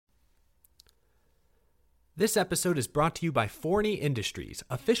This episode is brought to you by Forney Industries,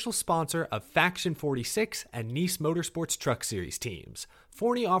 official sponsor of Faction 46 and Nice Motorsports Truck Series teams.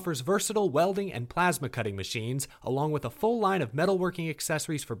 Forney offers versatile welding and plasma cutting machines, along with a full line of metalworking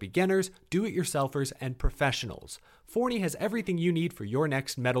accessories for beginners, do-it-yourselfers, and professionals. Forney has everything you need for your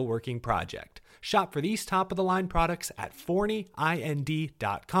next metalworking project. Shop for these top-of-the-line products at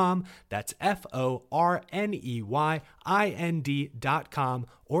forneyInd.com. That's FORNEYIND.com,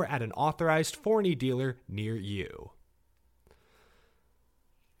 or at an authorized Forney dealer near you.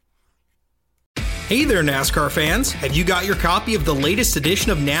 Hey there, NASCAR fans. Have you got your copy of the latest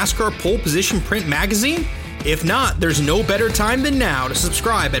edition of NASCAR Pole Position Print Magazine? If not, there's no better time than now to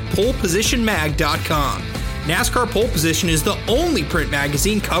subscribe at polepositionmag.com. NASCAR Pole Position is the only print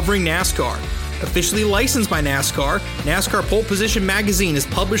magazine covering NASCAR. Officially licensed by NASCAR, NASCAR Pole Position Magazine is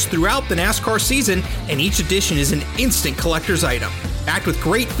published throughout the NASCAR season, and each edition is an instant collector's item, packed with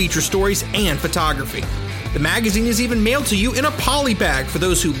great feature stories and photography. The magazine is even mailed to you in a poly bag for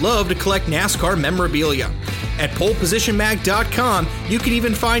those who love to collect NASCAR memorabilia. At polepositionmag.com, you can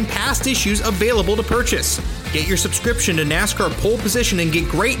even find past issues available to purchase. Get your subscription to NASCAR Pole Position and get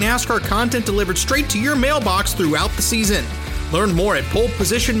great NASCAR content delivered straight to your mailbox throughout the season. Learn more at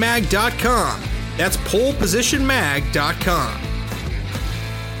polepositionmag.com. That's polepositionmag.com.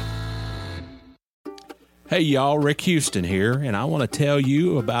 Hey y'all, Rick Houston here, and I want to tell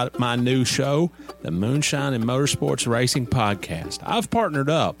you about my new show, the Moonshine and Motorsports Racing Podcast. I've partnered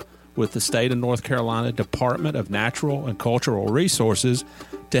up with the state of North Carolina Department of Natural and Cultural Resources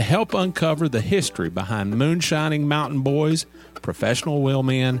to help uncover the history behind moonshining mountain boys, professional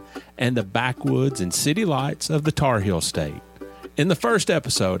wheelmen, and the backwoods and city lights of the Tar Heel State. In the first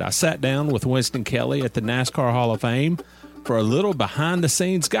episode, I sat down with Winston Kelly at the NASCAR Hall of Fame for a little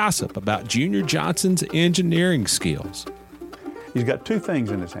behind-the-scenes gossip about Junior Johnson's engineering skills. He's got two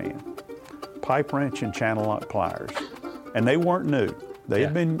things in his hand, pipe wrench and channel lock pliers. And they weren't new. They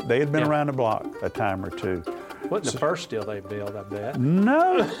had been around the block a time or two. Wasn't the first steel they built, I bet.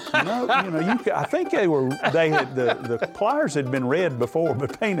 No. I think the pliers had been red before,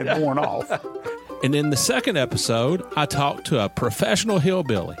 but paint had worn off. And in the second episode, I talked to a professional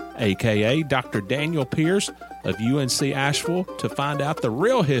hillbilly, a.k.a. Dr. Daniel Pierce of UNC Asheville, to find out the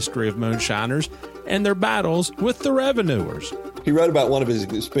real history of moonshiners and their battles with the revenuers. He wrote about one of his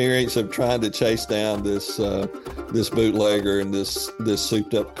experience of trying to chase down this bootlegger in this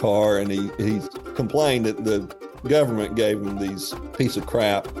souped-up car, and he complained that the government gave him these piece of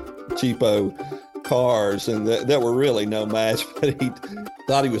crap, cheapo cars, and that were really no match, but he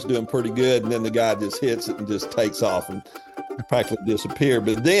thought he was doing pretty good, and then the guy just hits it and just takes off and practically disappeared.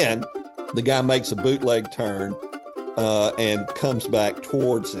 But then the guy makes a bootleg turn and comes back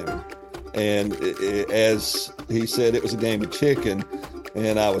towards him. And as he said, it was a game of chicken,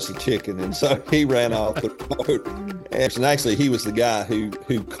 and I was a chicken. And so he ran off the road. And actually, he was the guy who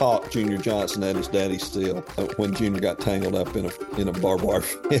caught Junior Johnson at his daddy's steal when Junior got tangled up in a barbed wire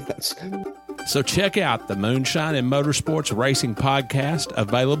fence. So check out the Moonshine and Motorsports Racing Podcast,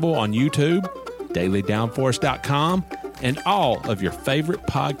 available on YouTube, dailydownforce.com, and all of your favorite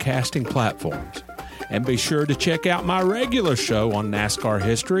podcasting platforms. And be sure to check out my regular show on NASCAR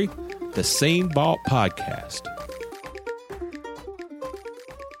history, the Scene Vault Podcast.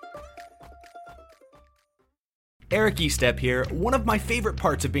 Eric Estep here. One of my favorite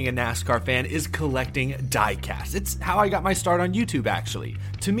parts of being a NASCAR fan is collecting diecasts. It's how I got my start on YouTube, actually.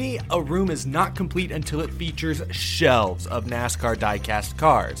 To me, a room is not complete until it features shelves of NASCAR diecast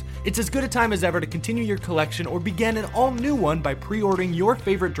cars. It's as good a time as ever to continue your collection or begin an all-new one by pre-ordering your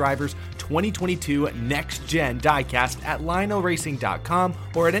favorite driver's 2022 Next Gen diecast at LionelRacing.com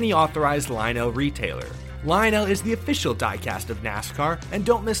or at any authorized Lionel retailer. Lionel is the official diecast of NASCAR, and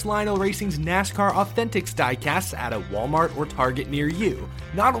don't miss Lionel Racing's NASCAR Authentics diecasts at a Walmart or Target near you.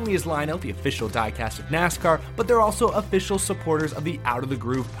 Not only is Lionel the official diecast of NASCAR, but they're also official supporters of the Out of the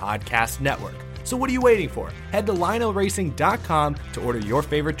Groove podcast network. So what are you waiting for? Head to LionelRacing.com to order your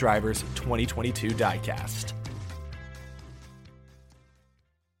favorite driver's 2022 diecast.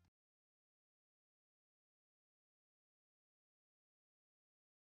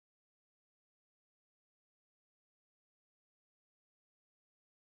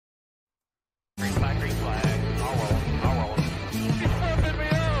 Green flag, I'll roll. He's flipping me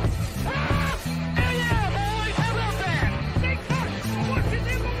off. Ah! Hell yeah, boys, how about that? They touched it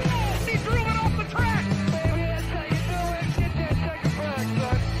in the wall. He drew it off the track. Baby, that's how you do it. Get that second flag,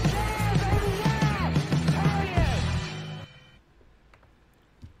 son. Yeah, baby, yeah. Hell yeah.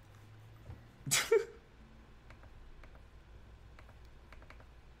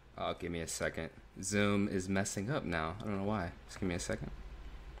 Oh, give me a second. Zoom is messing up now. I don't know why. Just give me a second.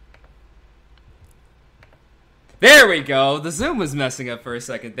 There we go. The Zoom was messing up for a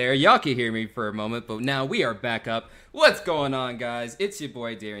second there. Y'all can hear me for a moment, but now we are back up. What's going on, guys? It's your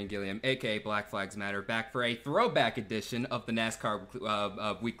boy, Darian Gilliam, a.k.a. Black Flags Matter, back for a throwback edition of the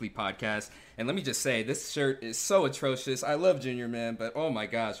NASCAR Weekly Podcast. And let me just say, this shirt is so atrocious. I love Junior, man, but oh my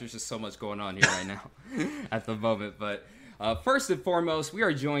gosh, there's just so much going on here right now at the moment. But first and foremost, we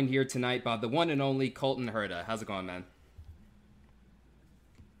are joined here tonight by the one and only Colton Herta. How's it going, man?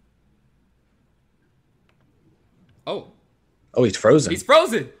 Oh, he's frozen. He's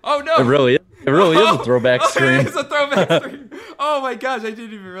frozen. Oh no! It really is. It really is a throwback stream. It is a throwback stream. Oh my gosh, I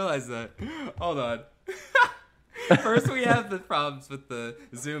didn't even realize that. Hold on. First, we have the problems with the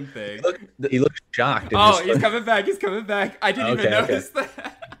Zoom thing. He looks shocked. Oh, he's coming back. He's coming back. I didn't even notice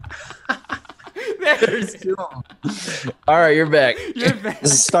that. All right, you're back. You're back.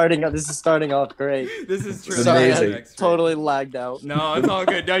 This is starting off great. This is true. Sorry, I totally lagged out. No, it's all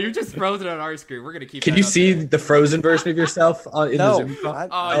good. No, you're just frozen on our screen. We're gonna keep. Can you see the frozen version of yourself in the Zoom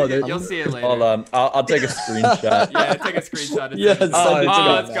call? You'll see it later. Hold on, I'll take a screenshot. Yeah, take a screenshot. Yes. It's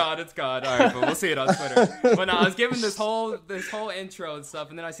gone. It's gone. All right, but we'll see it on Twitter. But no, I was giving this whole intro and stuff,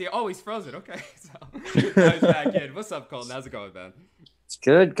 and then I see, he's frozen. Okay, so now he's back in. What's up, Colton? How's it going, man? It's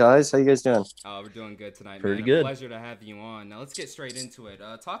good, guys. How you guys doing? We're doing good tonight, Pretty man. good. Pleasure to have you on. Now let's get straight into it.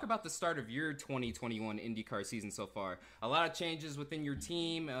 Talk about the start of your 2021 IndyCar season so far. A lot of changes within your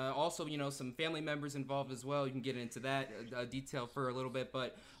team. Also, some family members involved as well. You can get into that detail for a little bit.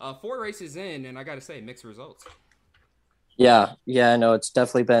 But 4 races in, and I got to say, mixed results. Yeah, no, it's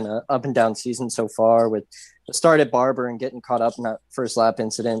definitely been an up and down season so far, with the start at Barber and getting caught up in that first lap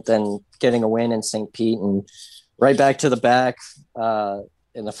incident, then getting a win in St. Pete, and right back to the back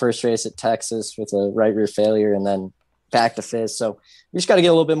in the first race at Texas with a right rear failure, and then back to fifth. So we just got to get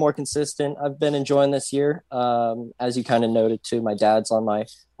a little bit more consistent. I've been enjoying this year. As you kind of noted too, my dad's on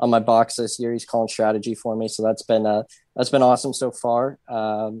my box this year. He's calling strategy for me. So that's been awesome so far.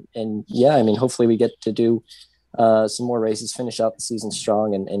 And yeah, I mean, hopefully we get to do some more races, finish out the season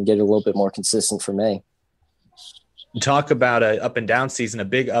strong, and get it a little bit more consistent for me. Talk about an up and down season. A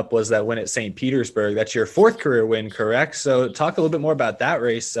big up was that win at St. Petersburg. That's your 4th career win, correct? So talk a little bit more about that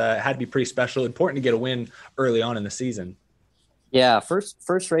race. It had to be pretty special, important to get a win early on in the season. Yeah,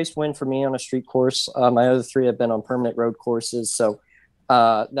 first race win for me on a street course. My other 3 have been on permanent road courses, so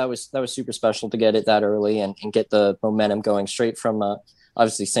that was super special to get it that early and get the momentum going straight from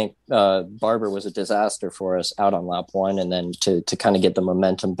obviously St. Barber was a disaster for us out on lap 1, and then to kind of get the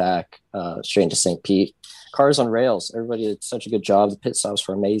momentum back straight into St. Pete. Cars on rails. Everybody did such a good job. The pit stops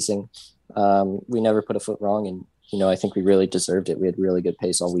were amazing. We never put a foot wrong, and I think we really deserved it. We had really good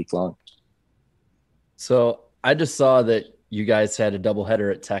pace all week long. So I just saw that you guys had a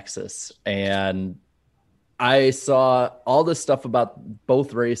doubleheader at Texas, and I saw all this stuff about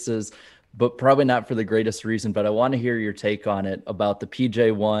both races, but probably not for the greatest reason. But I want to hear your take on it about the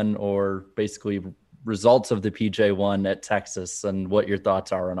PJ1, or basically results of the PJ1 at Texas, and what your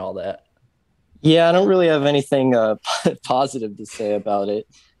thoughts are on all that. Yeah, I don't really have anything positive to say about it.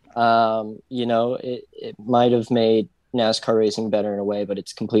 It might have made NASCAR racing better in a way, but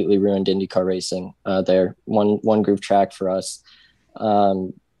it's completely ruined IndyCar racing there. One groove track for us.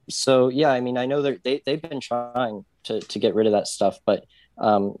 So yeah, I mean, I know they've been trying to get rid of that stuff, but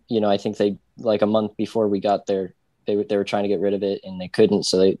I think they, like a month before we got there, they were trying to get rid of it and they couldn't.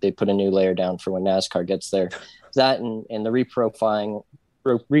 So they put a new layer down for when NASCAR gets there. That and the reprofiling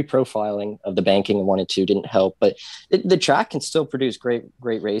of the banking in 1 and 2 didn't help, but the track can still produce great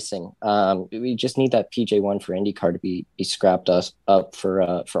racing. We just need that PJ1 for IndyCar to be scrapped up for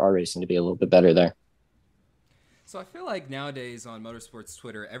our racing to be a little bit better there. So I feel like nowadays on motorsports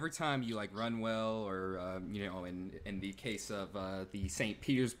Twitter, every time you run well, or in the case of the St.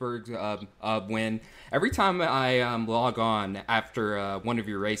 Petersburg win, every time I log on after one of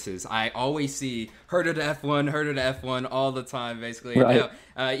your races, I always see Herta to F1 all the time, basically. Right.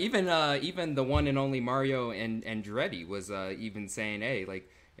 Even the one and only Mario Andretti was even saying, hey,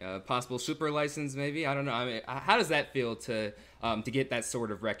 possible super license, maybe. I don't know. I mean, how does that feel to get that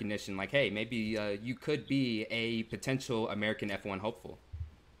sort of recognition? Like, hey, maybe you could be a potential American F1 hopeful.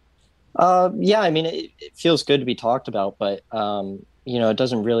 Yeah, I mean, it feels good to be talked about, but it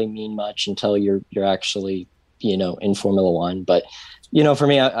doesn't really mean much until you're actually in Formula One. But for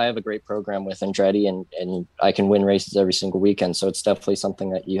me, I have a great program with Andretti, and I can win races every single weekend. So it's definitely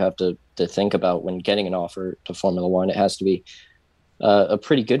something that you have to think about when getting an offer to Formula One. It has to be a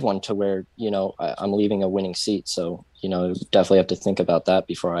pretty good one to where I'm leaving a winning seat. So definitely have to think about that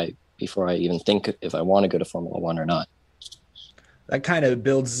before I even think if I want to go to Formula One or not. That kind of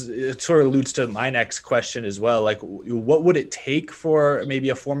builds, it sort of alludes to my next question as well. Like, what would it take for maybe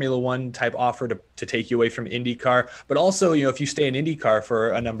a Formula One type offer to take you away from IndyCar? But also, you know, if you stay in IndyCar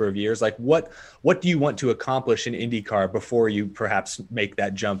for a number of years, like what do you want to accomplish in IndyCar before you perhaps make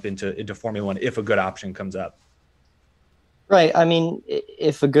that jump into Formula One if a good option comes up? Right. I mean,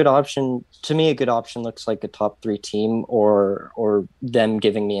 if a good option, to me, a good option looks like a top 3 team or them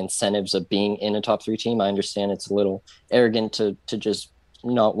giving me incentives of being in a top 3 team. I understand it's a little arrogant to just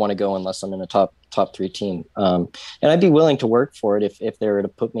not want to go unless I'm in a top 3 team. And I'd be willing to work for it if they were to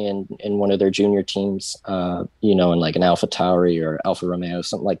put me in one of their junior teams, you know, in like an Alpha Tauri or Alfa Romeo,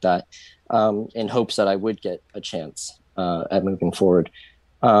 something like that, in hopes that I would get a chance at moving forward.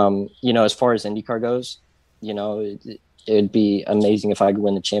 You know, as far as IndyCar goes, you know, it'd be amazing if I could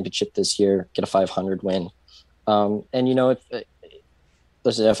win the championship this year, get a 500 win. And, you know,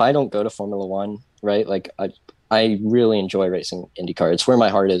 if I don't go to Formula One, right, like I really enjoy racing IndyCar. It's where my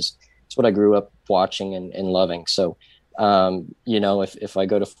heart is. It's what I grew up watching and loving. So, you know, if I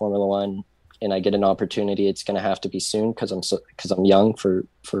go to Formula One and I get an opportunity, it's going to have to be soon because I'm young for,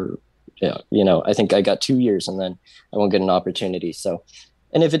 you know, I think I got 2 years and then I won't get an opportunity. So,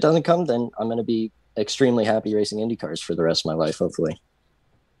 and if it doesn't come, then I'm going to be extremely happy racing IndyCars for the rest of my life, hopefully.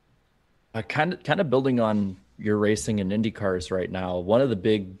 Kind of building on your racing in IndyCars right now, one of the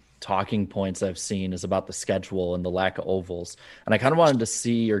big talking points I've seen is about the schedule and the lack of ovals. And I kind of wanted to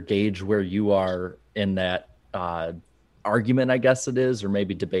see or gauge where you are in that argument, I guess it is, or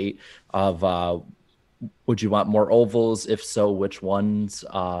maybe debate of would you want more ovals? If so, which ones?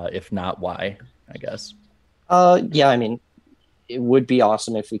 If not, why, I guess? Yeah, I mean, it would be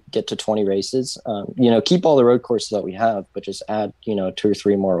awesome if we could get to 20 races, you know, keep all the road courses that we have, but just add, you know, 2 or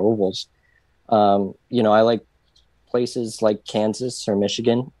 3 more ovals. You know, I like places like Kansas or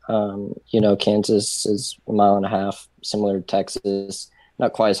Michigan. You know, Kansas is 1.5 miles, similar to Texas,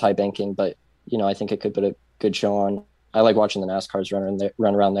 not quite as high banking, but, you know, I think it could put a good show on. I like watching the NASCARs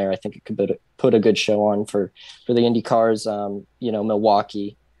run around there. I think it could put a good show on for the Indy cars. You know,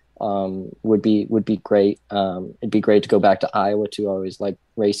 Milwaukee would be great. It'd be great to go back to Iowa too. I always like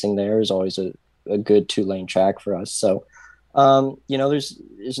racing there. Is always a good 2-lane track for us. So, you know, there's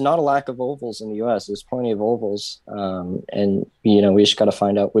not a lack of ovals in the US. There's plenty of ovals. And, you know, we just got to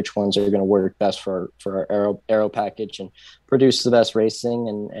find out which ones are going to work best for our aero package and produce the best racing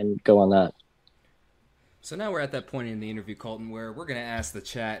and go on that. So now we're at that point in the interview, Colton, where we're going to ask the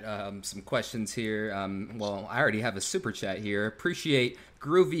chat some questions here. Well, I already have a super chat here. Appreciate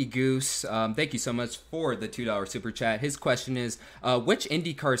Groovy Goose. Thank you so much for the $2 super chat. His question is, which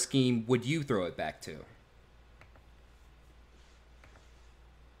IndyCar scheme would you throw it back to?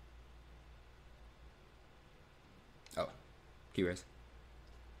 Oh, Key-Race.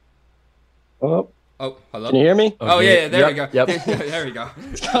 Oh, hello? Can you hear me? Oh, yeah, there we go. Yep. There we go.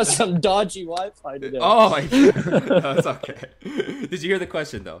 It's got some dodgy Wi-Fi today. Oh, my God. No, it's okay. Did you hear the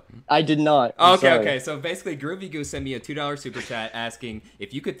question, though? I did not. Okay. So basically, Groovy Goose sent me a $2 super chat asking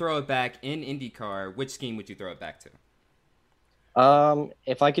if you could throw it back in IndyCar, which scheme would you throw it back to?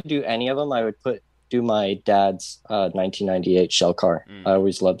 If I could do any of them, I would do my dad's 1998 Shell car. I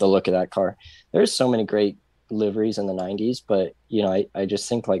always loved the look of that car. There's so many great liveries in the 90s, but you know, I just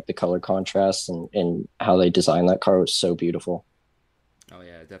think like the color contrast and how they designed that car was so beautiful. Oh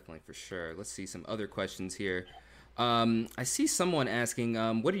yeah, definitely, for sure. Let's see some other questions here. I see someone asking,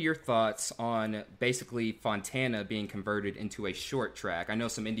 what are your thoughts on basically Fontana being converted into a short track? I know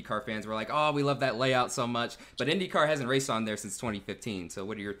some IndyCar fans were like, oh, we love that layout so much, but IndyCar hasn't raced on there since 2015. So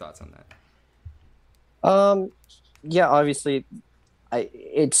what are your thoughts on that? Yeah, obviously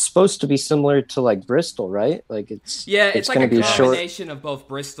it's supposed to be similar to like Bristol, right? Like it's like a combination of both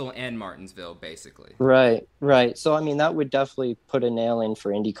Bristol and Martinsville, basically. Right. So I mean, that would definitely put a nail in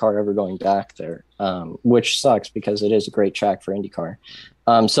for IndyCar ever going back there, which sucks because it is a great track for IndyCar.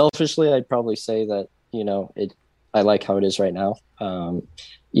 Selfishly, I'd probably say that, you know, I like how it is right now.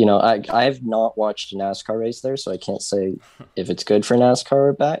 You know, I've not watched a NASCAR race there, so I can't say if it's good for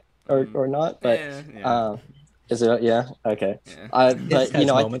NASCAR or not. But is it? Yeah. Okay. Yeah. But you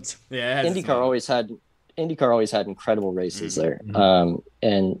know, IndyCar always had incredible races there.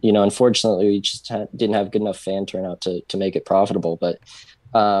 And you know, unfortunately, we just didn't have good enough fan turnout to make it profitable. But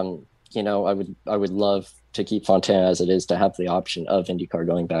you know, I would love to keep Fontana as it is, to have the option of IndyCar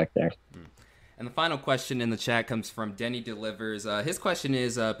going back there. And the final question in the chat comes from Denny Delivers. His question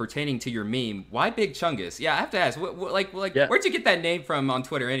is pertaining to your meme. Why Big Chungus? Yeah, I have to ask. Where'd you get that name from on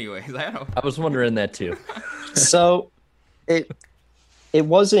Twitter, anyways? I don't know. I was wondering that too. So, it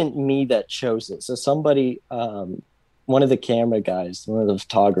wasn't me that chose it. So somebody, one of the camera guys, one of the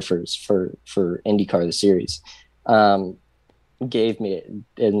photographers for IndyCar the series, gave me it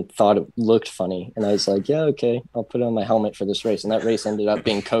and thought it looked funny, and I was like, yeah, okay, I'll put on my helmet for this race. And that race ended up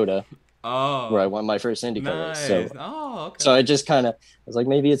being Coda, where I won my first IndyCar race. So, so I just kind of was like,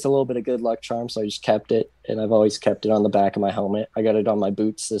 maybe it's a little bit of good luck charm. So I just kept it, and I've always kept it on the back of my helmet. I got it on my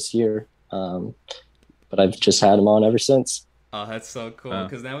boots this year, but I've just had them on ever since. Oh, that's so cool,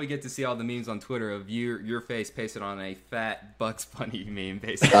 because now we get to see all the memes on Twitter of your face pasted on a fat Bugs Bunny meme,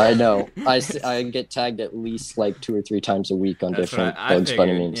 basically. I know. I get tagged at least like 2 or 3 times a week on different Bugs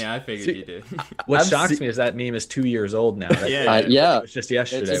Bunny memes. Yeah, I figured you did. What shocks me is that meme is 2 years old now. Yeah. It was just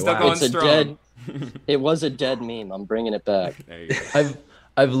yesterday. It was a dead meme. I'm bringing it back. There you go.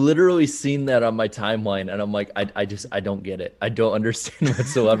 I've literally seen that on my timeline, and I'm like, I don't get it. I don't understand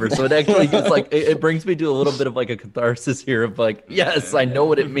whatsoever. So it actually gets like, it brings me to a little bit of like a catharsis here of like, yes, I know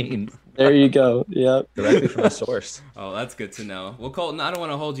what it means. There you go. Yeah. Directly from the source. Oh, that's good to know. Well, Colton, I don't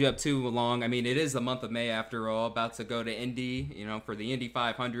want to hold you up too long. I mean, it is the month of May after all, about to go to Indy, for the Indy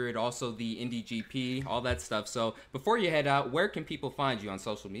 500, also the Indy GP, all that stuff. So before you head out, where can people find you on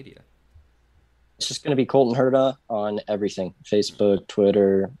social media? It's just going to be Colton Herta on everything: Facebook,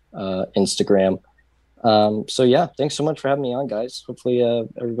 Twitter, Instagram. So yeah, thanks so much for having me on, guys. Hopefully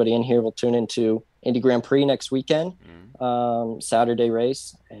everybody in here will tune into Indy Grand Prix next weekend, Saturday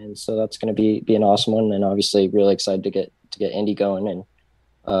race. And so that's going to be an awesome one. And obviously really excited to get Indy going,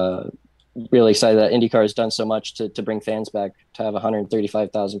 and really excited that IndyCar has done so much to bring fans back. To have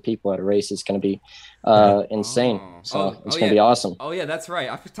 135,000 people at a race is going to be insane. It's going to be awesome. Oh yeah, that's right.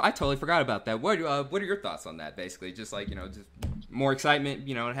 I totally forgot about that. What are your thoughts on that? Basically, just like just more excitement,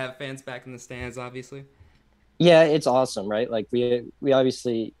 to have fans back in the stands, obviously. Yeah, it's awesome, right? Like we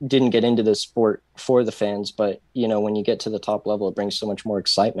obviously didn't get into this sport for the fans, but when you get to the top level, it brings so much more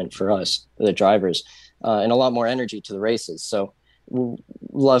excitement for us, the drivers, and a lot more energy to the races. So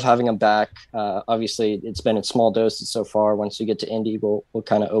love having them back. Obviously, it's been in small doses so far. Once we get to Indy, we'll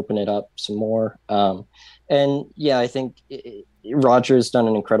kind of open it up some more. And yeah, I think Roger has done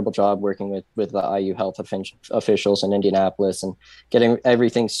an incredible job working with the IU health officials in Indianapolis and getting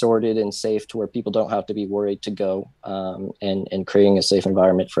everything sorted and safe to where people don't have to be worried to go, and creating a safe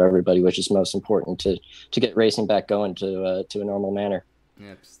environment for everybody, which is most important to get racing back going to a normal manner.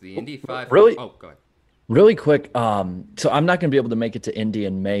 Yep, the Indy 5. Really? Oh, go ahead. Really quick, so I'm not going to be able to make it to Indy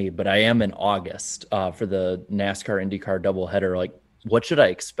in May, but I am in August for the NASCAR IndyCar doubleheader. Like, what should I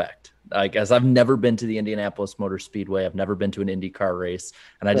expect? Like, as I've never been to the Indianapolis Motor Speedway, I've never been to an IndyCar race,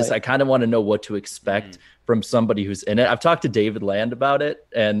 and I kind of want to know what to expect from somebody who's in it. I've talked to David Land about it,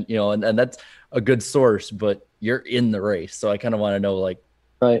 and and that's a good source, but you're in the race, so I kind of want to know like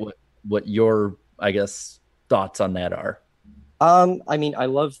what your, I guess, thoughts on that are. I mean, I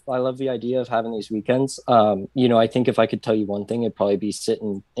love the idea of having these weekends. I think if I could tell you one thing, it'd probably be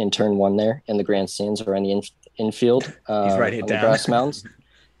sitting in turn 1 there in the grandstands or in the infield. He's writing it down. The grass mounds.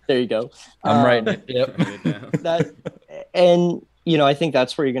 There you go. I'm writing it. Yep. I think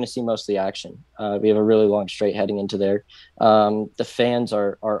that's where you're going to see most of the action. We have a really long straight heading into there. The fans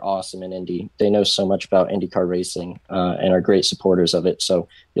are awesome in Indy. They know so much about IndyCar racing and are great supporters of it. So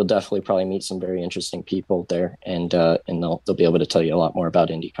you'll definitely probably meet some very interesting people there, and they'll be able to tell you a lot more about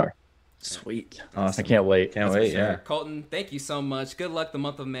IndyCar. Sweet. Awesome. I can't wait. Can't wait. Yeah. Colton, thank you so much. Good luck the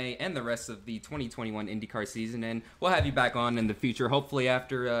month of May and the rest of the 2021 IndyCar season. And we'll have you back on in the future, hopefully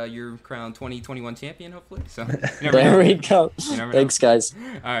after you're crowned 2021 champion, hopefully. So there we go. Thanks, guys. All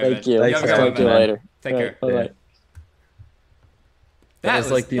right, thank you. Thanks, talk to you later. Take care. Bye-bye. That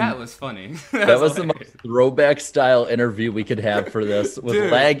was funny. That was the most throwback style interview we could have for this,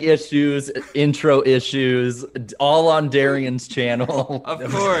 with lag issues, intro issues, all on Darian's channel.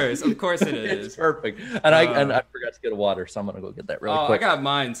 Of course it is. It's perfect. And I forgot to get a water, so I'm gonna go get that really quick. I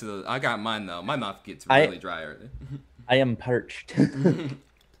got mine though. My mouth gets really dry early. I am parched.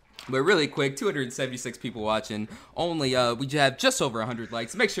 But really quick, 276 people watching. Only we have just over 100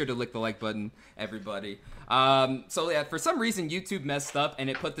 likes. Make sure to lick the like button, everybody. So yeah, for some reason YouTube messed up and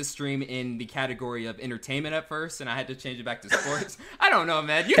it put the stream in the category of entertainment at first, and I had to change it back to sports. I don't know,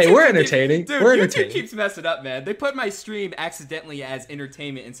 man. YouTube we're entertaining. YouTube keeps messing up, man. They put my stream accidentally as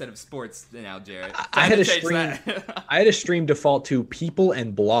entertainment instead of sports now, Jared. So I had a stream default to people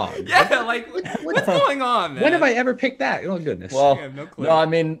and blog. Yeah, like what's going on, man? When have I ever picked that? Oh goodness. Well, I have no clue. No, I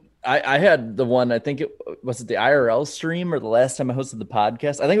mean, I had the one, I think it was the IRL stream, or the last time I hosted the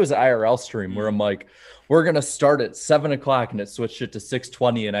podcast. I think it was the IRL stream where I'm like, we're going to start at 7:00, and it switched it to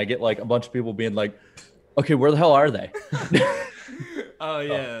 6:20. And I get like a bunch of people being like, okay, where the hell are they? Oh,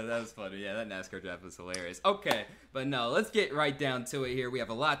 yeah, that was funny. Yeah, that NASCAR draft was hilarious. Okay, but no, let's get right down to it here. We have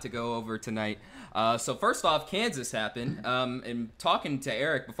a lot to go over tonight. So first off, Kansas happened. And talking to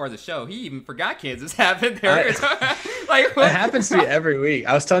Eric before the show, he even forgot Kansas happened. Like Like, It happens to me every week.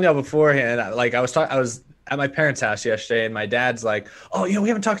 I was telling y'all beforehand, I was at my parents' house yesterday, and my dad's like, "Oh, we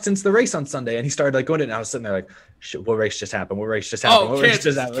haven't talked since the race on Sunday," and he started like going to it, and I was sitting there like, "Shit, what race just happened? What race just happened? What race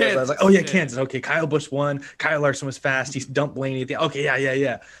just happened?" I was like, "Oh yeah, Kansas. Okay, Kyle Busch won. Kyle Larson was fast. He dumped Blaney at the end. Okay,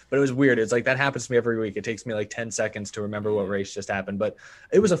 yeah. But it was weird. It's like that happens to me every week. It takes me like 10 seconds to remember what race just happened, but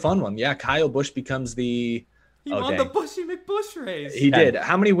it was a fun one. Yeah, Kyle Busch becomes the. He won the Bushy McBush race. He did.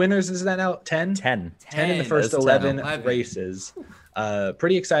 How many winners is that now? 10? 10 in the first 11 races.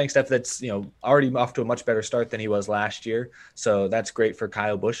 Pretty exciting stuff. That's already off to a much better start than he was last year. So that's great for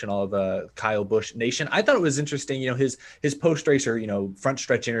Kyle Busch and all of the Kyle Busch Nation. I thought it was interesting. His post racer, front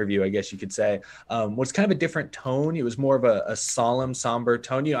stretch interview, I guess you could say, was kind of a different tone. It was more of a solemn, somber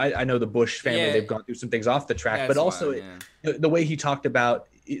tone. I know the Busch family; they've gone through some things off the track, but also the way he talked about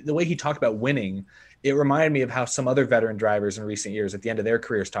winning. It reminded me of how some other veteran drivers in recent years at the end of their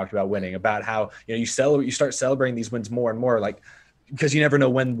careers talked about winning, about how, you start celebrating these wins more and more, like, because you never know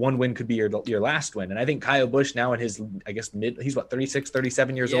when one win could be your last win. And I think Kyle Busch now in his, I guess, he's 36,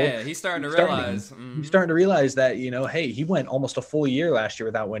 37 years old. Yeah, he's starting to realize. He's starting to realize that, hey, he went almost a full year last year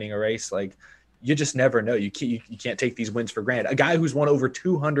without winning a race. Like, you just never know. You can't take these wins for granted. A guy who's won over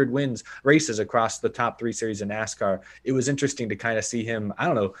 200 races across the top 3 series in NASCAR. It was interesting to kind of see him, I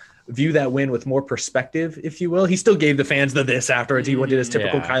don't know, view that win with more perspective, if you will. He still gave the fans the this afterwards. He did his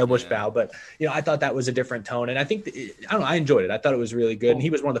typical Kyle Busch bow, but I thought that was a different tone. And I think, I enjoyed it. I thought it was really good. And he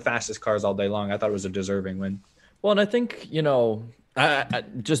was one of the fastest cars all day long. I thought it was a deserving win. Well, and I think, I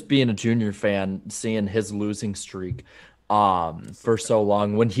just being a junior fan, seeing his losing streak for so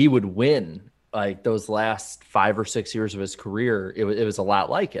long, when he would win, like those last 5 or 6 years of his career, it was a lot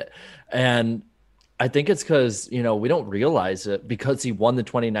like it. And I think it's because, we don't realize it because he won the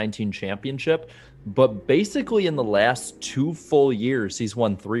 2019 championship, but basically in the last 2 full years, he's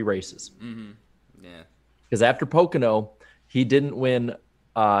won 3 races. Mm-hmm. Yeah. Because after Pocono, he didn't win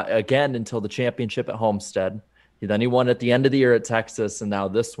again until the championship at Homestead. Then he won at the end of the year at Texas, and now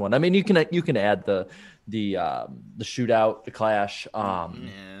this one. I mean, you can add the shootout, the clash.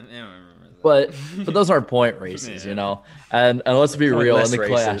 But those aren't point races, And let's be real, in the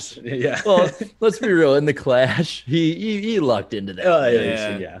races. Clash. Yeah. Well, let's be real, in the Clash, he lucked into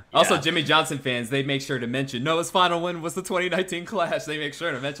that. Also, Jimmy Johnson fans, they make sure to mention, no, his final win was the 2019 Clash. They make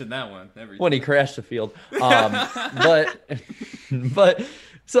sure to mention that one when he crashed the field. But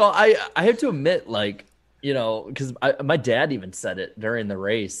so I have to admit, like, because my dad even said it during the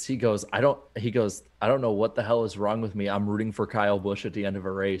race. He goes, I don't know what the hell is wrong with me. I'm rooting for Kyle Busch at the end of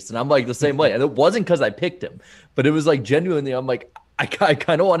a race. And I'm like the same way. And it wasn't because I picked him, but it was like genuinely, I'm like, I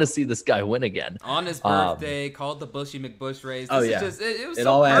kind of want to see this guy win again. On his birthday, called the Bushy McBush race. It was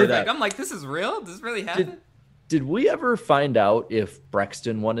all perfect. I'm like, this is real? Does this really happen? Did we ever find out if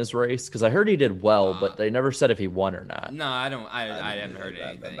Brexton won his race? Because I heard he did well, but they never said if he won or not. No, I haven't heard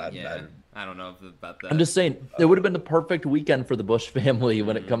anything. I don't know about that. I'm just saying, it would have been the perfect weekend for the Busch family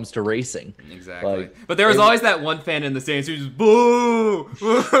when it comes to racing. Exactly. But there was always that one fan in the stands who just, boo!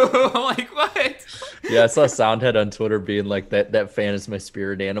 I'm like, what? Yeah, I saw Soundhead on Twitter being like, that fan is my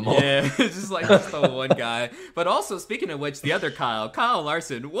spirit animal. Yeah, it's just like just the one guy. But also, speaking of which, the other Kyle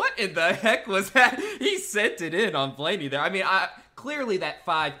Larson, what in the heck was that? He sent it in on Blaney there. I mean, clearly that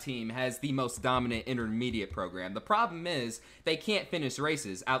 5 team has the most dominant intermediate program. The problem is they can't finish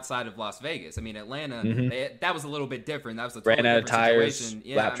races outside of Las Vegas. I mean, Atlanta, that was a little bit different. That was a totally different tires,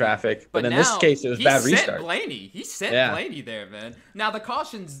 situation. lap traffic. But in now, this case, it was bad restart. He sent Blaney there, man. Now, the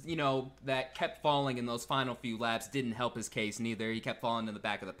cautions, that kept falling in those final few laps didn't help his case neither. He kept falling in the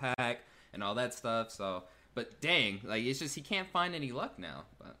back of the pack and all that stuff. So, but dang, like, it's just he can't find any luck now.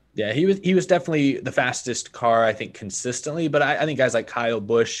 But yeah, he was definitely the fastest car, I think, consistently. But I think guys like Kyle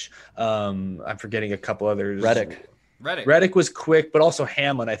Busch, I'm forgetting a couple others. Reddick was quick, but also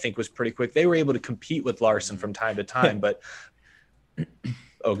Hamlin, I think, was pretty quick. They were able to compete with Larson from time to time. But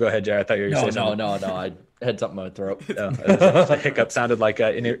go ahead, Jared. I thought you were going to say something. No. I had something in my throat. A hiccup sounded like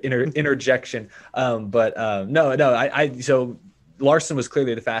an interjection. So Larson was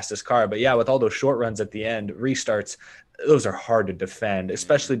clearly the fastest car. But yeah, with all those short runs at the end, restarts, those are hard to defend,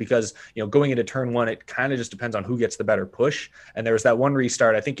 especially because, going into turn 1, it kind of just depends on who gets the better push. And there was that one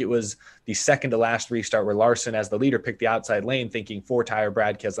restart, I think it was the second to last restart, where Larson, as the leader, picked the outside lane thinking 4-tire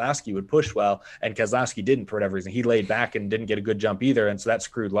Brad Keselowski would push well, and Keselowski didn't for whatever reason. He laid back and didn't get a good jump either, and so that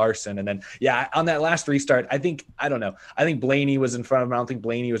screwed Larson. And then, on that last restart, I think Blaney was in front of him. I don't think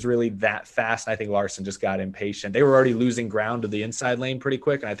Blaney was really that fast, and I think Larson just got impatient. They were already losing ground to the inside lane pretty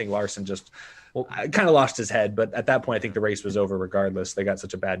quick, and I think Larson just kind of lost his head. But at that point, I think the race was over regardless. They got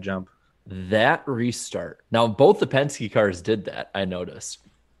such a bad jump. That restart. Now, both the Penske cars did that, I noticed.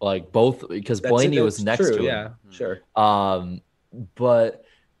 like both, because Blaney was next to him. Yeah, sure. But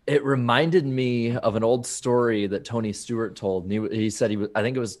it reminded me of an old story that Tony Stewart told. And he said I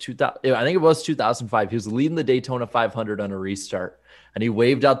think it was 2005. He was leading the Daytona 500 on a restart, and he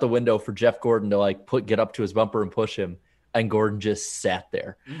waved out the window for Jeff Gordon to like get up to his bumper and push him. And Gordon just sat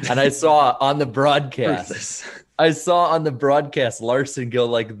there. And I saw on the broadcast, Larson go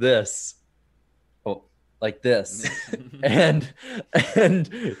like this. Oh, like this. and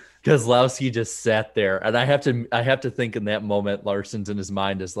Keselowski just sat there. And I have to think in that moment, Larson's in his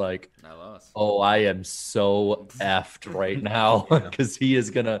mind is like, I lost. Oh, I am so effed right now because he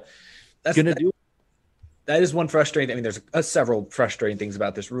is gonna do. That is one frustrating. I mean, there's several frustrating things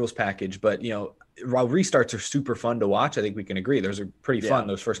about this rules package, but while restarts are super fun to watch, I think we can agree those are pretty fun.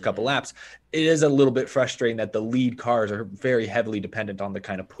 Those first couple laps, it is a little bit frustrating that the lead cars are very heavily dependent on the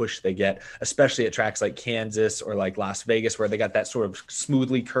kind of push they get, especially at tracks like Kansas or like Las Vegas, where they got that sort of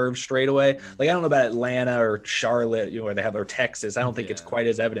smoothly curved straightaway. Like, I don't know about Atlanta or Charlotte, where they have, or Texas. I don't think it's quite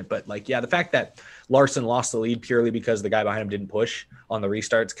as evident, but the fact that Larson lost the lead purely because the guy behind him didn't push on the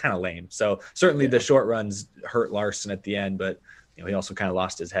restarts, kind of lame. So certainly the short runs hurt Larson at the end, but he also kind of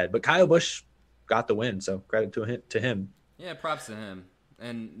lost his head. But Kyle Busch got the win, so credit to him. Yeah, props to him.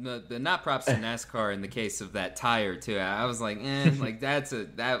 And the not props to NASCAR in the case of that tire too. I was like, they should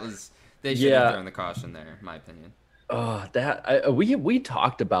have thrown the caution there, in my opinion. Oh, we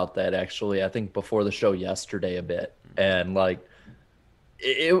talked about that actually, I think before the show yesterday a bit, and like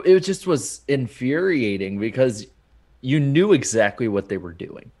it just was infuriating because you knew exactly what they were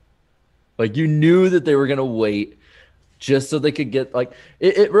doing. Like, you knew that they were going to wait just so they could get, like,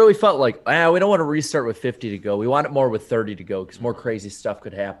 it really felt like, we don't want to restart with 50 to go. We want it more with 30 to go because more crazy stuff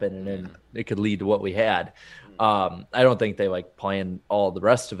could happen and then it could lead to what we had. I don't think they like planned all the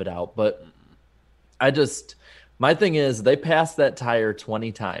rest of it out, but my thing is they passed that tire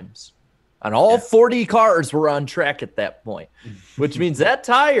 20 times and all 40 cars were on track at that point, which means that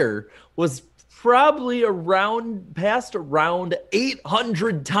tire was probably passed around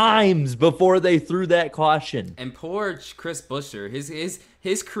 800 times before they threw that caution. And poor Chris Buescher,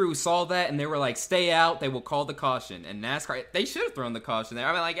 his crew saw that and they were like, stay out, they will call the caution. And NASCAR, they should have thrown the caution there.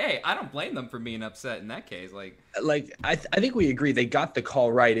 I mean, like, hey, I don't blame them for being upset in that case. I think we agree they got the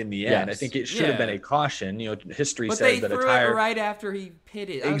call right in the end. Yes. I think it should have been a caution. History says that a tire. But they threw it right after he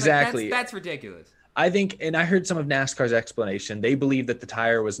pitted. Exactly. Like, that's ridiculous. I think, and I heard some of NASCAR's explanation, they believed that the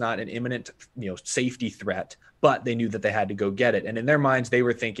tire was not an imminent, safety threat, but they knew that they had to go get it. And in their minds, they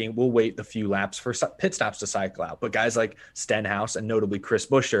were thinking, we'll wait the few laps for pit stops to cycle out. But guys like Stenhouse and notably Chris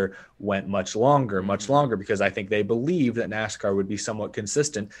Buescher went much longer, because I think they believed that NASCAR would be somewhat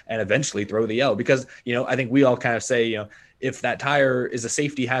consistent and eventually throw the yellow. Because, I think we all kind of say, if that tire is a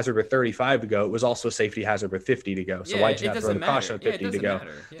safety hazard with 35 to go, it was also a safety hazard with 50 to go. So why'd you not throw the caution with 50 to go?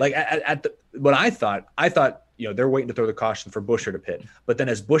 Yeah. Like what I thought, they're waiting to throw the caution for Buescher to pit. But then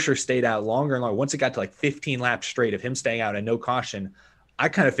as Buescher stayed out longer and longer, once it got to like 15 laps straight of him staying out and no caution, I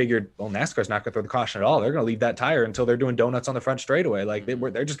kind of figured, well, NASCAR's not going to throw the caution at all. They're going to leave that tire until they're doing donuts on the front straightaway. Like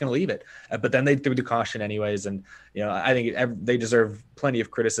they're just going to leave it. But then they threw the caution anyways. And, I think they deserve plenty of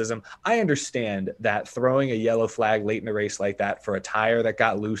criticism. I understand that throwing a yellow flag late in the race like that for a tire that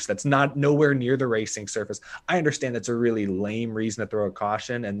got loose, that's not nowhere near the racing surface. I understand that's a really lame reason to throw a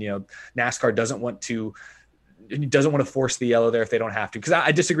caution. And, NASCAR doesn't want to force the yellow there if they don't have to. Because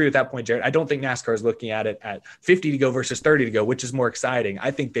I disagree with that point, Jared. I don't think NASCAR is looking at it at 50 to go versus 30 to go, which is more exciting.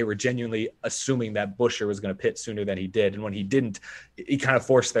 I think they were genuinely assuming that Buescher was going to pit sooner than he did. And when he didn't, he kind of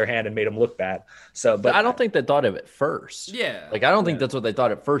forced their hand and made him look bad. But I don't think they thought of it first. Yeah. Like, I don't think that's what they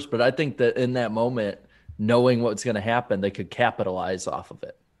thought at first, but I think that in that moment, knowing what's going to happen, they could capitalize off of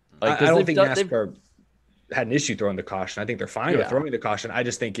it. Like, I don't think NASCAR had an issue throwing the caution. I think they're fine with throwing the caution. I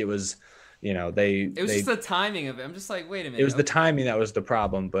just think it was... it was just the timing of it. I'm just like, wait a minute. It was the timing that was the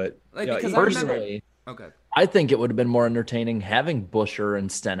problem, but because personally, I think it would have been more entertaining having Buescher and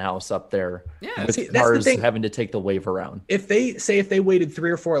Stenhouse up there. Yeah, with cars having to take the wave around. If they waited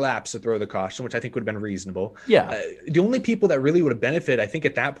 3 or 4 laps to throw the caution, which I think would have been reasonable. Yeah, the only people that really would have benefited, I think,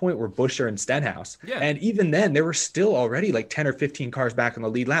 at that point were Buescher and Stenhouse. Yeah, and even then, there were still already like 10 or 15 cars back on the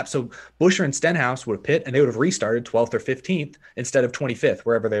lead lap. So Buescher and Stenhouse would have pit, and they would have restarted 12th or 15th instead of 25th,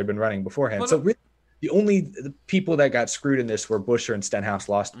 wherever they had been running beforehand. So really, the people that got screwed in this were Buescher and Stenhouse,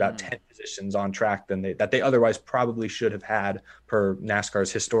 lost about 10 positions on track that they otherwise probably should have had per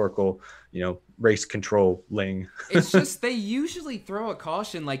NASCAR's historical, race controlling. It's just they usually throw a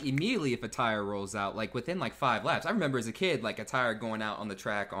caution like immediately if a tire rolls out, like within like 5 laps. I remember as a kid, like a tire going out on the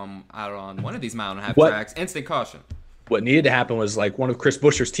track out on one of these mile and a half tracks, instant caution. What needed to happen was like one of Chris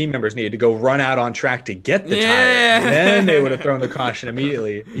Buescher's team members needed to go run out on track to get the tire. And then they would have thrown the caution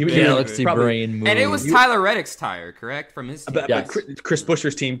immediately. Galaxy brain move. And it was Tyler Reddick's tire, correct? From his team. But Chris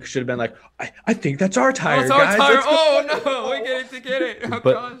Buescher's team should have been like, I think that's our tire, that's our guys. tire. Oh, no. We get it. Oh,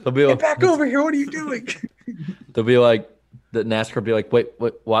 but they'll be like, get back over here. What are you doing? They'll be like, the NASCAR will be like, wait,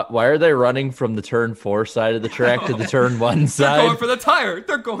 why are they running from the turn 4 side of the track to the turn 1 side? They're going for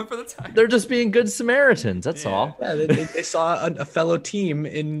the tire. They're just being good Samaritans. That's all. Yeah, they saw a fellow team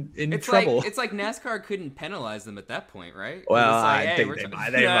in trouble. It's like NASCAR couldn't penalize them at that point, right? Well, like, I think they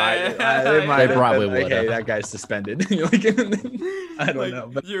might. They probably would. Okay, that guy's suspended. I don't know.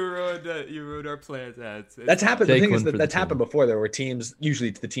 But you ruined our plans. That's happened. The thing is that's happened before. There were teams.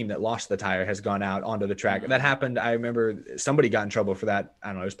 Usually, the team that lost the tire has gone out onto the track. That happened. I remember somebody got in trouble for that. I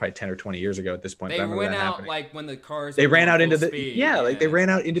don't know. It was probably 10 or 20 years ago at this point. They went out like when the cars. They ran out into the speed. like they ran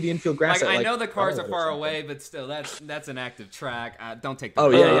out into the infield grass. I know the cars are far away, but still, that's an active track. Don't take. No,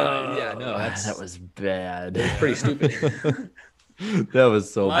 that was bad. It was pretty stupid. That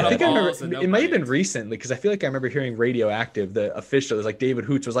was so I bad. think I remember it might have been recently because I feel like I remember hearing Radioactive, the official, was like David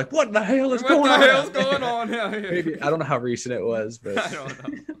Hoots was like, "What the hell is going on?" Maybe I don't know how recent it was, but I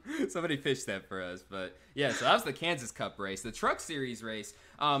don't know. Somebody pitched that for us, but yeah. So that was the Kansas Cup race, the Truck Series race.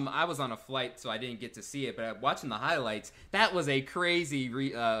 I was on a flight, so I didn't get to see it, but watching the highlights, that was a crazy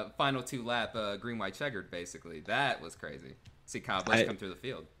final 2 lap green white checkered. Basically, that was crazy. See Kyle Busch come through the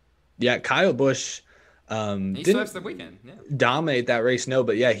field. Yeah, Kyle Busch. He swept the weekend. Yeah. Dominate that race, no,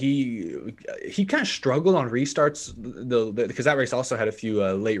 but yeah, he kind of struggled on restarts, because that race also had a few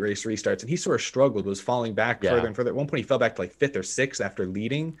late race restarts, and he sort of struggled, was falling back further and further. At one point, he fell back to like 5th or 6th after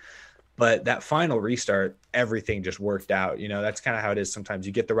leading, but that final restart, everything just worked out. You know, that's kind of how it is. Sometimes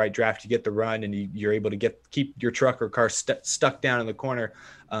you get the right draft, you get the run, and you're able to keep your truck or car stuck down in the corner.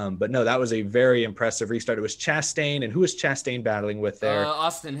 But no, that was a very impressive restart. It was Chastain, and who was Chastain battling with there?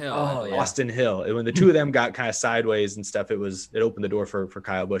 Austin Hill. Austin Hill. And when the two of them got kind of sideways and stuff, it opened the door for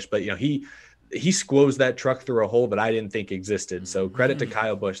Kyle Busch. But you know, he squozed that truck through a hole that I didn't think existed. So credit to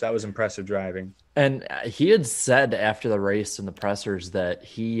Kyle Busch. That was impressive driving. And he had said after the race in the pressers that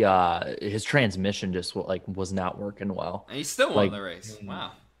his transmission just was not working well. And he still won the race.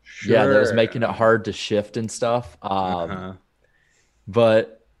 Wow. Sure. Yeah, that was making it hard to shift and stuff.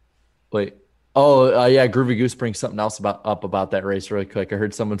 But wait. Groovy Goose brings something else about that race really quick. I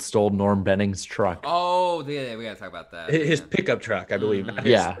heard someone stole Norm Benning's truck. Oh, yeah, we gotta talk about that. His pickup truck, I believe. Not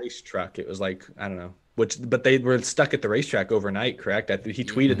his race truck. It was like, I don't know. But they were stuck at the racetrack overnight, correct? He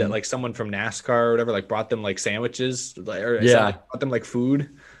tweeted that like someone from NASCAR or whatever like brought them like sandwiches, brought them like food.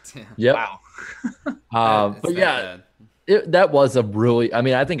 Yep. Wow. But yeah, that was a really. I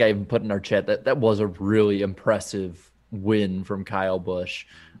mean, I think I even put in our chat that was a really impressive win from Kyle Busch.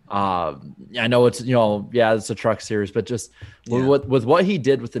 I know it's it's a truck series, but just with what he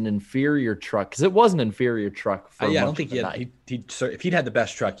did with an inferior truck, because it was an inferior truck. I don't think if he'd had the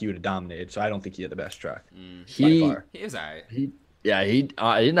best truck, he would have dominated. So I don't think he had the best truck. He was all right.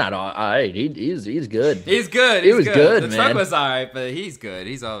 He's not all right. He's good. He's good. He was good. The truck was all right, but he's good.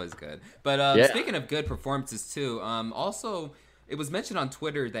 He's always good. But speaking of good performances too, also. It was mentioned on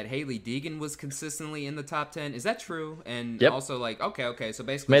Twitter that Hailie Deegan was consistently in the top 10. Is that true? And also okay, so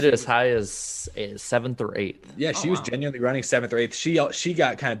basically made it as high as 7th or 8th. Yeah, she was genuinely running 7th or 8th. She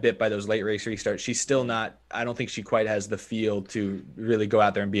got kind of bit by those late race restarts. She's still not. I don't think she quite has the feel to really go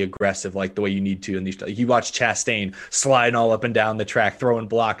out there and be aggressive like the way you need to in these. You watch Chastain sliding all up and down the track, throwing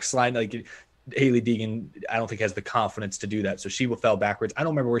blocks, sliding like. Hailie Deegan, I don't think has the confidence to do that, so she fell backwards. I don't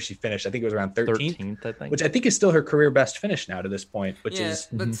remember where she finished. I think it was around 13th, I think, which I think is still her career best finish now to this point. Which is,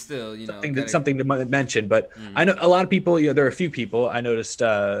 but still, something to mention. But I know a lot of people. There are a few people I noticed,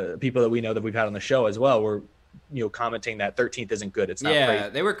 people that we know that we've had on the show as well, were commenting that 13th isn't good. It's not. Yeah,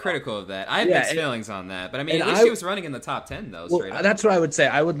 they were critical of that. I have mixed feelings on that, but I mean, at least she was running in the top 10 though. Well, that's what I would say.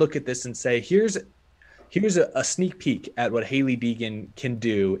 I would look at this and say, here's a sneak peek at what Hailie Deegan can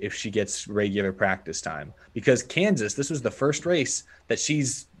do if she gets regular practice time. Because Kansas, this was the first race that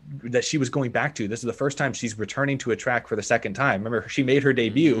she was going back to. This is the first time she's returning to a track for the second time. Remember, she made her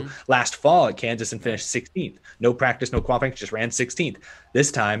debut last fall at Kansas and finished 16th. No practice, no qualifying, just ran 16th. This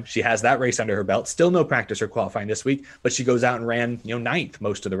time, she has that race under her belt. Still no practice or qualifying this week, but she goes out and ran 9th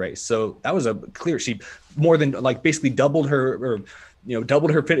most of the race. So that was a clear. She more than basically doubled her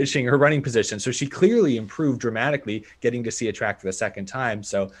finishing, her running position. So she clearly improved dramatically getting to see a track for the second time.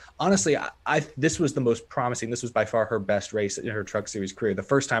 So honestly, this was the most promising. This was by far her best race in her Truck Series career. The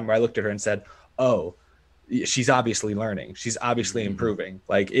first time where I looked at her and said, oh, she's obviously learning. She's obviously improving.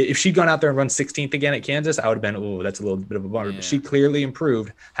 Like if she'd gone out there and run 16th again at Kansas, I would have been, oh, that's a little bit of a bummer. Yeah. But she clearly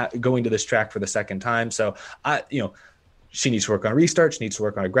improved going to this track for the second time. So she needs to work on restart. She needs to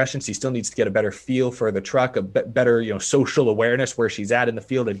work on aggression. She still needs to get a better feel for the truck, a better, social awareness where she's at in the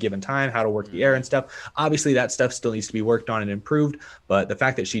field at a given time, how to work the air and stuff. Obviously, that stuff still needs to be worked on and improved. But the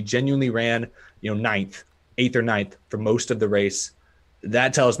fact that she genuinely ran, 8th or 9th for most of the race,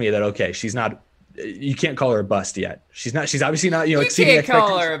 that tells me that, okay, she's not. You can't call her a bust yet. She's obviously not, exceeding expectations. You can't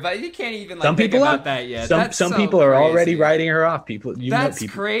call her, but you can't even some think people about that yet. Some people are already writing her off. That's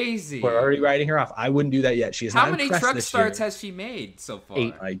crazy. We're already writing her off. I wouldn't do that yet. She is How not many truck starts has she made so far?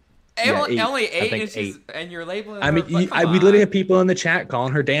 8. Only 8, I think and you're labeling. I mean, we literally have people in the chat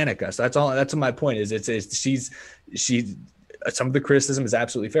calling her Danica. So that's all. That's my point. She's some of the criticism is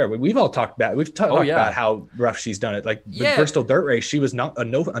absolutely fair. We've all talked about about how rough she's done it. Like the Bristol dirt race, she was not a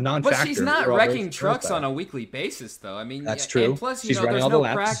non-factor. But she's not wrecking trucks on a weekly basis, though. I mean, that's true. And plus, she's there's no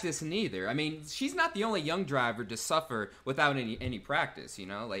practice neither. I mean, she's not the only young driver to suffer without any practice.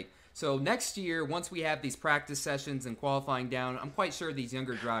 So next year, once we have these practice sessions and qualifying down, I'm quite sure these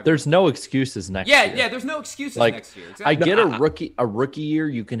younger drivers. There's no excuses next year. Yeah, there's no excuses next year. Exactly. I get a rookie year.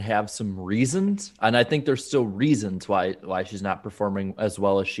 You can have some reasons, and I think there's still reasons why she's not performing as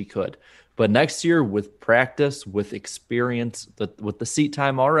well as she could. But next year, with practice, with experience, with the seat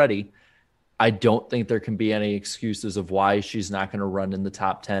time already, I don't think there can be any excuses of why she's not going to run in the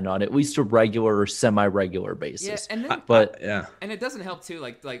top 10 on at least a regular or semi-regular basis. Yeah, and it doesn't help too.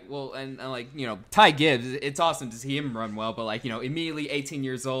 Ty Gibbs, it's awesome to see him run well, but immediately 18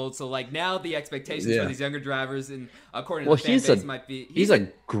 years old. So now the expectations for these younger drivers, and according to the fan base, might be he's a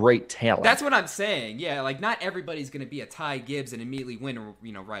great talent. That's what I'm saying. Yeah, not everybody's going to be a Ty Gibbs and immediately win,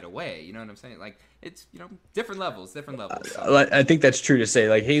 right away. You know what I'm saying? It's different levels. So. I think that's true to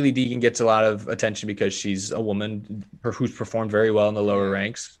say. Hailie Deegan gets a lot of attention because she's a woman who's performed very well in the lower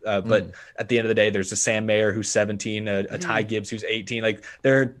ranks. But at the end of the day, there's a Sam Mayer who's 17, a Ty Gibbs who's 18.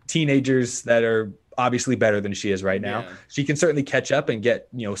 There are teenagers that are obviously better than she is right now. Yeah. She can certainly catch up and get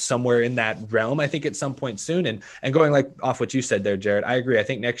somewhere in that realm, I think, at some point soon. And going off what you said there, Jared, I agree. I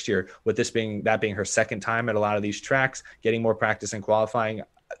think next year, with this being her second time at a lot of these tracks, getting more practice and qualifying.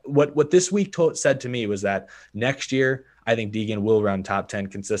 What this week said to me was that next year, I think Deegan will run top 10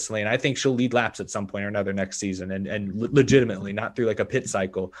 consistently. And I think she'll lead laps at some point or another next season and legitimately, not through a pit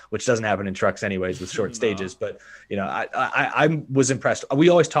cycle, which doesn't happen in trucks anyways with short stages. But, I was impressed. We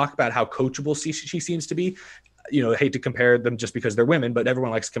always talk about how coachable she seems to be. Hate to compare them just because they're women, but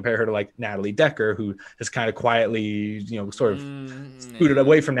everyone likes to compare her to Natalie Decker, who has kind of quietly, sort of scooted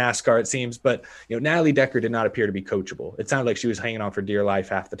away from NASCAR, it seems. But, Natalie Decker did not appear to be coachable. It sounded like she was hanging on for dear life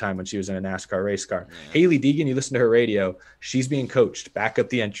half the time when she was in a NASCAR race car. Yeah. Hailie Deegan, you listen to her radio, she's being coached, back up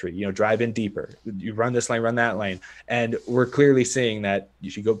the entry, drive in deeper, you run this lane, run that lane. And we're clearly seeing that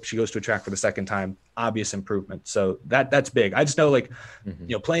she goes to a track for the second time, obvious improvement. So that's big. I just know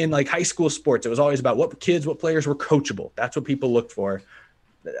playing high school sports, it was always about what players were coachable. That's what people looked for.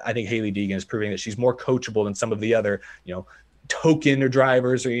 I think Hailie Deegan is proving that she's more coachable than some of the other, token or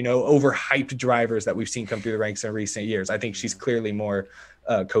drivers or, overhyped drivers that we've seen come through the ranks in recent years. I think she's clearly more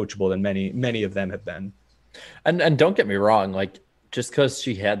coachable than many of them have been. And don't get me wrong, just because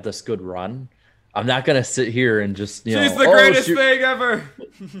she had this good run, I'm not going to sit here and just, she's the greatest thing ever.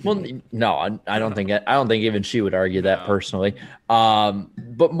 Well, no, I don't think even she would argue that personally.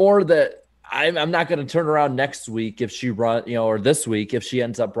 But more that I'm not going to turn around next week if she or this week, if she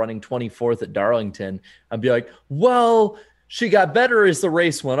ends up running 24th at Darlington and be like, well, she got better as the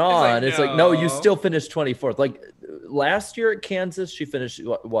race went on. It's no, you still finished 24th. Last year at Kansas, she finished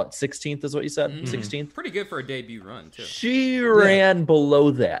what 16th is what you said? 16th? Pretty good for a debut run too. She ran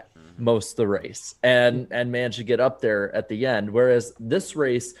below that most of the race and managed to get up there at the end. Whereas this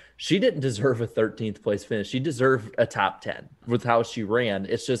race, she didn't deserve a 13th place finish. She deserved a top 10 with how she ran.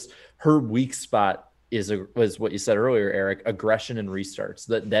 It's just her weak spot was what you said earlier, Eric, aggression and restarts.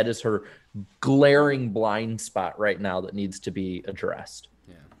 That is her glaring blind spot right now that needs to be addressed.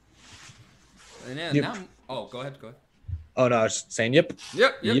 Yeah. And then now, go ahead. Oh no, I was saying yep.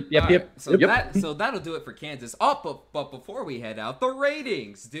 Right. So that'll do it for Kansas. But before we head out, the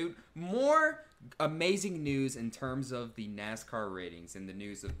ratings, dude. More amazing news in terms of the NASCAR ratings and the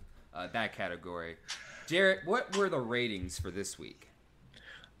news of that category. Jarrett, what were the ratings for this week?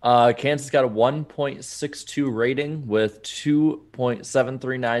 Kansas got a 1.62 rating with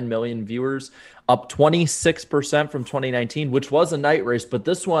 2.739 million viewers, up 26% from 2019, which was a night race. But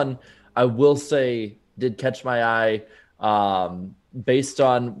this one, I will say, did catch my eye. Based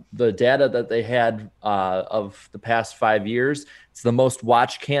on the data that they had of the past 5 years, it's the most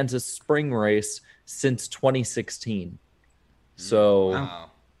watched Kansas spring race since 2016. So,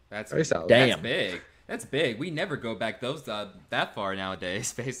 wow, that's damn. That's big. That's big. We never go back that far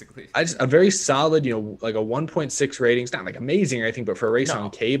nowadays, basically. A very solid, like a 1.6 rating. It's not like amazing or anything, but for a race on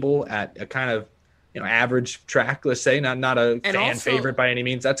cable at a kind of average track, let's say, not a fan favorite by any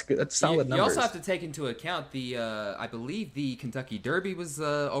means. That's good. That's solid numbers. You also have to take into account the I believe the Kentucky Derby was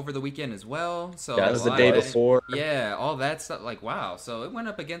over the weekend as well. So that was the day before. Yeah, all that stuff. Like, wow. So it went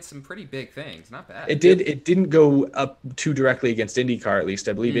up against some pretty big things. Not bad. It did. It didn't go up too directly against IndyCar. At least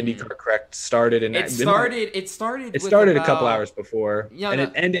I believe IndyCar Correct started and it started a couple hours before, and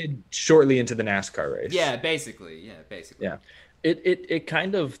it ended shortly into the NASCAR race. Yeah, basically. Yeah. It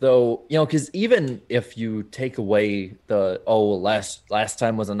kind of, though, because even if you take away the last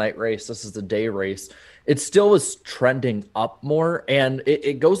time was a night race, this is a day race, it still was trending up more, and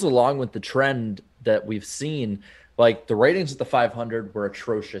it goes along with the trend that we've seen. Like, the ratings at the 500 were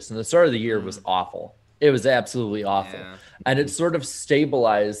atrocious, and the start of the year was awful. It was absolutely awful, and it sort of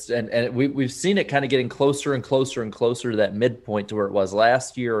stabilized, and we've seen it kind of getting closer and closer and closer to that midpoint to where it was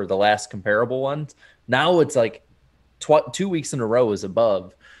last year or the last comparable ones. Now it's like 2 weeks in a row is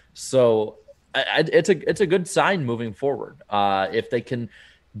above. So it's a good sign moving forward. If they can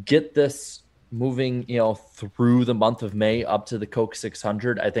get this moving, through the month of May up to the Coke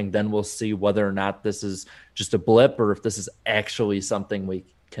 600, I think then we'll see whether or not this is just a blip or if this is actually something we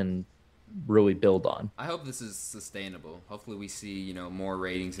can really build on. I hope this is sustainable. Hopefully we see, more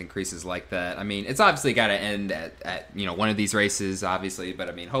ratings increases like that. I mean, it's obviously got to end at one of these races, obviously, but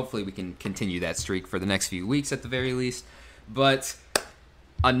I mean, hopefully we can continue that streak for the next few weeks at the very least. But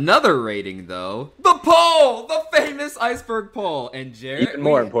another rating, though, the poll, the famous iceberg poll. And Jarrett, even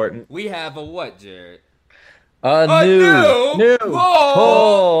more important, we have a what, Jarrett? A new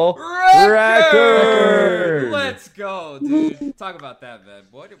poll record. Let's go, dude. Talk about that, man.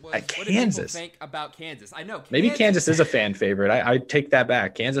 What did people think about Kansas? I know. Maybe Kansas is a fan favorite. I take that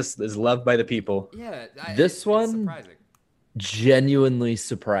back. Kansas is loved by the people. Yeah. This one genuinely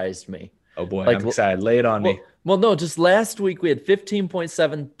surprised me. Oh, boy. I'm excited. Lay it on me. Well, no, just last week we had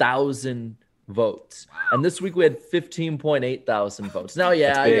 15.7 thousand votes. And this week we had 15.8 thousand votes. Now,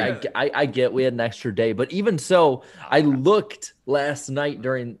 I get we had an extra day, but even so, I looked last night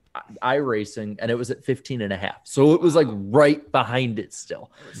during iRacing and it was at 15.5. So it was like right behind it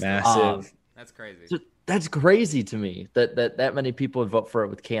still. Massive. That's crazy. So that's crazy to me that many people would vote for it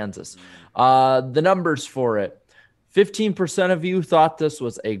with Kansas. The numbers for it: 15% of you thought this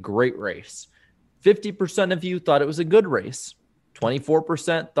was a great race. 50% of you thought it was a good race.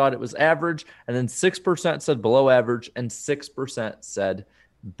 24% thought it was average, and then 6% said below average, and 6% said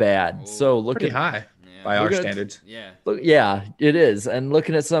bad. So pretty high by our standards. Yeah, it is. And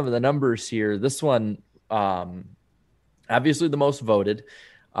looking at some of the numbers here, this one, obviously the most voted,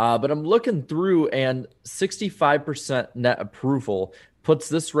 but I'm looking through, and 65% net approval puts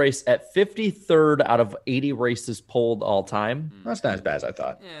this race at 53rd out of 80 races polled all time. That's not as bad as I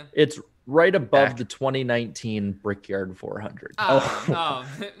thought. Yeah. It's right above the 2019 Brickyard 400. Well,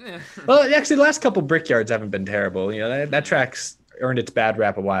 actually, the last couple Brickyards haven't been terrible. That track's earned its bad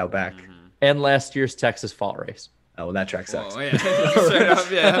rap a while back. And last year's Texas Fall Race. Oh, well, that track sucks. Yeah. Straight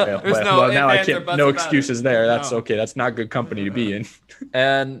up, yeah. Now I can't. No excuses there. That's okay. That's not good company to be in.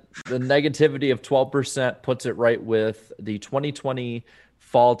 And the negativity of 12% puts it right with the 2020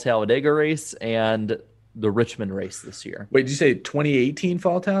 Fall Talladega race and the Richmond race this year. Wait, did you say 2018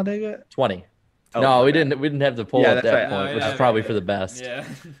 Fall Talladega? 20. No, we didn't have the poll at that point, which is probably for the best. Yeah.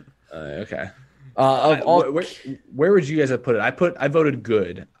 Okay. Where would you guys have put it? I voted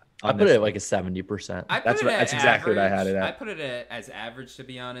good. I put it at like a 70%. That's exactly what I had it at. I put it as average, to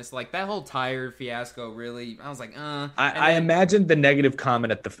be honest. Like that whole tire fiasco, really, I was like, I imagined the negative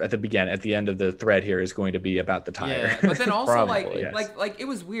comment at the end of the thread here is going to be about the tire. Yeah, but then also Probably, like it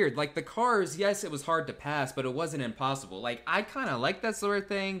was weird. Like the cars, yes, it was hard to pass, but it wasn't impossible. Like I kind of like that sort of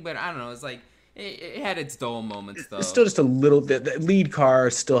thing, but I don't know. It's like it had its dull moments though. It's still just a little. The lead car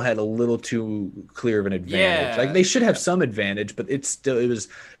still had a little too clear of an advantage. Like they should have some advantage, but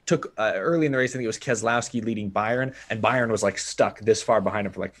took early in the race. I think it was Keselowski leading Byron, and Byron was like stuck this far behind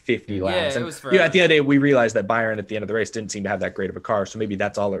him for like 50 laps. It And was at the end of the day, we realized that Byron at the end of the race didn't seem to have that great of a car. So maybe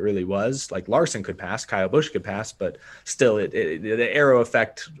that's all it really was. Like Larson could pass, Kyle Busch could pass, but still, the aero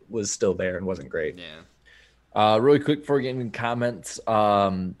effect was still there and wasn't great. Yeah. Really quick before getting comments,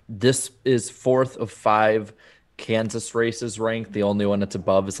 this is 4th of 5 Kansas races ranked. The only one that's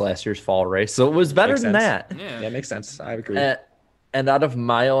above is last year's fall race. So it was better than that. Yeah, it makes sense. I agree. And out of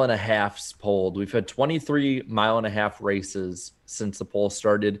mile and a halfs polled, we've had 23 mile-and-a-half races since the poll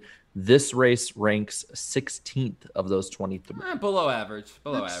started. This race ranks 16th of those 23. Below average.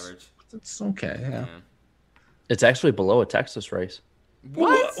 Below average. It's okay. Yeah. It's actually below a Texas race.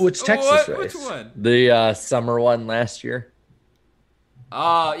 What? Which Texas race? Which one? The summer one last year.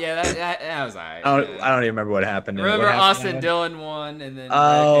 Oh yeah, that was alright. I don't even remember what happened. Remember what happened Austin Dillon won, and then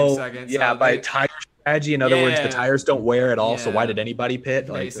oh Reddick came second. yeah, so by tire strategy. In other words, the Yeah. tires don't wear at all. So Yeah. why did anybody pit?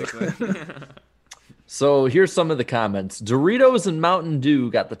 Like, basically. So here's some of the comments. Doritos and Mountain Dew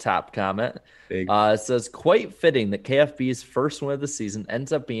got the top comment. Big. It says, quite fitting that KFB's first win of the season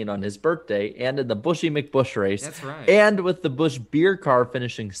ends up being on his birthday and in the Bushy McBush race. That's right. And with the Busch beer car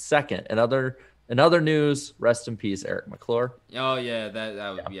finishing second. In other news, rest in peace, Eric McClure. Oh yeah,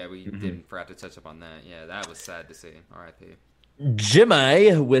 we didn't forgot to touch up on that. Yeah, that was sad to see. R.I.P.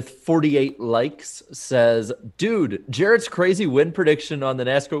 Jimmy with 48 likes says, dude, Jarrett's crazy win prediction on the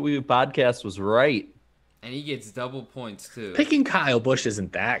NASCAR Weekly podcast was right. And he gets double points too. Picking Kyle Busch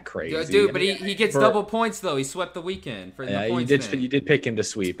isn't that crazy, dude. But he gets double points though. He swept the weekend for the points. You did pick him to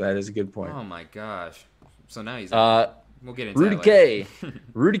sweep. That is a good point. Oh my gosh. So now he's. We'll get into Rudy that K. later.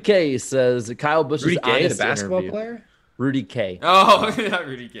 Rudy K says Kyle Busch's Rudy Gay, the honest basketball interview. player. Rudy K. Oh, not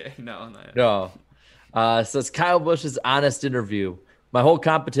Rudy Gay. No. Says Kyle Busch's honest interview. My whole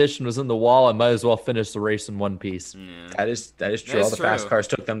competition was in the wall. I might as well finish the race in one piece. That is true. All the fast cars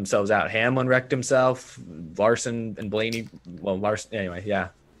took themselves out. Hamlin wrecked himself. Larson and Blaney. Well, Larson. Anyway, yeah.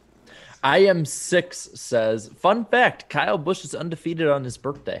 I am 6 says, fun fact, Kyle Busch is undefeated on his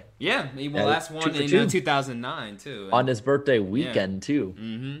birthday. Yeah, he last won in 2009 too. On his birthday weekend too,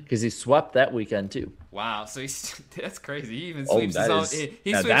 because he swept that weekend too. Wow, so that's crazy. He even sweeps his own. He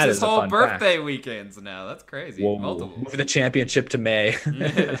sweeps that his is a whole fun birthday weekends now. That's crazy. Whoa. Multiple. Move the championship to May.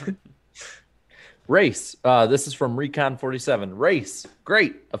 Race. This is from Recon 47. Race.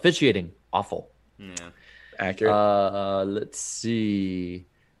 Great. Officiating. Awful. Yeah. Accurate. Let's see.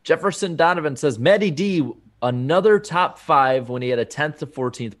 Jefferson Donovan says Matty D, another top 5 when he had a 10th to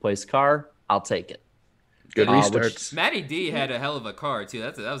 14th place car. I'll take it. Good restarts. Matty D had a hell of a car too.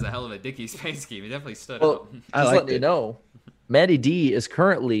 That was a hell of a Dickie space scheme. He definitely stood Well, up. just letting you know, Matty D is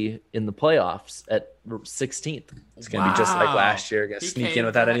currently in the playoffs at 16th. It's going to be just like last year. Going to sneak in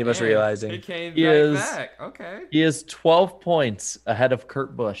without any of us realizing. He came back. Okay. He is 12 points ahead of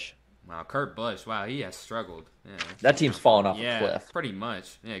Kurt Busch. Wow, Kurt Busch. Wow, he has struggled. Yeah. That team's fallen off a cliff. Pretty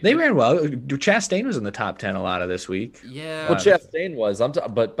much. Yeah, they ran well. Chastain was in the top 10 a lot of this week. Yeah. Well, Chastain was.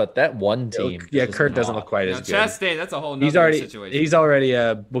 but that one team. Yeah, Kurt doesn't look quite as good. Chastain, that's a whole nother situation. He's already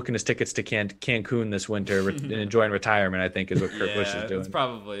booking his tickets to Cancun this winter and enjoying retirement, I think, is what Kurt Busch is doing. It's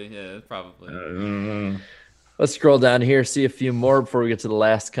probably. Let's scroll down here, see a few more before we get to the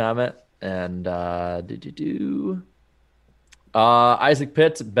last comment. And Isaac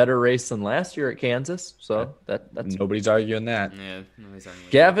Pitts, better race than last year at Kansas. So that's nobody's arguing that. Yeah, nobody's arguing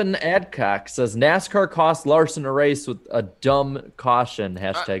Gavin Adcock says NASCAR cost Larson a race with a dumb caution.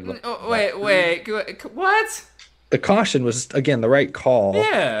 Hashtag. Wait, what? The caution was, again, the right call.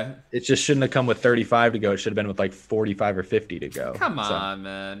 Yeah. It just shouldn't have come with 35 to go. It should have been with like 45 or 50 to go. Come on,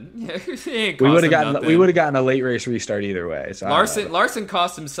 man. We would have gotten a late race restart either way. So Larson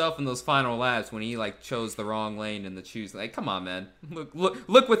cost himself in those final laps when he chose the wrong lane in the choose. Like, come on, man.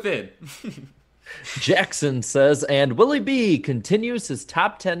 Look within. Jackson says, and Willie B continues his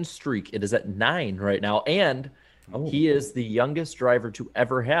top 10 streak. It is at 9 right now, and he is the youngest driver to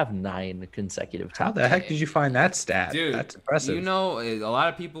ever have 9 consecutive top 10. How the heck did you find that stat? Dude, that's impressive. A lot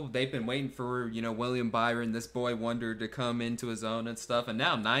of people, they've been waiting for, William Byron, this boy wonder, to come into his own and stuff. And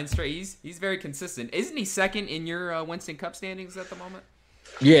now 9 straight, he's very consistent. Isn't he second in your Winston Cup standings at the moment?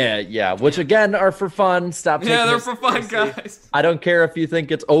 Yeah, which again are for fun. Stop. Yeah, they're for fun, guys. I don't care if you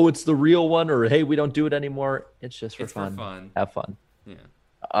think it's the real one, or hey, we don't do it anymore. It's just for fun. Have fun. Yeah.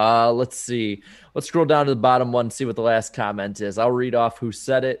 Let's see. Let's scroll down to the bottom one, see what the last comment is. I'll read off who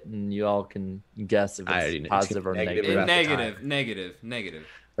said it, and you all can guess if it's positive or negative. Negative.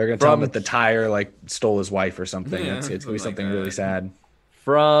 They're gonna tell him that the tire stole his wife or something. Yeah, it's gonna be something really sad.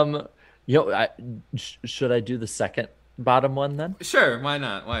 From should I do the second bottom one then? Sure, why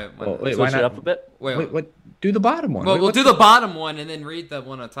not? Why Switch it up a bit. Wait, what? Do the bottom one. Well, we'll do the bottom one and then read the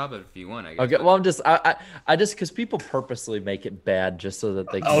one on top of it if you want, I guess. Okay, well, I just because people purposely make it bad just so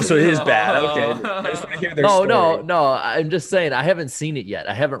that they can. Oh, so it is bad. Okay. I just want to hear their story. No. I'm just saying I haven't seen it yet.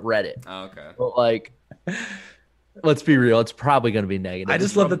 I haven't read it. Oh, okay. But let's be real. It's probably going to be negative. I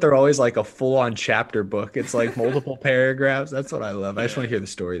just love that they're always like a full-on chapter book. It's like multiple paragraphs. That's what I love. I just want to hear the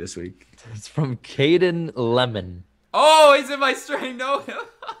story this week. It's from Caden Lemon. Oh, he's in my string. No.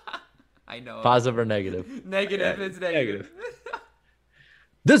 I know. Positive or negative? Negative. Yeah, it's negative.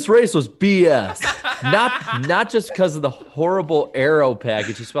 This race was BS. not just because of the horrible aero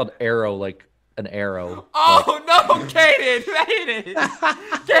package. He spelled arrow like an arrow. Oh no, Caden!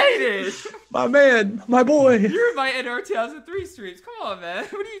 Caden! My man, my boy. You're my NR 2003 streams. Come on, man.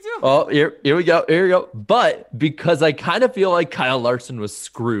 What are you doing? Oh, here we go. Here we go. But because I kind of feel like Kyle Larson was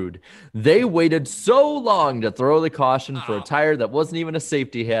screwed, they waited so long to throw the caution for a tire that wasn't even a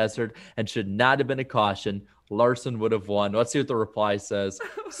safety hazard and should not have been a caution. Larson would have won. Let's see what the reply says.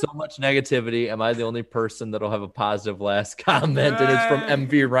 So much negativity. Am I the only person that'll have a positive last comment? And it's from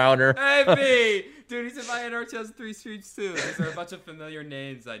MV Rauner. Hey, B! Dude, he's in my NR 2003 streams too. These are a bunch of familiar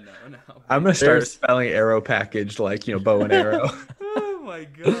names I know now. I'm going to start spelling arrow packaged like, bow and arrow. Oh my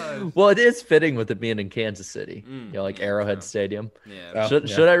god. Well, it is fitting with it being in Kansas City, like Arrowhead Stadium. Yeah.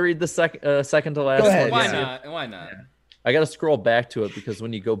 Should I read the second to last one? Why not? Why not? Yeah. I got to scroll back to it because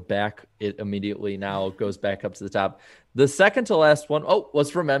when you go back, it immediately now goes back up to the top. The second to last one, was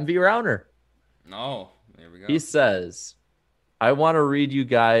from MV Rauner. Oh, there we go. He says, I want to read you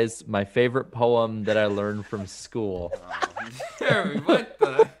guys my favorite poem that I learned from school. What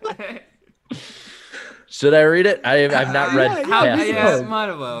the? Should I read it? I've not read past it. Might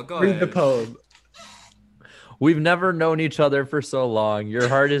as well. Go ahead. Read the poem. We've never known each other for so long. Your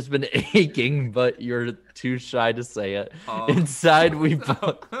heart has been aching, but you're too shy to say it. Inside, we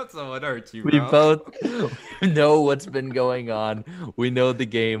both. That's what hurt you, we both know what's been going on. We know the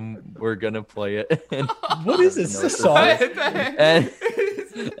game. We're gonna play it. And what is this? Is this a song?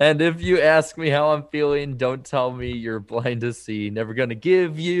 And if you ask me how I'm feeling, don't tell me you're blind to see. Never gonna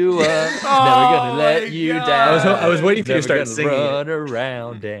give you up. Never gonna let you down. I was waiting for you to start singing. Run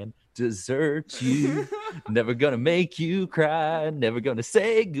around and desert you. Never gonna make you cry. Never gonna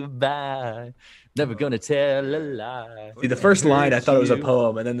say goodbye. Never gonna tell a lie. See, the first line I thought it was a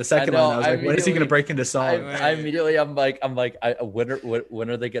poem, and then the second one I was like, "When is he gonna break into song?" When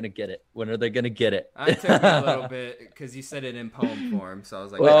are they gonna get it? When are they gonna get it? I took it a little bit because you said it in poem form, so I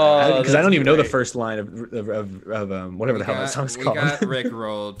was like, because I don't even know the first line of whatever the hell that song's called. We got Rick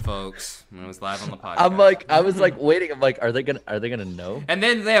rolled, folks. When it was live on the podcast. I was waiting. I'm like, are they gonna know? And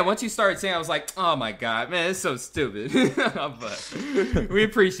then once you started saying, I was like, oh my god, man, it's so stupid. But we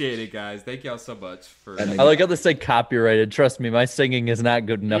appreciate it, guys. Thank y'all so much for. I like how they say copyrighted. Trust me, my singing is not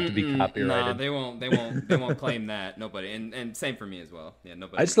good enough to be copyrighted. No, they won't claim that. Nobody. And same for me as well. Yeah,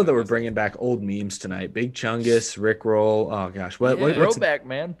 nobody. I just love that we're bringing back old memes tonight. Big Chungus, Rickroll. Oh gosh, what throwback,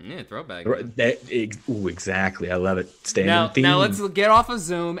 man? Yeah, throwback. Exactly. I love it. Staying now, in theme. Now let's get off of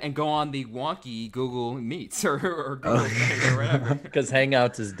Zoom and go on the wonky Google Meets or Google or whatever. Because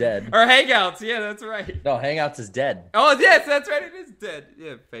Hangouts is dead. Or Hangouts, yeah, that's right. No, Hangouts is dead. Oh yes, that's right. It is dead.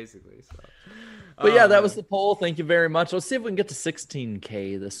 Yeah, basically. So. But yeah, that was the poll. Thank you very much. Let's see if we can get to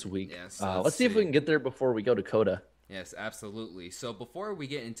 16K this week. Yes, let's see if we can get there before we go to Coda. Yes, absolutely. So before we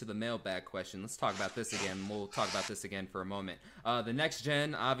get into the mailbag question, let's talk about this again. We'll talk about this again for a moment. The next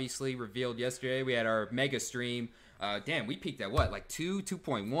gen obviously revealed yesterday. We had our mega stream. Damn, we peaked at what, like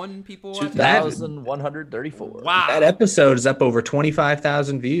 2.1 people? 2,134. Wow. That episode is up over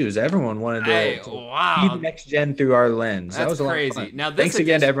 25,000 views. Everyone wanted to see the next gen through our lens. That was a crazy. lot of fun. Now, thanks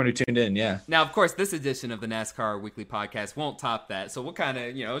again to everyone who tuned in. Yeah. Now, of course, this edition of the NASCAR Weekly Podcast won't top that. So we'll kind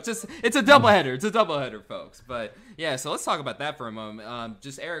of, it's a doubleheader. It's a doubleheader, folks. But yeah, so let's talk about that for a moment.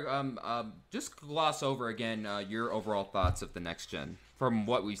 Just Eric, just gloss over again your overall thoughts of the next gen from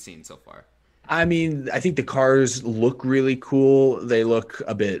what we've seen so far. I mean, I think the cars look really cool. They look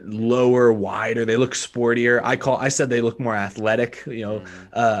a bit lower, wider. They look sportier. I said they look more athletic.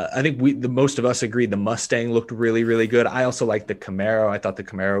 I think the most of us agreed the Mustang looked really, really good. I also like the Camaro. I thought the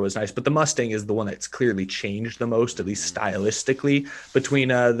Camaro was nice, but the Mustang is the one that's clearly changed the most, at least stylistically, between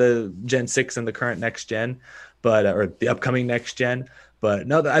the Gen 6 and the current next gen, or the upcoming next gen. But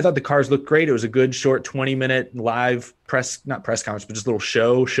no, I thought the cars looked great. It was a good short 20-minute live not press conference, but just a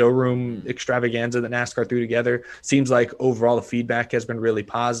little showroom extravaganza that NASCAR threw together. Seems like overall the feedback has been really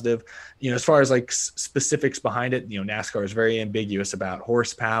positive. As far as like specifics behind it, NASCAR is very ambiguous about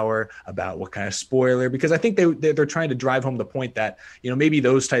horsepower, about what kind of spoiler, because I think they're trying to drive home the point that, maybe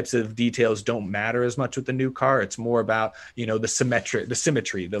those types of details don't matter as much with the new car. It's more about, the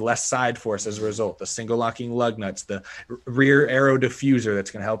symmetry, the less side force as a result, the single locking lug nuts, the rear aero diffuser that's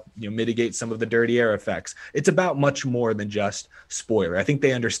going to help, mitigate some of the dirty air effects. It's about much more than just spoiler. I think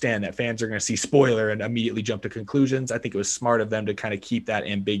they understand that fans are going to see spoiler and immediately jump to conclusions. I think it was smart of them to kind of keep that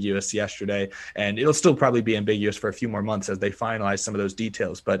ambiguous yesterday, and it'll still probably be ambiguous for a few more months as they finalize some of those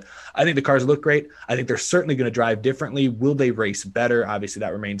details. But I think the cars look great. I think they're certainly going to drive differently. Will they race better? Obviously,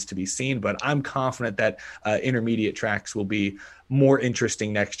 that remains to be seen, but I'm confident that intermediate tracks will be more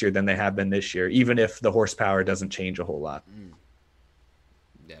interesting next year than they have been this year, even if the horsepower doesn't change a whole lot.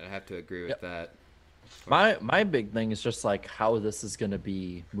 Yeah, I have to agree with that. My big thing is just like how this is going to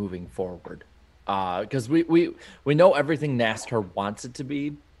be moving forward. because we know everything NASCAR wants it to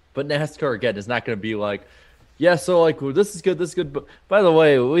be, but NASCAR again is not going to be like, yeah, so like, well, this is good. But by the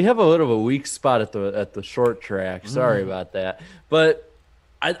way, we have a little of a weak spot at the short track. Sorry about that. But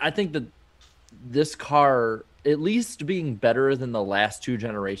I think that this car, at least being better than the last two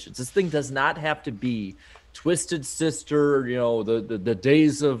generations, this thing does not have to be Twisted Sister, the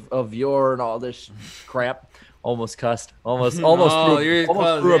days of yore and all this crap. Almost cussed. Almost threw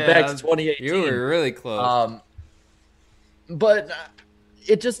it back to 2018. You were really close. But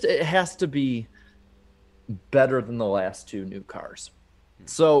it has to be better than the last two new cars.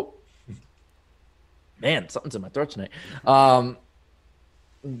 So, man, something's in my throat tonight.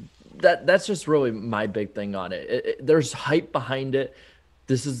 That's just really my big thing on it. There's hype behind it.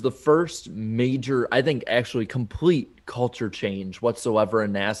 This is the first major, I think, actually complete culture change whatsoever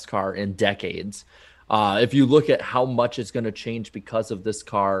in NASCAR in decades. If you look at how much it's going to change because of this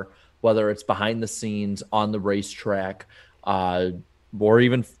car, whether it's behind the scenes, on the racetrack, or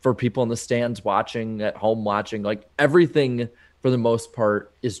even for people in the stands watching, at home watching, like everything for the most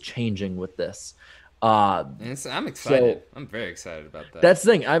part is changing with this. I'm excited. So, I'm very excited about that. That's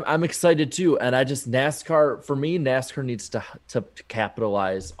the thing. I'm excited too. And NASCAR needs to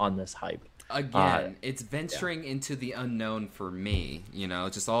capitalize on this hype. Again, it's venturing into the unknown for me,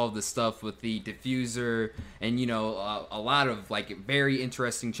 just all of the stuff with the diffuser and, a lot of like very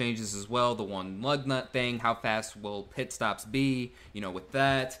interesting changes as well. The one lug nut thing, how fast will pit stops be, with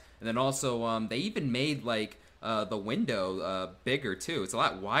that. And then also they even made like the window bigger too. It's a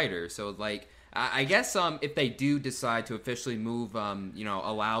lot wider. So like, I guess if they do decide to officially move,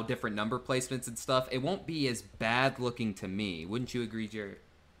 allow different number placements and stuff, it won't be as bad looking to me. Wouldn't you agree, Jared?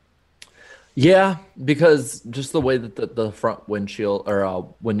 Yeah, because just the way that the front windshield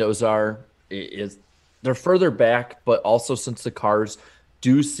or windows are, they're further back, but also since the cars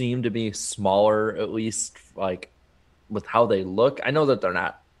do seem to be smaller, at least like with how they look. I know that they're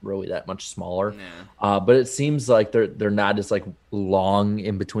not really that much smaller, but it seems like they're not as like long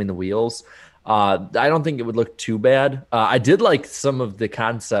in between the wheels. I don't think it would look too bad. I did like some of the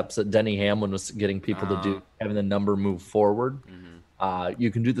concepts that Denny Hamlin was getting people to do, having the number move forward. You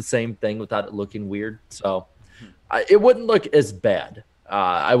can do the same thing without it looking weird. So it wouldn't look as bad.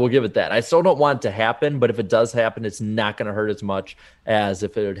 I will give it that. I still don't want it to happen, but if it does happen, it's not going to hurt as much as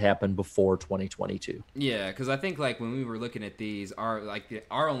if it had happened before 2022. Yeah, because I think like when we were looking at these, our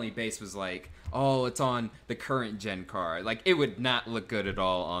only base was like, oh, it's on the current gen car. Like it would not look good at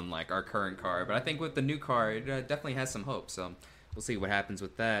all on like our current car. But I think with the new car, it definitely has some hope. So we'll see what happens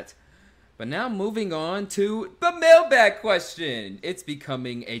with that. But now moving on to the mailbag question. It's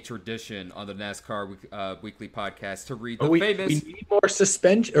becoming a tradition on the NASCAR Weekly podcast to read the famous. We need more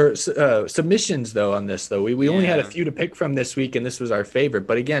submissions though on this though. We only had a few to pick from this week, and this was our favorite.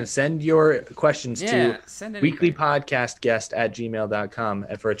 But again, send your questions to weeklypodcastguest@gmail.com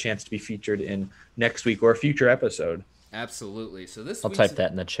for a chance to be featured in next week or a future episode. Absolutely. So I'll type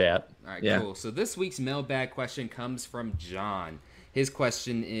that in the chat. All right, cool. So this week's mailbag question comes from John. His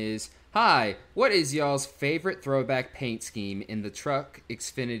question is, hi, what is y'all's favorite throwback paint scheme in the Truck,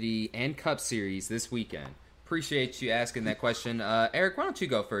 Xfinity, and Cup Series this weekend? Appreciate you asking that question. Eric, why don't you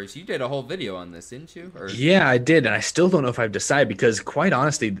go first? You did a whole video on this, didn't you? Yeah, I did, and I still don't know if I've decided because, quite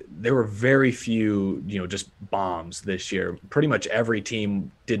honestly, there were very few, just bombs this year. Pretty much every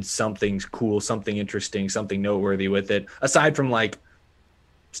team did something cool, something interesting, something noteworthy with it, aside from, like,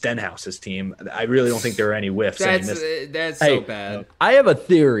 Stenhouse's team. I really don't think there are any whiffs. That's so bad. I have a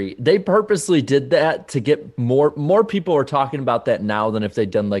theory. They purposely did that to get more people are talking about that now than if they'd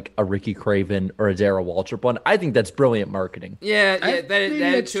done like a Ricky Craven or a Darrell Waltrip one. I think that's brilliant marketing. Yeah,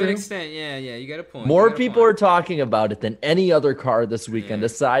 that to an extent. Yeah, you got a point. More people are talking about it than any other car this weekend,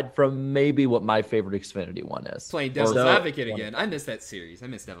 aside from maybe what my favorite Xfinity one is. Playing Devil's Advocate again. I miss that series. I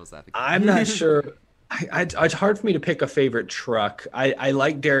miss Devil's Advocate. I'm not sure. It's hard for me to pick a favorite truck. I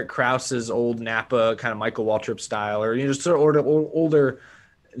like Derek Krause's old Napa, kind of Michael Waltrip style, or just sort of older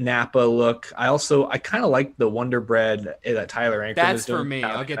Napa look. I kind of like the Wonder Bread that Tyler Ankrum is doing. That's for me.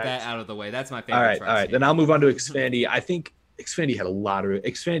 I'll get that out of the way. That's my favorite truck. All right. Then I'll move on to Xfinity. I think Xfinity had a lot of –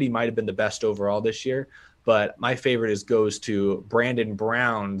 Xfinity might have been the best overall this year. But my favorite goes to Brandon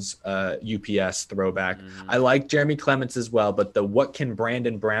Brown's UPS throwback. I like Jeremy Clements as well, but the what can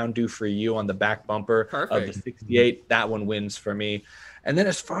Brandon Brown do for you on the back bumper of the 68, that one wins for me. And then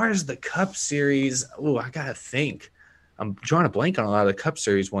as far as the Cup Series, I got to think. I'm drawing a blank on a lot of the Cup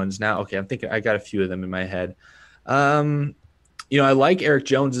Series ones now. Okay, I'm thinking I got a few of them in my head. I like Eric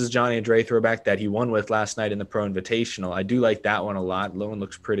Jones's Johnny Andre throwback that he won with last night in the Pro Invitational. I do like that one a lot. Lowen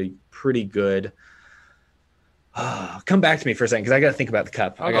looks pretty good. Come back to me for a second because I got to think about the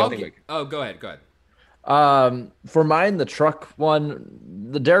Cup. I gotta think about go ahead. For mine, the truck one,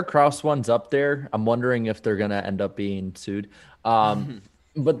 the Derek Kraus one's up there. I'm wondering if they're gonna end up being sued.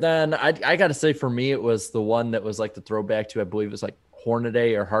 But then I got to say, for me, it was the one that was like the throwback to, I believe it was like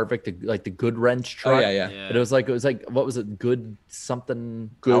Hornaday or Harvick, the Good Wrench truck. Oh, yeah. But it was like what was it? Good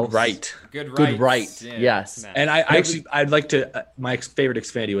something. Good else? right. Good right. Yeah. Yes. And I'd like to. My favorite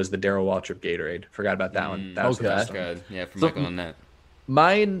Xfinity was the Darrell Waltrip Gatorade. Forgot about that one. That was the best one. Good. Yeah, for Michael on that.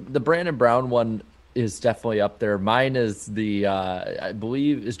 Mine, the Brandon Brown one, is definitely up there. Mine is the I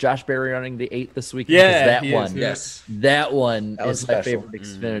believe, is Josh Berry running the 8 this week? Yeah, that he one. is, yes. That one is my favorite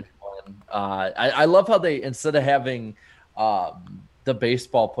Xfinity one. I love how they, instead of having the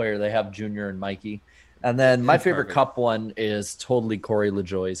baseball player, they have Junior and Mikey. And then my favorite Cup one is totally Corey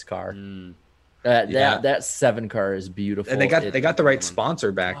LaJoie's car. That 7 car is beautiful. And they got the right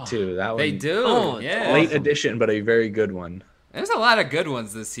sponsor back too. That one, they do. Yeah, late edition, but a very good one. There's a lot of good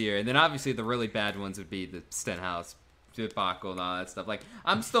ones this year, and then obviously the really bad ones would be the Stenhouse debacle and all that stuff. Like,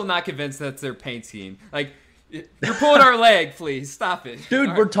 I'm still not convinced that's their paint scheme. Like, you're pulling our leg, please stop it,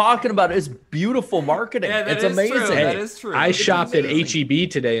 dude. We're talking about it. It's beautiful marketing. Yeah, it's amazing. True. That is true. I shopped at HEB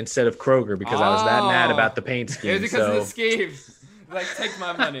today instead of Kroger because I was that mad about the paint scheme. It was because of the scheme. Like, take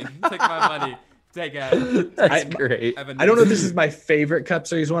my money. Take my money. Take it. That's great. I don't know if this is my favorite Cup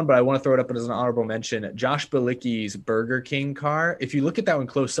Series one, but I want to throw it up as an honorable mention. Josh Bilicki's Burger King car. If you look at that one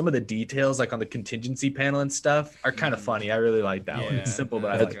close, some of the details, like on the contingency panel and stuff, are kind of funny. I really like that one. It's simple,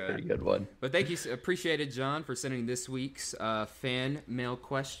 but that's a pretty good one. But thank you. Appreciate it, John, for sending this week's fan mail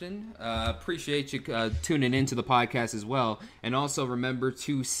question. Appreciate you tuning into the podcast as well. And also remember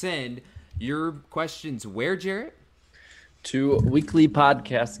to send your questions where, Jarrett? To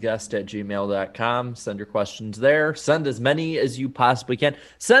weeklypodcastguest@gmail.com. Send your questions there. Send as many as you possibly can.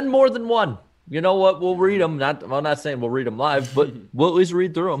 Send more than one. You know what? We'll read them. I'm not saying we'll read them live, but we'll at least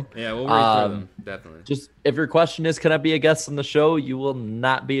read through them. Yeah, we'll read through them. Definitely. Just if your question is, can I be a guest on the show? You will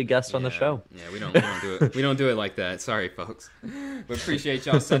not be a guest on the show. Yeah, we don't do it. We don't do it like that. Sorry, folks. We appreciate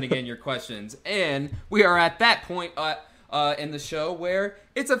y'all sending in your questions. And we are at that point in the show where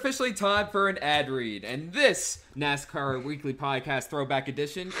it's officially time for an ad read. And this NASCAR Weekly Podcast Throwback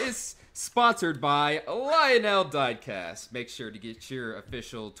Edition is sponsored by Lionel Diecast. Make sure to get your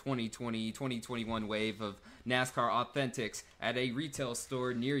official 2020-2021 wave of NASCAR Authentics at a retail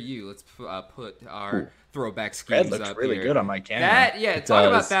store near you. Let's put our throwback schemes that looks up really here. good on my camera. Talk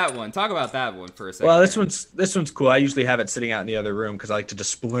about that one. Talk about that one for a second. Well, this one's cool. I usually have it sitting out in the other room because I like to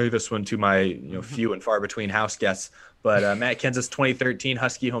display this one to my few and far between house guests. But Matt Kenseth's 2013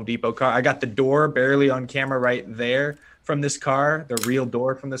 Husky Home Depot car. I got the door barely on camera right there from this car. The real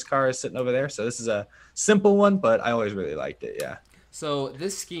door from this car is sitting over there. So this is a simple one, but I always really liked it. Yeah. So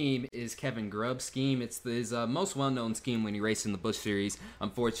this scheme is Kevin Grubb's scheme. It's his most well-known scheme when he raced in the Busch Series.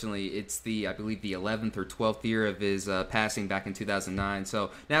 Unfortunately, it's I believe the 11th or 12th year of his passing back in 2009.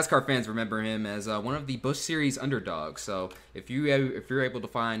 So NASCAR fans remember him as one of the Busch Series underdogs. So if you're able to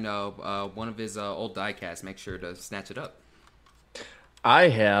find one of his old diecasts, make sure to snatch it up. I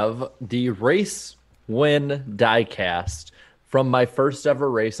have the race win diecast from my first ever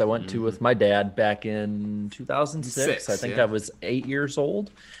race I went to with my dad back in 2006. I think I was 8 years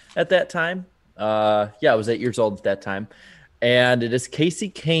old at that time. I was 8 years old at that time. And it is Casey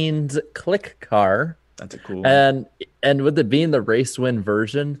Kane's Click car. That's a cool one. And with it being the race win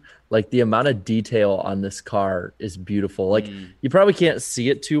version, like the amount of detail on this car is beautiful. Like you probably can't see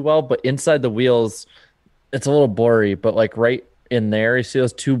it too well, but inside the wheels, it's a little blurry. But like right in there, you see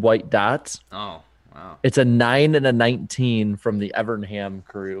those 2 white dots? Oh. Wow. It's a 9 and a 19 from the Evernham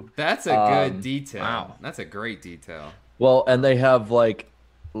crew. That's a good detail. Wow. That's a great detail. Well, and they have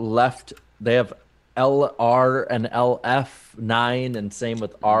they have LR and LF9 and same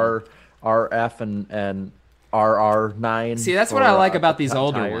with RF and RR9. See, that's what I like about these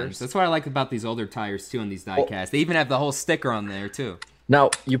older ones. That's what I like about these older tires too on these diecasts. They even have the whole sticker on there too. Now,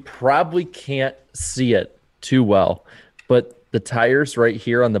 you probably can't see it too well, but the tires right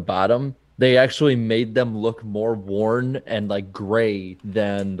here on the bottom, they actually made them look more worn and like gray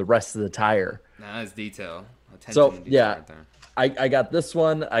than the rest of the tire. Nah, that's detail. So yeah, right, I got this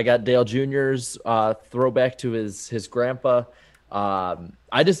one. I got Dale Jr.'s throwback to his grandpa.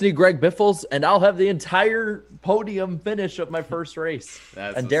 I just need Greg Biffles, and I'll have the entire podium finish of my first race.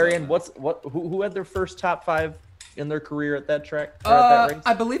 And Darian, who had their first top 5 in their career at that track? At that race?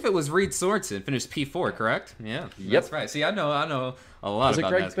 I believe it was Reed Sorensen, finished P4, correct? Yeah, that's right. See, I know a lot was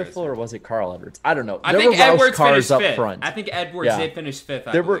about it Greg Biffle or was it Carl Edwards? I don't know. I think Edwards finished 5th. I think Edwards did finish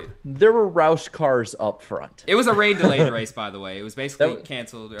 5th. There were Roush cars up front. It was a rain delayed race, by the way. It was basically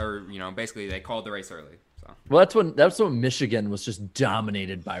canceled, or basically they called the race early. So. Well, that's when Michigan was just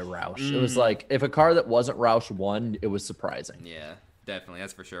dominated by Roush. It was like if a car that wasn't Roush won, it was surprising. Yeah, definitely,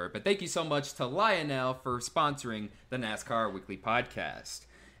 that's for sure. But thank you so much to Lionel for sponsoring the NASCAR Weekly Podcast.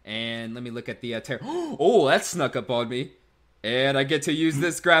 And let me look at the oh, that snuck up on me. And I get to use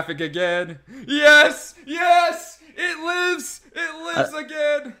this graphic again. Yes, it lives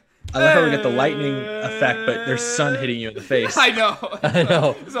again. I love how we get the lightning effect, but there's sun hitting you in the face. I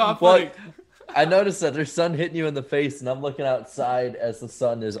know. So well, I noticed that there's sun hitting you in the face, and I'm looking outside as the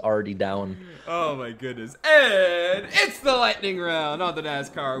sun is already down. Oh my goodness! And it's the lightning round on the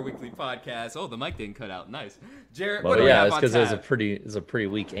NASCAR Weekly Podcast. Oh, the mic didn't cut out. Nice, Jarrett. What do we have it's on because tap? it was a pretty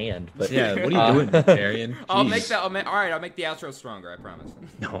weak and. But yeah, what are you doing, Darian? I'll make that. All right, I'll make the outro stronger. I promise.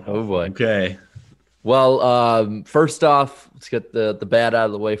 No. Oh boy. Okay. Well, first off, let's get the bad out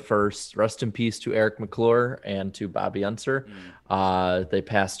of the way first. Rest in peace to Eric McClure and to Bobby Unser. They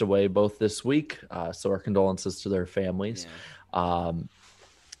passed away both this week, so our condolences to their families. Yeah.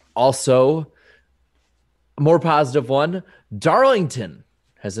 Also, a more positive one, Darlington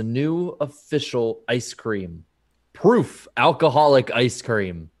has a new official ice cream. Proof alcoholic ice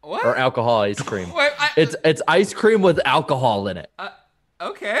cream. What? Or alcohol ice cream. Wait, it's ice cream with alcohol in it.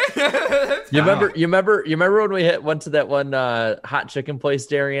 Okay. You remember when we went to that one hot chicken place,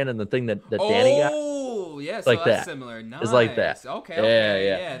 Darian, and the thing that Danny got? Oh, yeah, so like that's that. similar. Nice. It's like that. Okay.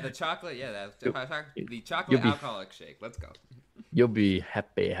 Yeah. The chocolate, the chocolate alcoholic shake. Let's go. You'll be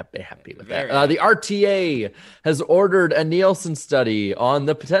happy with that. The RTA has ordered a Nielsen study on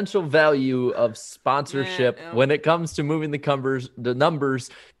the potential value of sponsorship when it comes to moving the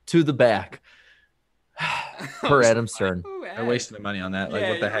numbers to the back. Per Adam Stern. I wasted my money on that. Like,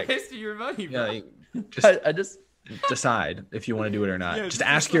 what the heck? Wasted your money, bro. Yeah, I just decide if you want to do it or not. Just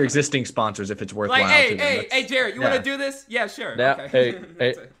ask your existing sponsors if it's worthwhile. Like, hey, Jared, you want to do this? Yeah, sure. Okay.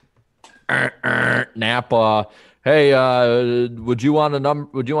 Hey, Napa. Hey, would you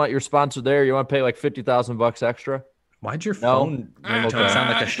want your sponsor there? You want to pay like $50,000 extra? Why'd your phone ringtone sound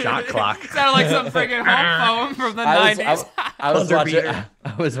like a shot clock? Sounded like some freaking home phone from the 90s. I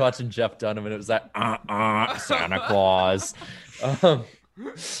was watching Jeff Dunham, and it was like, Santa Claus.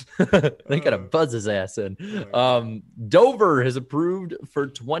 They gotta buzz his ass in. Dover has approved for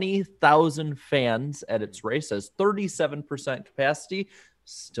 20,000 fans at its race, as 37% capacity.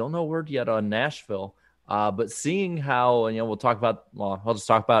 Still no word yet on Nashville. But seeing how, and I'll just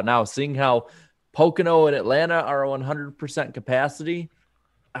talk about it now, seeing how Pocono and Atlanta are 100% capacity,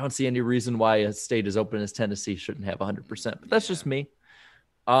 I don't see any reason why a state as open as Tennessee shouldn't have 100%. But that's just me.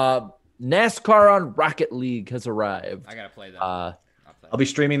 NASCAR on Rocket League has arrived. I gotta play that. I'll be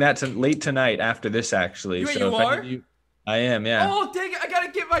streaming that late tonight after this, actually. You are? I am, yeah. Oh, dang it! I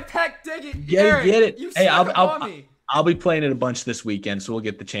gotta get my pack. Dang it! Get it. You hey, me. I'll be playing it a bunch this weekend, so we'll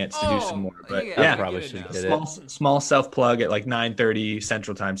get the chance to do some more. But I probably should get it. Small self plug at like 9:30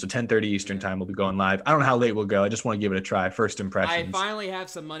 Central Time, so 10:30 Eastern Time. We'll be going live. I don't know how late we'll go. I just want to give it a try. First impressions. I finally have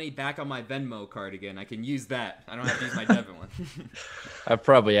some money back on my Venmo card again. I can use that. I don't have to use my debit one. I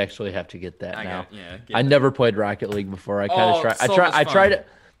probably actually have to get that now. I that. never played Rocket League before. I kind of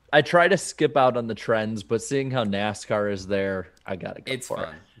I try to skip out on the trends, but seeing how NASCAR is there, I gotta go for it.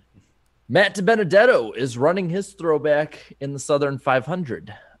 Matt DiBenedetto is running his throwback in the Southern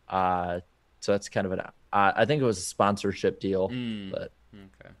 500. So that's kind of I think it was a sponsorship deal. But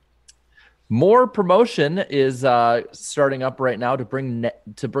okay. More promotion is starting up right now to bring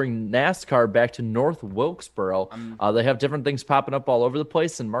NASCAR back to North Wilkesboro. They have different things popping up all over the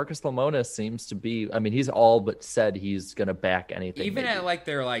place, and Marcus Lemonis seems to be. I mean, he's all but said he's going to back anything. Even at like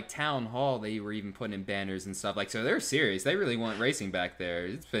their town hall, they were even putting in banners and stuff. So they're serious. They really want racing back there.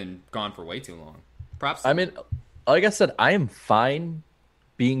 It's been gone for way too long. Props. I mean, like I said, I am fine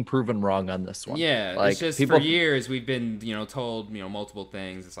being proven wrong on this one. Yeah, it's just for years we've been, told, multiple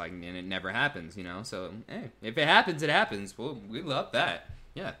things. It's like, and it never happens, So, hey, if it happens, it happens. We love that.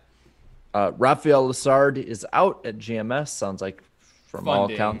 Yeah. Rafael Lessard is out at GMS. Sounds like, from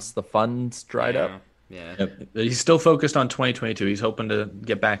all accounts, the funds dried up. Yeah. Yep. He's still focused on 2022. He's hoping to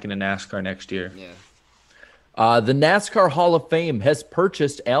get back into NASCAR next year. Yeah. The NASCAR Hall of Fame has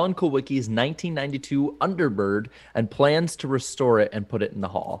purchased Alan Kulwicki's 1992 Underbird and plans to restore it and put it in the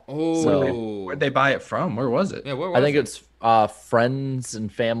hall. Oh, so, where'd they buy it from? Where was it? Yeah, where was I think it's friends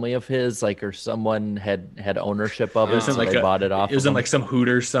and family of his, or someone had ownership of it, so they bought it off. It was in some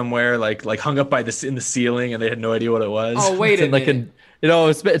Hooters somewhere, like hung up in the ceiling, and they had no idea what it was. Oh, wait a minute.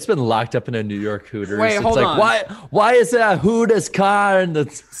 it's been locked up in a New York Hooters. Wait, it's hold like, on. Why is that Hooters car?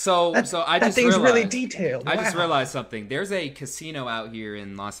 And So I that just thing's realized, really detailed. I just Wow. realized something. There's a casino out here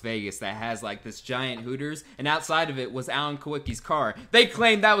in Las Vegas that has like this giant Hooters, and outside of it was Alan Kowicki's car. They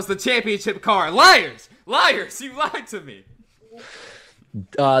claimed that was the championship car. Liars! Liars! You lied to me.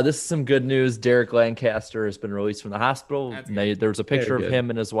 This is some good news. Derek Lancaster has been released from the hospital. There was a picture of good. him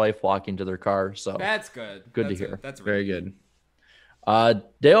and his wife walking to their car. So That's good. Good to That's hear. That's Very good.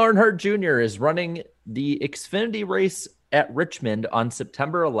 Dale Earnhardt Jr. is running the Xfinity race at Richmond on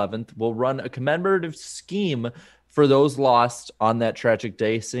September 11th. We'll run a commemorative scheme for those lost on that tragic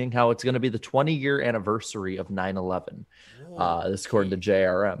day, seeing how it's going to be the 20-year anniversary of 9/11. This according to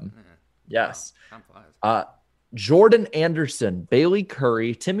JRM. Yes. Time flies. Jordan Anderson, Bailey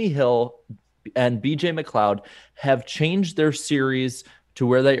Curry, Timmy Hill, and BJ McLeod have changed their series to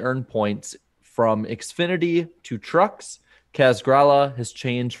where they earn points from Xfinity to trucks. Kaz Grala has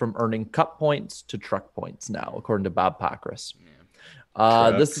changed from earning cup points to truck points now, according to Bob Pockrass.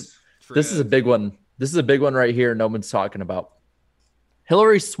 This is a big one. This is a big one right here. No one's talking about.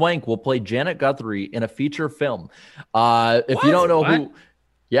 Hilary Swank will play Janet Guthrie in a feature film. If you don't know who,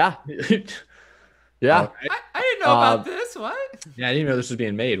 yeah. Yeah. I didn't know about this. What? Yeah, I didn't know this was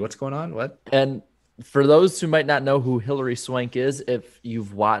being made. What's going on? What? And for those who might not know who Hilary Swank is, if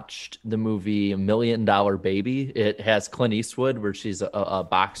you've watched the movie $1 Million Baby, it has Clint Eastwood where she's a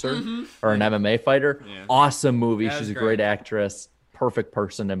boxer or an MMA fighter. Yeah. Awesome movie. That's She's a great. great actress. Perfect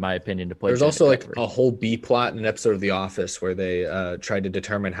person, in my opinion, to play. There's Janet also like Guthrie. a whole B plot in an episode of The Office where they tried to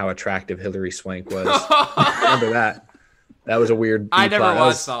determine how attractive Hilary Swank was. Remember that? That was a weird. I never B-plot.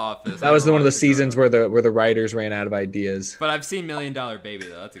 watched The Office. That was one of the seasons where the writers ran out of ideas. But I've seen $1 Million Baby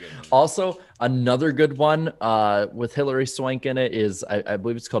though. That's a good one. Also, another good one with Hilary Swank in it is, I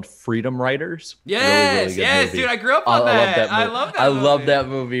believe it's called Freedom Writers. Yes, yes, movie. dude. I grew up on that. I love that. I love that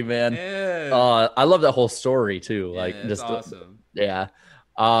movie, man. Yeah. I love that whole story too. Like, Yeah, it's awesome. Yeah.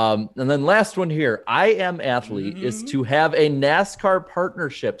 And then last one here, I Am Athlete is to have a NASCAR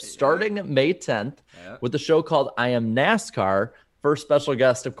partnership starting May 10th with a show called I Am NASCAR. First special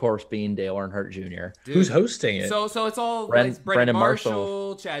guest, of course, being Dale Earnhardt Jr. Dude. Who's hosting it? So it's all Brendan Brendan Marshall.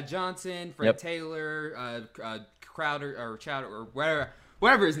 Marshall, Chad Johnson, Fred Yep. Taylor, Crowder or Chowder or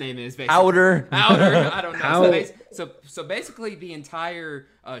whatever his name is. Basically. Outer. I don't know. How- So basically, the entire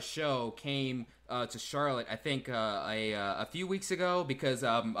show came to Charlotte, I think, a few weeks ago because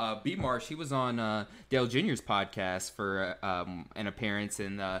B Marsh, he was on Dale Jr.'s podcast for an appearance,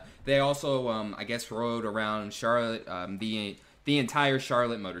 and they also, I guess, rode around Charlotte, the entire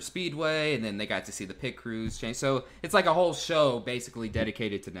Charlotte Motor Speedway, and then they got to see the pit crews change. So it's like a whole show basically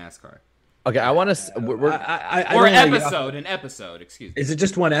dedicated to NASCAR. Okay, I want to. I Or don't wanna get off- an episode, excuse me. Is it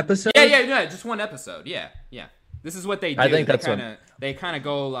just one episode? Yeah, just one episode. Yeah. This is what they do. I think they kind of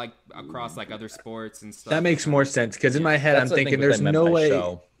go like across like other sports and stuff. That makes more sense because in my head That's I'm what I thinking think what there's they meant no by way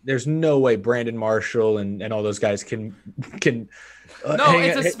show. there's no way Brandon Marshall and all those guys can No, hang-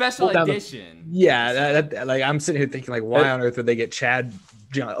 it's a hang- special hold down the- edition. Yeah, that like I'm sitting here thinking like why on earth would they get Chad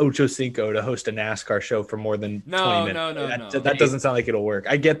Ochocinco to host a NASCAR show for more than 20 minutes? That doesn't sound like it'll work.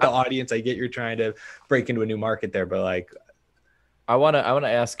 I get the audience. I get you're trying to break into a new market there, but like I want to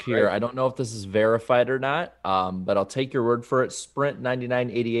ask here. I don't know if this is verified or not, but I'll take your word for it. Sprint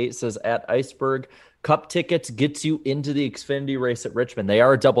 9988 says at Iceberg, Cup tickets gets you into the Xfinity race at Richmond. They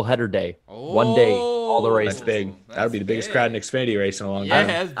are a doubleheader day. One day, all the races. that's big. That would be the biggest crowd in Xfinity race in a long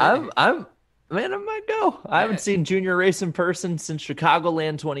time. I might go. I haven't seen Junior race in person since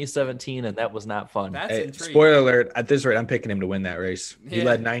Chicagoland 2017, and that was not fun. Hey, spoiler alert, at this rate, I'm picking him to win that race. He Yeah.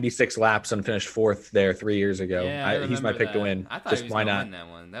 led 96 laps and finished fourth there 3 years ago. Yeah, He's my remember pick to that. win. I thought Just he was why gonna not? win that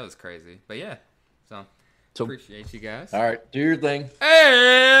one. That was crazy. But yeah, so So- appreciate you guys. All right, do your thing.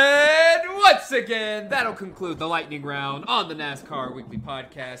 And once again, that'll conclude the lightning round on the NASCAR Weekly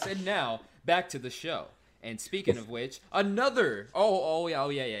Podcast. And now back to the show. And speaking of which, another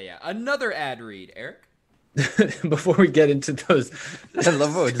another ad read, Eric. Before we get into those, I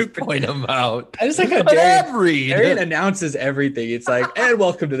love how we just point them out. I just like how An ad read. Darian announces everything. It's like, and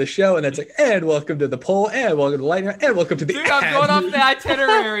welcome to the show, and that's like, and welcome to the poll, and welcome to the lightning, and welcome to the. Dude, I'm going off the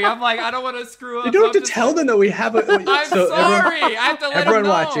itinerary. I'm like, I don't want to screw up. You don't have I'm to just- tell them that we have a. I'm sorry. I have to let everyone them know.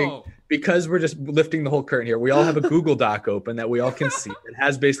 watching, because we're just lifting the whole curtain here. We all have a Google Doc open that we all can see. It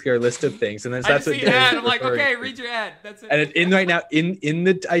has basically our list of things, and then I that's just what see an ad. Darian's I'm like, referring okay, to. read your ad. That's it. And in right now, in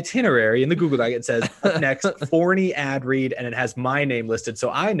the itinerary, in the Google Doc, it says up next, Forney ad read, and it has my name listed. So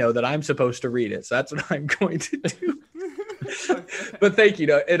I know that I'm supposed to read it. So that's what I'm going to do. But thank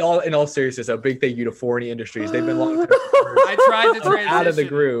you. In all seriousness, a big thank you to Forney Industries. They've been long-term I tried to transition. Out of the It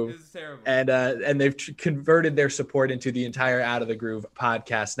Groove, was terrible. and they've converted their support into the entire Out of the Groove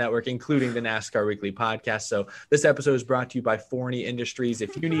podcast network, including the NASCAR Weekly podcast. So this episode is brought to you by Forney Industries.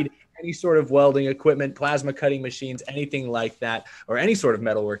 If you need any sort of welding equipment, plasma cutting machines, anything like that, or any sort of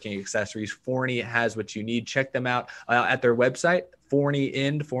metalworking accessories, Forney has what you need. Check them out at their website,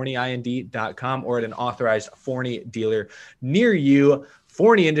 forneyInd.com, or at an authorized Forney dealer near you.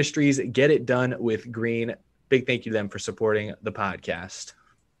 Forney Industries, get it done with green. Big thank you to them for supporting the podcast.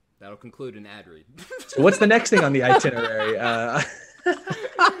 That'll conclude an ad read. So what's the next thing on the itinerary? I'm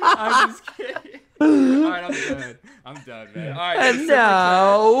just kidding. All right, I'm done, man. All right, And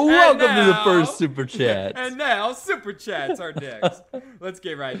now, welcome to the first Super Chat. And now, Super Chats are next. Let's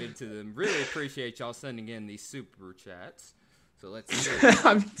get right into them. Really appreciate y'all sending in these Super Chats. So let's see.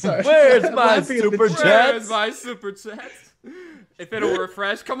 I'm sorry. Where's my Super Where's Chats? my Super Chats? If it'll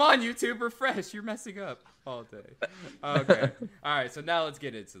refresh. Come on, YouTube, refresh. You're messing up all day. Okay. All right, so now let's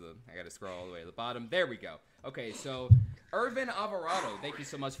get into them. I got to scroll all the way to the bottom. There we go. Okay, so Irvin Alvarado, thank you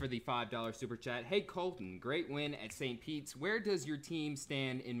so much for the $5 Super Chat. Hey, Colton, great win at St. Pete's. Where does your team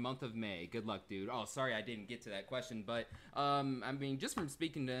stand in month of May? Good luck, dude. Oh, sorry I didn't get to that question, but, I mean, just from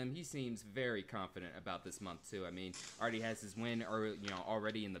speaking to him, he seems very confident about this month, too. I mean, already has his win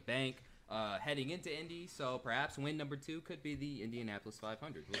already in the bank. Heading into Indy, so perhaps win number 2 could be the Indianapolis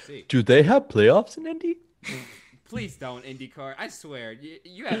 500. We'll see. Do they have playoffs in Indy? Please don't, IndyCar. I swear,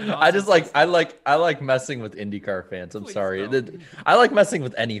 you have. An I just awesome I like messing with IndyCar fans. I'm Please sorry. don't. I like messing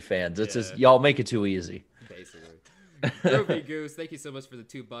with any fans. It's just y'all make it too easy. Basically. Ruby Goose, thank you so much for the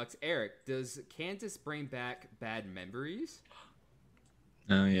 $2. Eric, does Kansas bring back bad memories?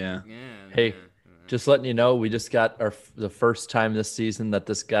 Oh, yeah. Yeah. Hey, yeah. just letting you know, we just got the first time this season that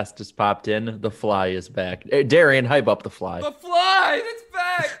this guest has popped in. The Fly is back. Hey, Darian, hype up the Fly. The Fly, it's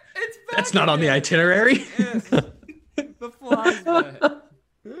back. It's back. That's not on the itinerary. Yes. The Fly's back.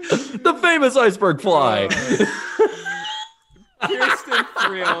 The famous iceberg fly.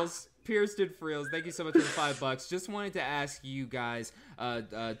 Kirsten Frills, thank you so much for the $5. Just wanted to ask you guys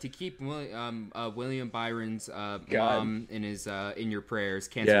to keep William Byron's mom in his in your prayers.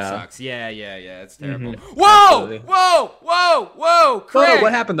 Cancer sucks. Yeah, it's terrible. Mm-hmm. Whoa, Craig,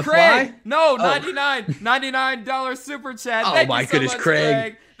 what happened? The Craig, Fly? No, $99 super chat. Oh, Thank my you so goodness, much,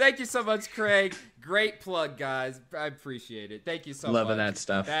 Craig. Thank you so much, Craig. Great plug, guys. I appreciate it. Thank you so much. Loving that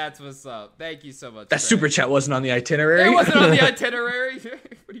stuff. That's what's up. Thank you so much. That Craig. super chat wasn't on the itinerary. It wasn't on the itinerary. What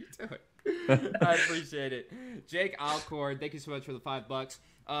are you doing? I appreciate it. Jake Alcord, thank you so much for the $5.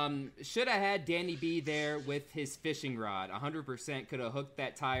 Should have had Danny B there with his fishing rod. 100% could have hooked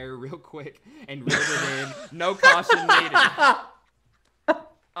that tire real quick and reeled it in. No caution needed.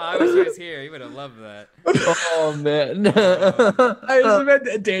 I wish he was here. He would have loved that. Oh man! I just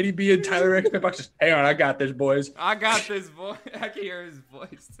meant Danny B and Tyler X. Just hang on, I got this, boys. I got this voice. I can hear his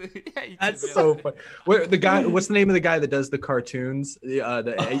voice. That's so funny. What's the name of the guy that does the cartoons?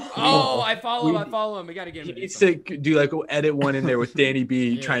 I follow him. We gotta get him. He needs to do edit one in there with Danny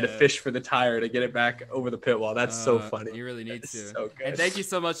B trying to fish for the tire to get it back over the pit wall. That's so funny. He really needs to. So good. And thank you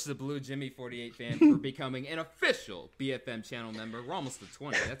so much to the Blue Jimmy 48 fan for becoming an official BFM channel member. We're almost to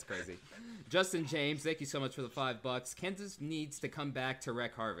 20. That's crazy. Justin James, thank you so much for the $5. Kansas needs to come back to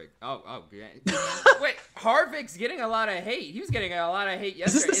wreck Harvick. Oh, yeah. Wait, Harvick's getting a lot of hate. He was getting a lot of hate yesterday.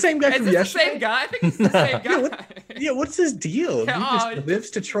 Is this the same guy from yesterday? Is this the same guy? I think it's the same guy. What's his deal? He just lives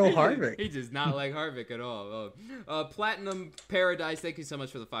to troll Harvick. He does not like Harvick at all. Platinum Paradise, thank you so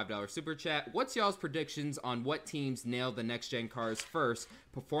much for the $5 super chat. What's y'all's predictions on what teams nail the next-gen cars first,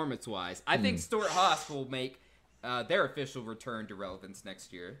 performance-wise? I think Stuart Haas will make their official return to relevance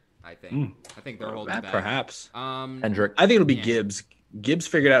next year. I think they're holding back. Perhaps. Hendrick. I think it'll be Gibbs. Gibbs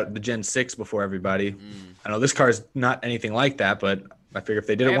figured out the Gen 6 before everybody. I know this car's not anything like that, but I figure if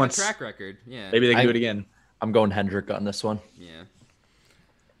they did it once, a track record. Yeah. Maybe they can do it again. I'm going Hendrick on this one. Yeah.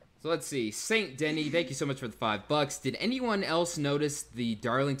 So let's see. Saint Denny, thank you so much for the $5. Did anyone else notice the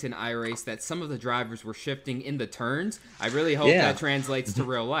Darlington iRace that some of the drivers were shifting in the turns? I really hope that translates to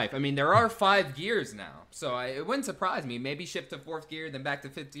real life. I mean, there are 5 gears now, so it wouldn't surprise me. Maybe shift to 4th gear, then back to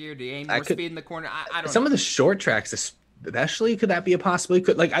 5th gear to aim more speed in the corner. I don't know. Some of the short tracks, especially, could that be a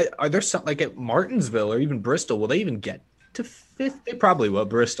possibility? Are there some, at Martinsville or even Bristol, will they even get to 5th? They probably will.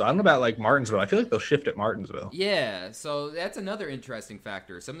 Bristol. I don't know about Martinsville. I feel like they'll shift at Martinsville. Yeah, so that's another interesting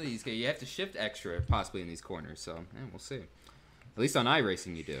factor. Some of these, you have to shift extra possibly in these corners. So we'll see. At least on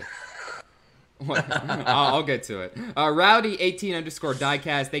iRacing you do. I'll get to it.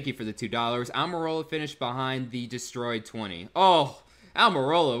 Rowdy18_diecast. Thank you for the $2. Almirola finished behind the destroyed 20. Oh,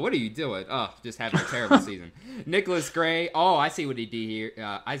 Almirola, what are you doing? Oh, just having a terrible season. Nicholas Gray. Oh, I see what he did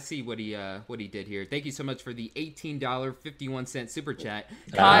here. I see what he did here. Thank you so much for the $18.51 super chat.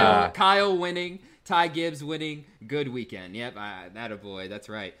 Kyle winning. Ty Gibbs winning. Good weekend. Yep, attaboy. That's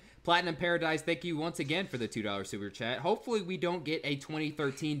right. Platinum Paradise, thank you once again for the $2 super chat. Hopefully we don't get a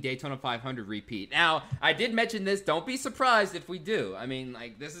 2013 Daytona 500 repeat. Now, I did mention this. Don't be surprised if we do. I mean,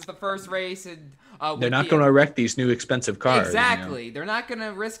 like, this is the first race. And they're not going to wreck these new expensive cars. Exactly. You know? They're not going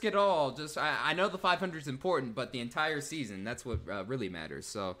to risk it all. Just I know the 500 is important, but the entire season, that's what really matters.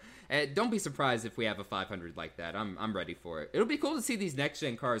 So don't be surprised if we have a 500 like that. I'm ready for it. It'll be cool to see these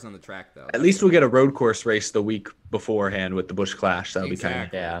next-gen cars on the track, though. At least we'll get a road course race the week beforehand with the Busch Clash. That'll be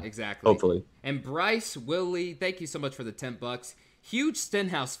kind of Exactly. Hopefully. And Bryce Willie, thank you so much for the $10. Huge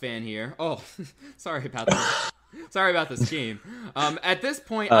Stenhouse fan here. Oh, sorry about that. Sorry about the scheme. At this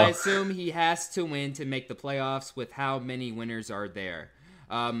point, I assume he has to win to make the playoffs with how many winners are there.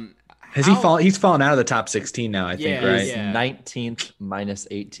 He's fallen out of the top 16 now, I think, right? Yeah. 19th minus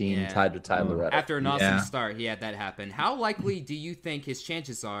 18, tied with Tyler Reddick. After an awesome start, he had that happen. How likely do you think his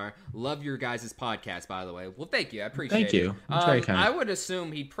chances are? Love your guys' podcast, by the way. Well, thank you. I appreciate it. Thank you. That's very kind. I would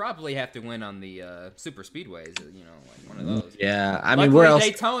assume he'd probably have to win on the super speedways, like one of those. Yeah, I mean, luckily, where else?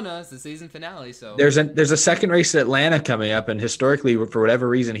 Daytona is the season finale, so there's a second race at Atlanta coming up, and historically, for whatever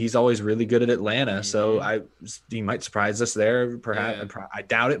reason, he's always really good at Atlanta. So he might surprise us there. Perhaps I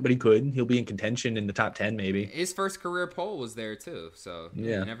doubt it, but he could. He'll be in contention in the top 10, maybe. His first career pole was there too, so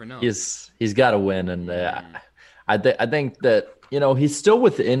you never know. He's got to win, and I think that he's still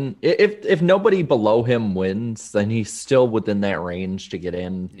within. If nobody below him wins, then he's still within that range to get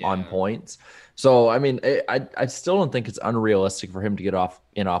in on points. So I mean, I still don't think it's unrealistic for him to get off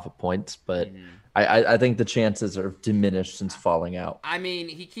of points, but. I think the chances are diminished since falling out. I mean,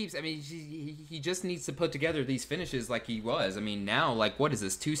 he just needs to put together these finishes like he was. I mean, now, like, what is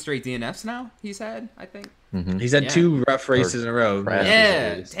this? 2 straight DNFs now he's had, I think? Mm-hmm. He's had 2 rough races in a row.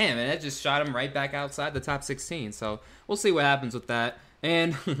 Yeah, damn, and that just shot him right back outside the top 16. So we'll see what happens with that.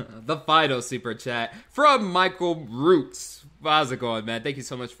 And the Fido super chat from Michael Roots. How's it going, man? Thank you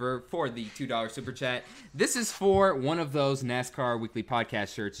so much for the $2 super chat. This is for one of those NASCAR Weekly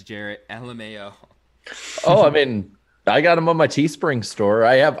Podcast shirts, Jarrett. LMAO. Oh, I mean, I got them on my Teespring store.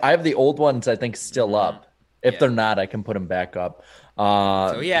 I have the old ones, I think, still up. If they're not, I can put them back up.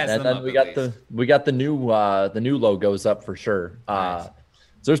 So yeah, and then we got the new logos up for sure. Nice. So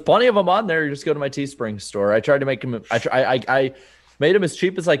there's plenty of them on there. You just go to my Teespring store. I tried to make them. I made them as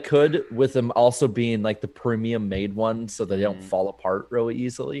cheap as I could, with them also being like the premium made ones, so they don't fall apart really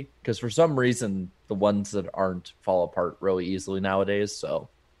easily. Because for some reason, the ones that aren't fall apart really easily nowadays. So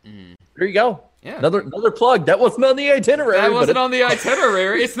there you go. Yeah. Another plug. That wasn't on the itinerary. That wasn't on the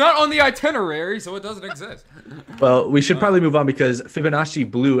itinerary. It's not on the itinerary, so it doesn't exist. Well, we should probably move on, because Fibonacci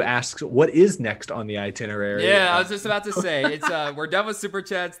Blue asks, what is next on the itinerary? Yeah, I was just about to say, it's we're done with super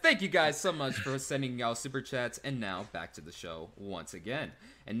chats. Thank you guys so much for sending y'all super chats. And now back to the show once again.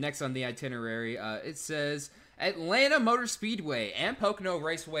 And next on the itinerary, it says Atlanta Motor Speedway and Pocono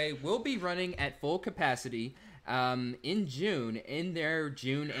Raceway will be running at full capacity in June, in their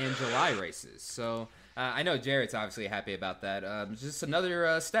June and July races. So I know Jarrett's obviously happy about that. Just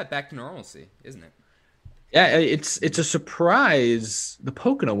another step back to normalcy, isn't it? Yeah, it's a surprise. The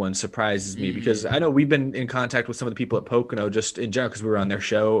Pocono one surprises me, because I know we've been in contact with some of the people at Pocono just in general, because we were on their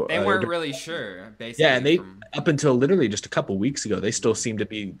show. They weren't really sure, basically. Yeah, and up until literally just a couple weeks ago, they still seemed to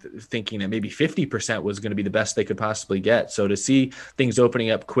be thinking that maybe 50% was going to be the best they could possibly get. So to see things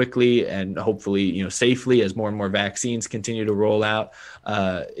opening up quickly and hopefully, safely, as more and more vaccines continue to roll out,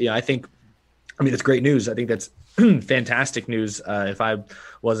 I think, it's great news. I think that's fantastic news. If I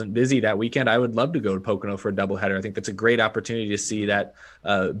wasn't busy that weekend, I would love to go to Pocono for a doubleheader. I think that's a great opportunity to see that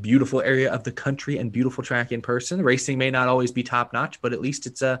beautiful area of the country and beautiful track in person. Racing may not always be top notch, but at least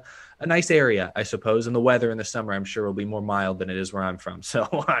it's a nice area, I suppose. And the weather in the summer, I'm sure, will be more mild than it is where I'm from. So,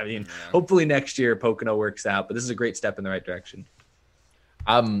 hopefully next year Pocono works out, but this is a great step in the right direction.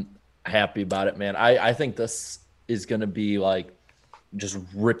 I'm happy about it, man. I think this is going to be like just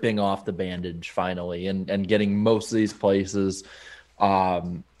ripping off the bandage finally, and getting most of these places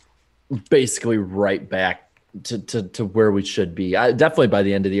basically right back to where we should be. Definitely by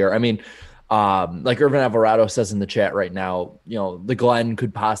the end of the year. I mean, like Irvin Alvarado says in the chat right now, the Glen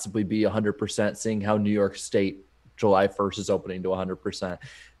could possibly be 100%, seeing how New York State July 1st is opening to 100%.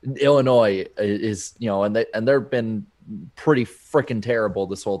 Illinois is, and they've been pretty freaking terrible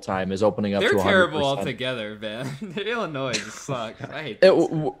this whole time, is opening up. They're to 100%. terrible altogether, man. Illinois just sucks. I hate this.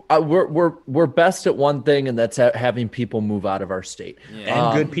 We're best at one thing, and that's having people move out of our state.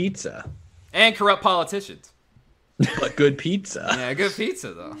 And good pizza and corrupt politicians. But good pizza. Yeah, good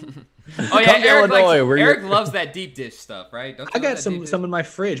pizza though. Oh yeah, Eric loves that deep dish stuff, right? I got some in my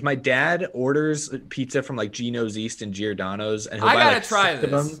fridge. My dad orders pizza from like Gino's East and Giordano's, and he'll buy like try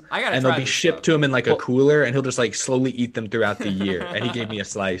this. And they'll be shipped to him in like a cooler, and he'll just like slowly eat them throughout the year. And he gave me a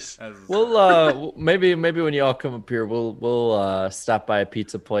slice. We'll maybe when you all come up here, we'll stop by a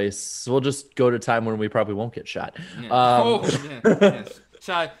pizza place. We'll just go to a time when we probably won't get shot. Yeah.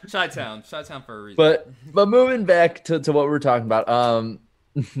 Chi-town for a reason. But moving back to what we're talking about.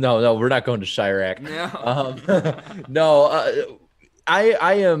 No, we're not going to Chirac. No.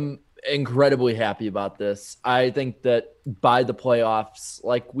 I am incredibly happy about this. I think that by the playoffs,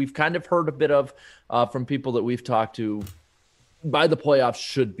 like we've kind of heard a bit of from people that we've talked to, by the playoffs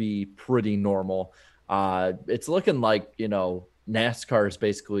should be pretty normal. It's looking like, NASCAR is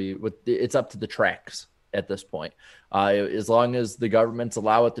basically it's up to the tracks at this point. As long as the governments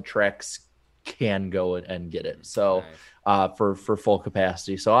allow it, the tracks can go and get it. So for full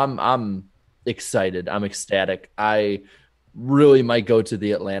capacity. So I'm excited. I'm ecstatic. I really might go to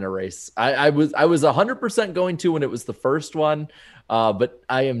the Atlanta race. I was 100% going to when it was the first one, but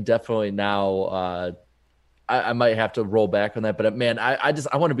I am definitely now. I might have to roll back on that. But man, I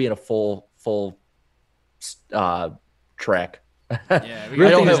want to be in a full track. Yeah, I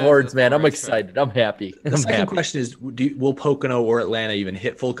don't have words, man. I'm excited. I'm happy. The second question is, will Pocono or Atlanta even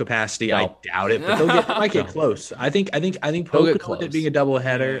hit full capacity? No. I doubt it, but they might get close. I think Pocono it being a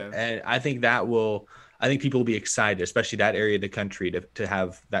doubleheader, and I think people will be excited, especially that area of the country, to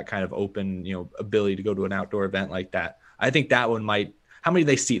have that kind of open, ability to go to an outdoor event like that. I think that one might. How many do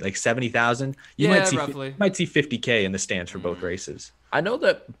they seat? Like 70,000? Roughly. You might see 50K in the stands for both races. I know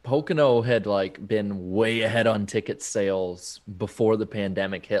that Pocono had been way ahead on ticket sales before the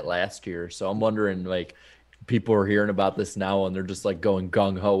pandemic hit last year. So I'm wondering people are hearing about this now and they're just going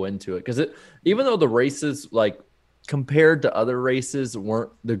gung ho into it. Because even though the races compared to other races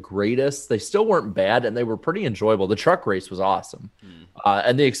weren't the greatest, they still weren't bad and they were pretty enjoyable. The truck race was awesome.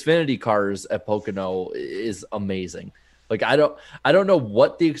 And the Xfinity cars at Pocono is amazing. I don't know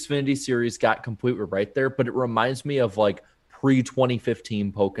what the Xfinity series got completely right there, but it reminds me of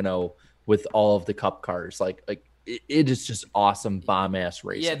pre-2015 Pocono with all of the Cup cars. It is just awesome bomb ass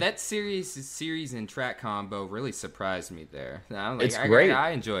racing. Yeah, that series and track combo really surprised me there. It's great. I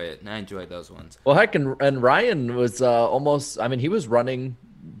enjoy it. I enjoyed those ones. Well, heck, and Ryan was almost. I mean, he was running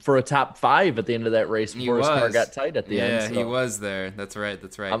for a top 5 at the end of that race before his car got tight at the end. Yeah, he was there. That's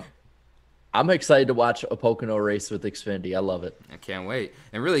right. I'm excited to watch a Pocono race with Xfinity. I love it. I can't wait.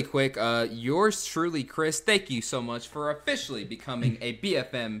 And really quick, yours truly, Chris. Thank you so much for officially becoming a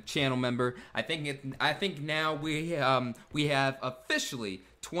BFM channel member. I think now we have officially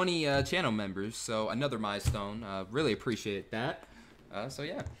 20 channel members. So another milestone. Really appreciate that. So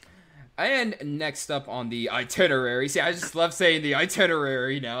yeah. And next up on the itinerary. See, I just love saying the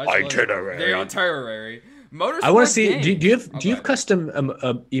itinerary now. The itinerary. Motorsport I want to see. Do you have custom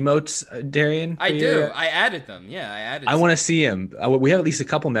emotes, Darian? I do. I added them. Yeah, I added. I want to see them. We have at least a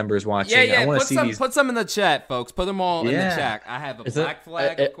couple members watching. Yeah. I want to see these. Put some in the chat, folks. Put them all in the chat. I have a black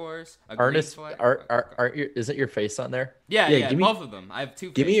flag, of course. A Ernest, green flag. Isn't your face on there? Yeah. Both of them. I have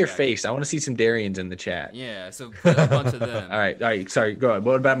 2. Give me your face. I want to see some Darians in the chat. Yeah. So put a bunch of them. All right. Sorry. Go ahead.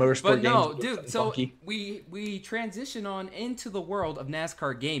 What about motorsport games? No, dude. So we transition on into the world of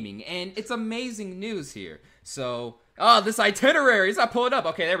NASCAR gaming, and it's amazing news here. So, this itinerary. I pull it up.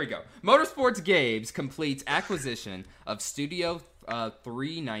 Okay, there we go. Motorsports Games completes acquisition of Studio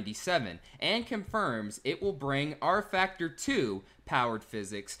 397 and confirms it will bring R-Factor 2 powered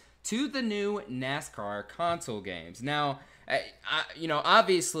physics to the new NASCAR console games. Now,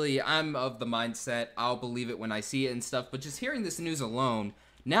 obviously, I'm of the mindset I'll believe it when I see it and stuff, but just hearing this news alone,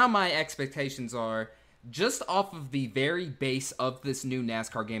 now my expectations are just off of the very base of this new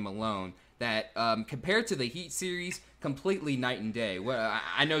NASCAR game alone, that compared to the Heat series, completely night and day. Well,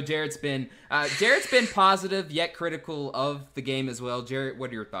 I know Jared's been positive yet critical of the game as well. Jared, what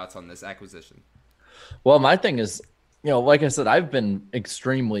are your thoughts on this acquisition? Well, my thing is, like I said, I've been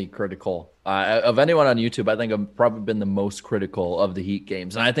extremely critical of anyone on YouTube. I think I've probably been the most critical of the Heat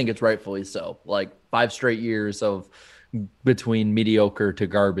games, and I think it's rightfully so. 5 straight years of between mediocre to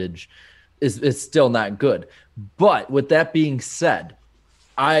garbage is still not good. But with that being said,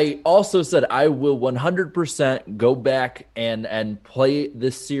 I also said I will 100% go back and play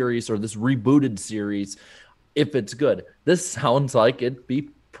this series or this rebooted series if it's good. This sounds like it'd be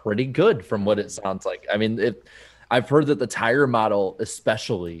pretty good from what it sounds like. I mean, I've heard that the tire model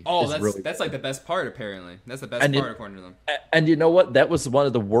especially that's like the best part, apparently. That's the best part according to them. And you know what? That was one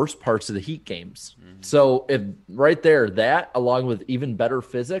of the worst parts of the Heat games. Mm-hmm. So if right there, that along with even better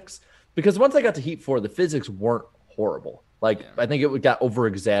physics, because once I got to Heat 4, the physics weren't horrible. Like, I think it got over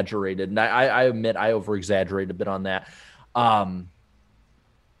exaggerated, and I admit I over exaggerated a bit on that.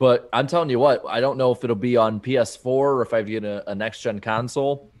 But I'm telling you what, I don't know if it'll be on PS4 or if I get a next gen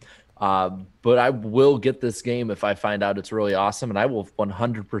console. But I will get this game if I find out it's really awesome, and I will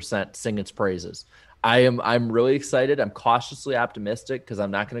 100% sing its praises. I'm really excited. I'm cautiously optimistic because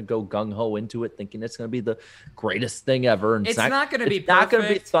I'm not going to go gung ho into it thinking it's going to be the greatest thing ever. And it's not going to be perfect. Not going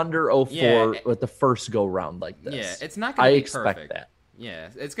to be Thunder 04 Yeah. with the first go round like this. Yeah, it's not going to be expect perfect. that. Yeah,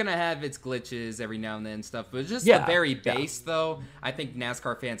 it's going to have its glitches every now and then and stuff, but just Yeah, the very base, though, I think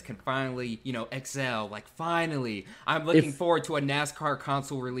NASCAR fans can finally, excel. Like, finally. I'm looking forward to a NASCAR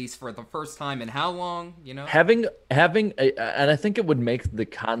console release for the first time in how long, Having and I think it would make the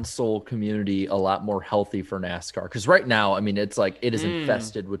console community a lot more healthy for NASCAR, because right now, I mean, it's like it is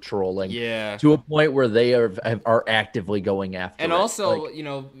infested with trolling to a point where they are actively going after and it. also,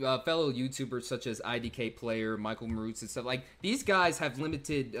 fellow YouTubers such as IDK Player, Michael Marutz, and stuff, like, these guys have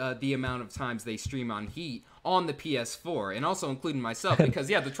limited the amount of times they stream on Heat on the PS4, and also including myself, because,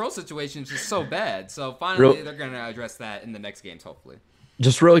 the troll situation is just so bad. So finally, they're going to address that in the next games, hopefully.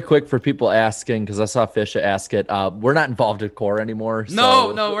 Just really quick for people asking, because I saw Fisha ask it, we're not involved with Core anymore.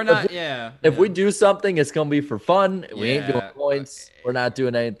 No, we're not. If we do something, it's going to be for fun. We ain't doing points. We're not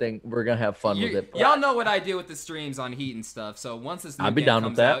doing anything. We're going to have fun with it. Y'all know what I do with the streams on Heat and stuff. So once this new game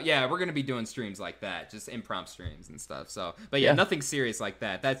comes out, we're going to be doing streams like that, just impromptu streams and stuff. So, but nothing serious like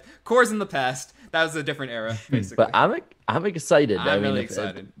that. That's Core's in the past. That was a different era, basically. But I'm excited. I'm really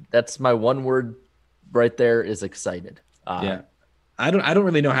excited. That's my one word right there, is excited. I don't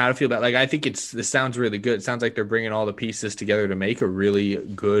really know how to feel about it. Like, I think this sounds really good. It sounds like they're bringing all the pieces together to make a really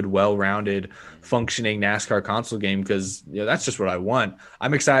good, well-rounded, functioning NASCAR console game, because that's just what I want.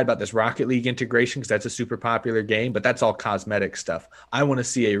 I'm excited about this Rocket League integration because that's a super popular game, but that's all cosmetic stuff. I want to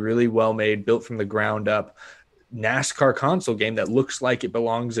see a really well-made, built from the ground up NASCAR console game that looks like it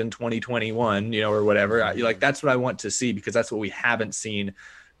belongs in 2021, or whatever. That's what I want to see, because that's what we haven't seen.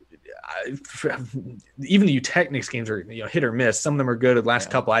 Even the Technics games are hit or miss. Some of them are good. The last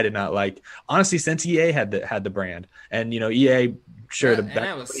couple I did not like. Honestly, since EA had the brand, and EA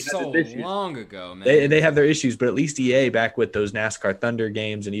that was so long ago, man. They have their issues, but at least EA back with those NASCAR Thunder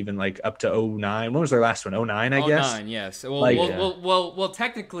games, and even like up to 09. When was their last one? 09, I guess. 09, yes. Well,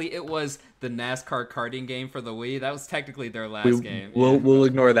 technically it was the NASCAR karting game for the Wii. That was technically their last game. We'll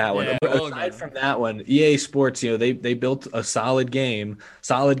ignore that one. Yeah, Aside from that one, EA Sports, they built a solid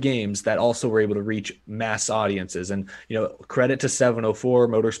games that also were able to reach mass audiences. And credit to 704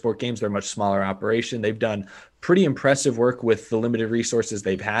 Motorsport Games. They're a much smaller operation. They've done pretty impressive work with the limited resources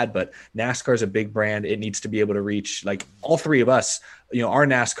they've had, but NASCAR is a big brand. It needs to be able to reach, like, all three of us. Our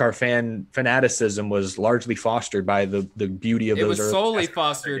NASCAR fanaticism was largely fostered by the beauty of those. It was solely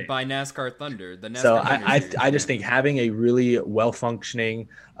fostered by NASCAR Thunder. I just think having a really well-functioning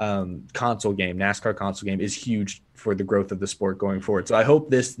NASCAR console game is huge for the growth of the sport going forward. So I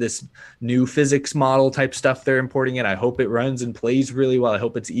hope this new physics model type stuff they're importing in, I hope it runs and plays really well. I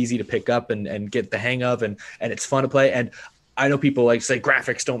hope it's easy to pick up and get the hang of, and it's fun to play. And I know people like say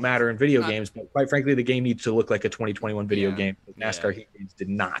graphics don't matter in video games, but quite frankly, the game needs to look like a 2021 video game. NASCAR Heat games did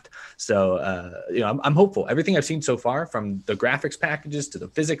not. So, I'm hopeful. Everything I've seen so far, from the graphics packages to the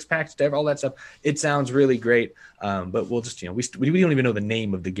physics package to all that stuff, it sounds really great. But we'll just, we don't even know the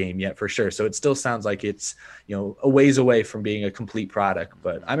name of the game yet for sure. So it still sounds like it's, a ways away from being a complete product.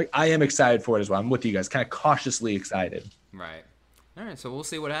 But I am excited for it as well. I'm with you guys, kind of cautiously excited. Right. All right. So we'll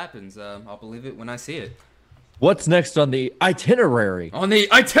see what happens. I'll believe it when I see it. What's next on the itinerary?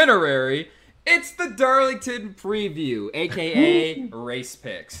 It's the Darlington preview, aka race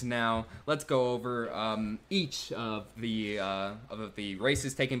picks. Now let's go over each of the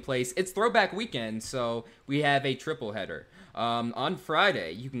races taking place. It's Throwback Weekend, so we have a triple header. On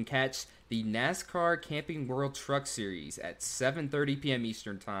Friday, you can catch the NASCAR Camping World Truck Series at 7:30 p.m.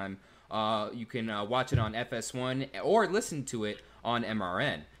 Eastern Time. You can watch it on FS1 or listen to it on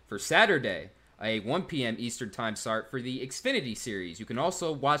MRN. For Saturday, a 1 p.m. Eastern Time start for the Xfinity Series. You can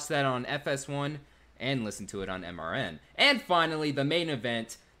also watch that on FS1 and listen to it on MRN. And finally, the main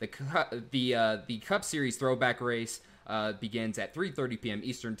event, the Cup Series Throwback Race, begins at 3:30 p.m.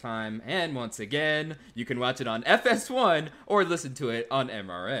 Eastern Time. And once again, you can watch it on FS1 or listen to it on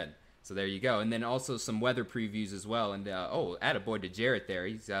MRN. So there you go. And then also some weather previews as well. And, attaboy to Jarrett there.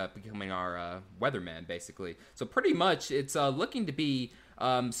 He's becoming our weatherman, basically. So pretty much it's looking to be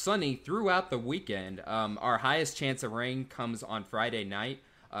sunny throughout the weekend. Our highest chance of rain comes on Friday night.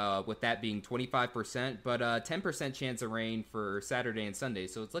 with that being 25%, but 10% chance of rain for Saturday and Sunday,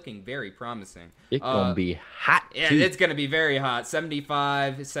 so it's looking very promising. It's gonna be hot. Yeah, too. it's gonna be very hot.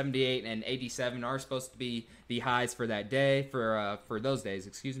 75, 78, and 87 are supposed to be the highs for that day, for those days,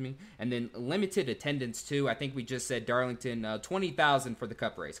 excuse me. And then limited attendance too. I think we just said Darlington, 20,000 for the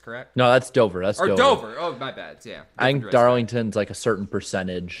Cup race, correct? No, that's Dover. That's Dover. Oh, my bad. Yeah. I think Darlington's like a certain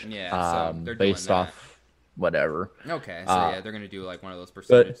percentage. Yeah, so they're based doing off whatever. Okay, so yeah, they're gonna do like one of those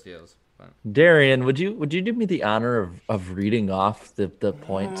percentage deals. But. Darian, would you do me the honor of reading off the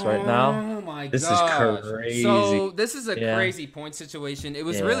points right now? Oh my god, this is crazy. So this is a crazy point situation. It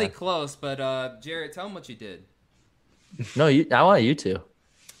was really close, but Jarrett, tell him what you did. No, I want you to.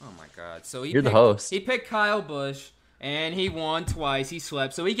 Oh my god! So you're the host. He picked Kyle Busch, and he won twice. He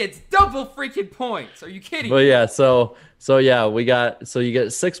swept, so he gets double freaking points. Are you kidding? Well, yeah. So yeah, you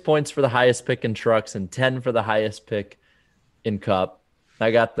get 6 points for the highest pick in trucks and 10 for the highest pick in Cup. I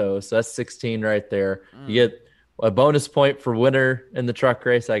got those. So that's 16 right there. You get a bonus point for winner in the truck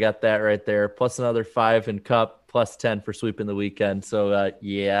race. I got that right there. Plus another 5 in Cup, plus 10 for sweeping the weekend. So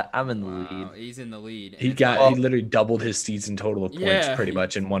yeah, I'm in the lead. He's in the lead. He literally doubled his season total of points pretty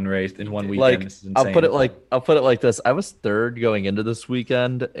much in one race, in one weekend. This is insane. I'll put it like this. I was third going into this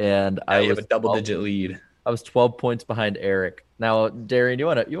weekend, and I was a double-digit lead. I was 12 points behind Eric. Now, Darian, you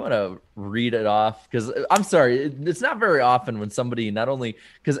want to read it off? Because I'm sorry, it's not very often when somebody not only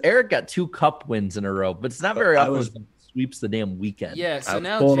because Eric got 2 Cup wins in a row, but it's not very often when somebody sweeps the damn weekend. Yeah, so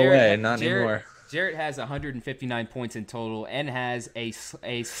now Jarrett has 159 points in total and has a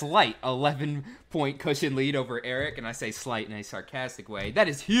slight 11-point cushion lead over Eric, and I say slight in a sarcastic way. That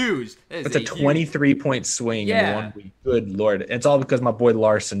is huge. It's a 23-point swing in 1 week. Good Lord. It's all because my boy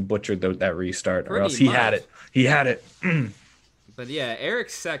Larson butchered that restart, or else he had it. He had it. But yeah,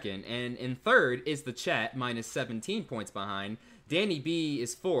 Eric's second, and in third is the chat, minus 17 points behind. Danny B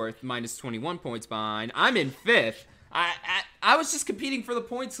is fourth, minus 21 points behind. I'm in fifth. I was just competing for the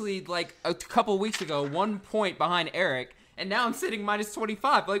points lead like a couple weeks ago, 1 point behind Eric, and now I'm sitting minus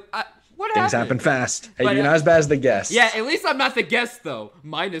 25. Like, what happened? Things happen fast. Hey, you're not as bad as the guest. Yeah, at least I'm not the guest, though.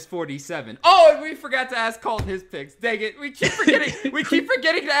 Minus 47. Oh, and we forgot to ask Colton his picks. Dang it. We keep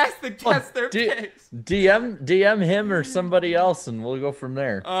forgetting to ask the guests their picks. DM him or somebody else, and we'll go from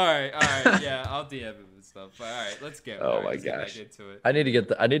there. All right. Yeah, I'll DM him. Stuff. All right, let's go. Oh my gosh! I need to get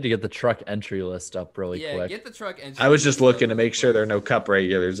the truck entry list up really quick. Yeah, get the truck entry. I was just looking to make sure there are no Cup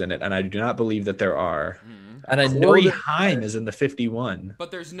regulars in it, and I do not believe that there are. And I know Corey Heim is in the 51.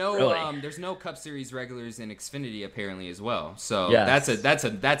 But there's no Cup Series regulars in Xfinity apparently as well. So that's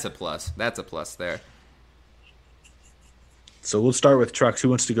a plus. That's a plus there. So we'll start with trucks. Who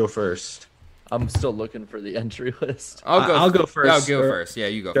wants to go first? I'm still looking for the entry list. I'll go first. I'll go first. Yeah,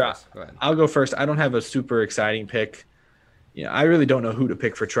 you go first. Go ahead. I'll go first. I don't have a super exciting pick. I really don't know who to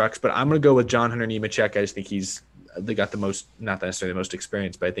pick for trucks, but I'm going to go with John Hunter Nemechek. I just think they got the most, not necessarily the most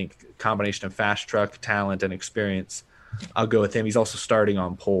experience, but I think combination of fast truck, talent, and experience. I'll go with him. He's also starting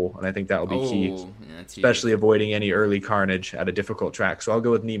on pole, and I think that will be key, especially avoiding any early carnage at a difficult track. So I'll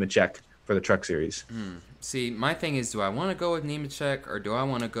go with Nemechek for the truck series. See, my thing is, do I want to go with Nemechek or do I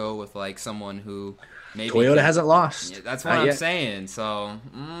want to go with like someone who maybe Toyota hasn't lost? Yeah, that's what I'm saying. So,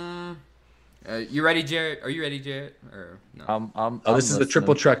 you ready, Jarrett? Are you ready, Jarrett? Or no? This is the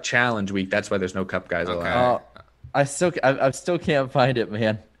triple truck challenge week. That's why there's no Cup guys allowed. I still can't find it,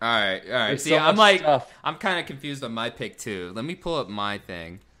 man. All right. There's See, so I'm much stuff. I'm kind of confused on my pick too. Let me pull up my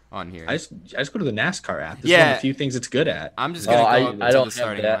thing on here. I just go to the NASCAR app. This is one of the few things it's good at. I'm just gonna go to the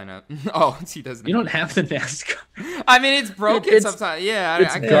starting lineup. Oh, he doesn't. You don't have the NASCAR. I mean, it's broken sometimes. Yeah,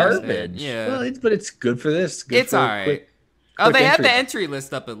 it's I garbage. Yeah, well, but it's good for this. It's all right. They have the entry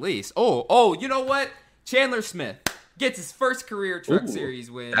list up at least. Oh, you know what? Chandler Smith gets his first career Truck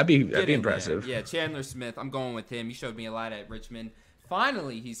Series win. That'd be impressive. Yeah, Chandler Smith. I'm going with him. He showed me a lot at Richmond.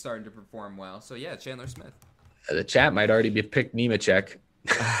 Finally, he's starting to perform well. So yeah, Chandler Smith. The chat might already be picked Nemechek.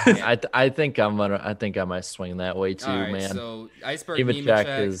 I think I might swing that way too, man. So Iceberg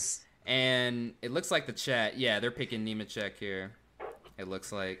Nemechek and it looks like the chat. Yeah, they're picking Nemechek here. It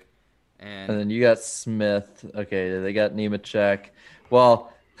looks like, and then you got Smith. Okay, they got Nemechek.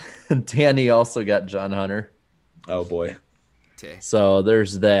 Well, Danny also got John Hunter. Oh boy. Okay. So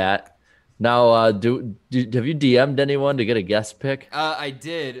there's that. Now, have you DM'd anyone to get a guest pick? I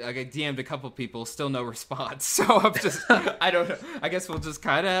did. I DM'd a couple people. Still no response. So I'm just, I don't know. I guess we'll just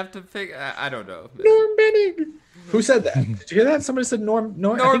kind of have to pick. I don't know. Norm Benning. Who said that? Did you hear that? Somebody said Norm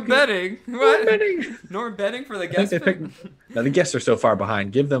Benning. What? Norm Benning. Norm Benning for the guest pick? No, the guests are so far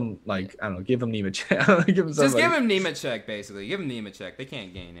behind. Give them, give them Nemechek. Give him Nemechek, basically. Give him Nemechek. They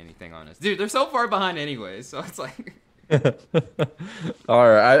can't gain anything on us. Dude, they're so far behind anyway. So it's like... All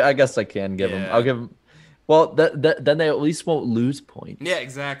right, I guess I can give him. Yeah. I'll give him. Well, then they at least won't lose points. Yeah,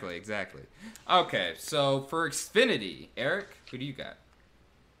 exactly. Okay, so for Xfinity, Eric, who do you got?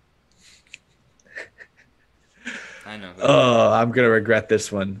 I know. Oh, I'm gonna regret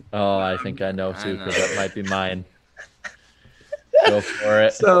this one. Oh, I think I know too, because that might be mine. Go for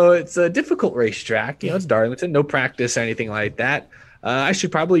it. So it's a difficult racetrack. It's Darlington, no practice or anything like that. I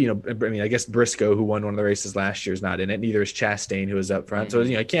should probably, I guess Briscoe, who won one of the races last year, is not in it. Neither is Chastain, who is up front. So,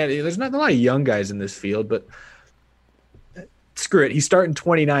 I can't, there's not a lot of young guys in this field, but screw it. He's starting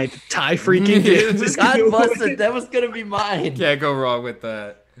 29th. Ty freaking Gibbs. God busted. That was going to be mine. Can't go wrong with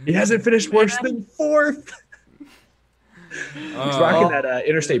that. He hasn't finished worse than 4th. He's rocking that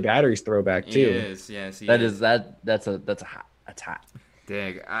Interstate Batteries throwback, too. He is, yes. That's hot.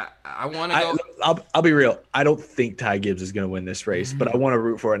 Dang, I want to go. I'll be real. I don't think Ty Gibbs is going to win this race, but I want to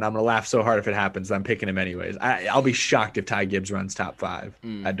root for it, and I'm going to laugh so hard if it happens that I'm picking him anyways. I'll be shocked if Ty Gibbs runs top 5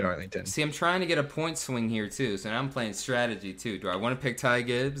 at Darlington. See, I'm trying to get a point swing here, too, so now I'm playing strategy, too. Do I want to pick Ty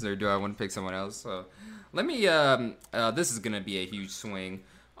Gibbs, or do I want to pick someone else? So let me, this is going to be a huge swing.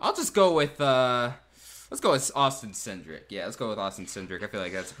 I'll just go with, let's go with Austin Cindric. Yeah, let's go with Austin Cindric. I feel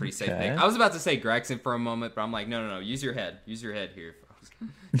like that's a pretty safe pick. I was about to say Gregson for a moment, but I'm like, no. Use your head. Use your head here.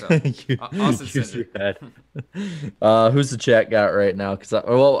 So, Austin Cindric. Who's the chat got right now?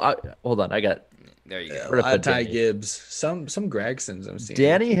 Hold on. I got. There you go. Ty Gibbs. Some Gregsons I'm seeing.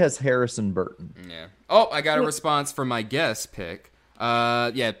 Danny has Harrison Burton. Yeah. Oh, I got a response from my guest pick.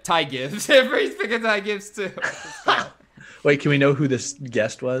 Yeah, Ty Gibbs. Everybody's picking Ty Gibbs too. Wait, can we know who this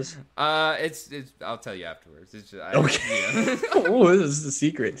guest was? It's I'll tell you afterwards. It's just, okay. Yeah. Oh, this is a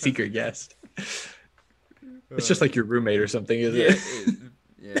secret guest. It's just like your roommate or something, isn't it?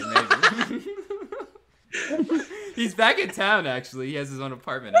 Yeah, maybe. He's back in town, actually. He has his own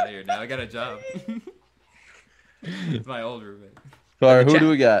apartment out here now. I got a job. It's my old roommate. Sorry, who do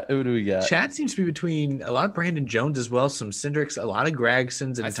we got? Chat seems to be between a lot of Brandon Jones as well, some Cindrics, a lot of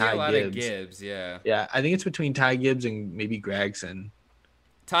Gregsons, and I see Ty a lot Gibbs. Of Gibbs, yeah. Yeah, I think it's between Ty Gibbs and maybe Gregson.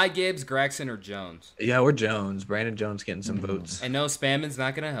 Ty Gibbs, Gregson, or Jones. Yeah, or Jones. Brandon Jones getting some votes. And no, spamming's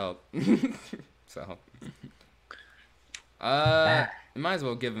not going to help. So, might as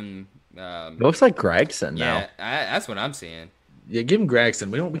well give him. Looks like Gregson now. Yeah, that's what I'm seeing. Yeah, give him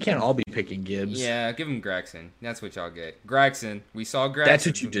Gregson. We can't all be picking Gibbs. Yeah, give him Gregson. That's what y'all get. Gregson. We saw Gregson. That's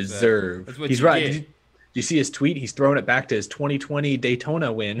what you deserve. That's what He's you right. get. Did you see his tweet? He's throwing it back to his 2020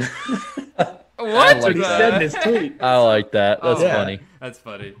 Daytona win. What? He said in his tweet. I like that. That's funny. That's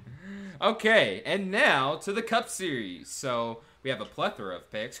funny. Okay, and now to the Cup Series. So we have a plethora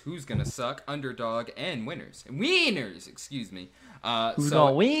of picks. Who's gonna suck? Underdog and winners. Wieners, excuse me. Who's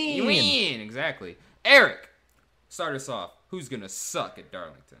gonna win? Win, exactly. Eric, start us off. Who's gonna suck at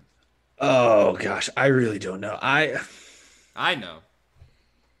Darlington? Oh gosh, I really don't know. I know.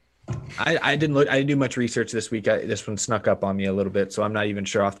 I didn't look. I didn't do much research this week. This one snuck up on me a little bit, so I'm not even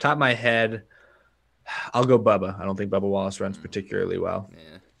sure off the top of my head. I'll go Bubba. I don't think Bubba Wallace runs particularly well.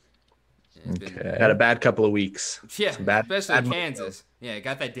 Yeah. Okay. Had a bad couple of weeks. Yeah, especially bad Kansas. Yeah,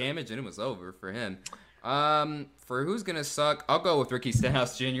 got that damage and it was over for him. For who's gonna suck, I'll go with Ricky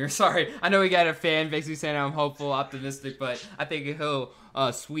Stenhouse Jr. Sorry, I know we got a fan base who's saying I'm hopeful, optimistic, but I think he'll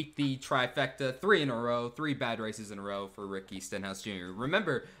sweep the trifecta 3 in a row, 3 bad races in a row for Ricky Stenhouse Jr.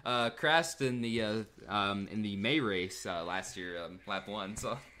 Remember, crashed in the May race last year, lap 1.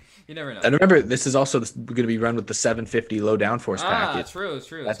 So you never know. And remember, this is also going to be run with the 750 low downforce package. True.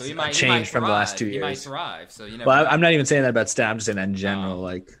 That's so he might changed from the last 2 years. He might thrive. So you never. Well, know. I'm not even saying that about Stan. I'm just saying that in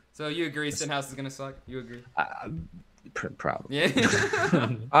general. So you agree Stenhouse is gonna suck? You agree? Probably. Yeah.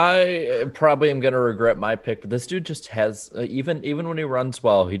 I probably am going to regret my pick, but this dude just has even when he runs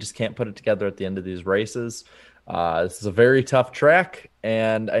well, he just can't put it together at the end of these races. This is a very tough track,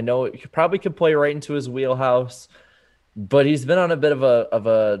 and I know it probably could play right into his wheelhouse, but he's been on a bit of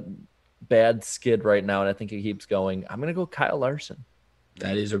a bad skid right now, and I think he keeps going. I'm going to go Kyle Larson.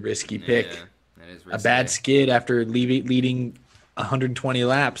 That is a risky pick. Yeah, that is risky. A bad skid after leading 120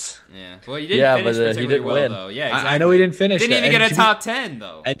 laps. Yeah. Well, he didn't finish but particularly he didn't well, win. though. Yeah, exactly. I know he didn't finish. Didn't even get a top 10,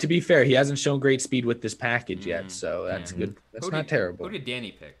 though. And to be fair, he hasn't shown great speed with this package yet, so that's good. That's not terrible. Who did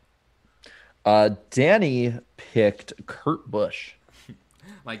Danny pick? Danny picked Kurt Busch.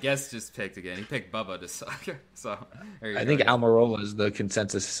 My guest just picked again. He picked Bubba to suck. So I think Almirola is the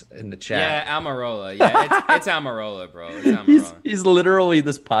consensus in the chat. Yeah, Almirola. Yeah, it's Almirola, bro. It's Almirola. He's literally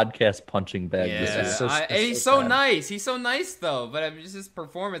this podcast punching bag. Yeah, and he's so nice. He's so nice, though. But I mean, just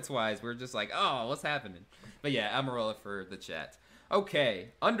performance-wise, we're just like, oh, what's happening? But yeah, Almirola for the chat. Okay,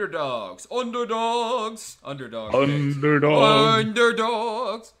 underdogs. Underdogs.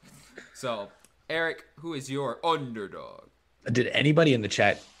 So, Eric, who is your underdog? Did anybody in the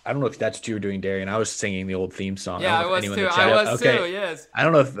chat? I don't know if that's what you were doing, Darian. I was singing the old theme song. Yeah, I was too. Yes. I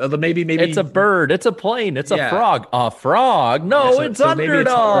don't know if maybe It's a bird. It's a plane. It's a frog. A frog. No, it's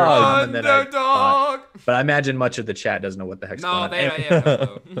underdog. Underdog. But I imagine much of the chat doesn't know what the heck's going on. They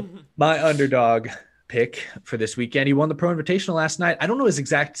don't. My underdog pick for this weekend. He won the Pro Invitational last night. I don't know his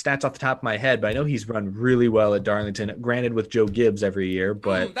exact stats off the top of my head, but I know he's run really well at Darlington. Granted, with Joe Gibbs every year,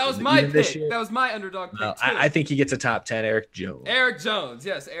 but that was my pick. That was my underdog pick too. I think he gets a top 10. Eric Jones. Eric Jones,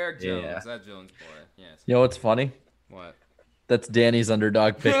 yes, Eric Jones. Yeah. That Jones boy. Yes. You know what's funny? What? That's Danny's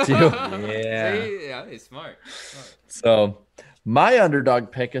underdog pick too. Yeah, he's smart. So my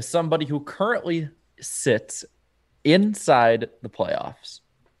underdog pick is somebody who currently sits inside the playoffs.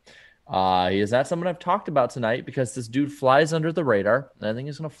 He is not someone I've talked about tonight because this dude flies under the radar. And I think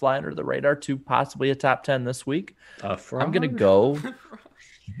he's going to fly under the radar to possibly a top 10 this week. I'm going to go.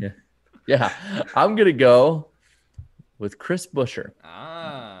 I'm going to go with Chris Buescher.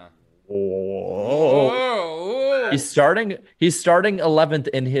 He's starting 11th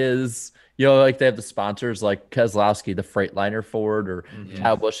in his, like they have the sponsors like Keselowski, the Freightliner Ford, or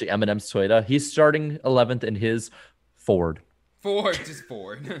Kyle Busch, the M&M's Toyota. He's starting 11th in his Ford. Just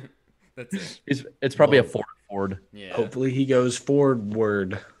Ford. That's it. It's probably a Ford. Yeah. Hopefully he goes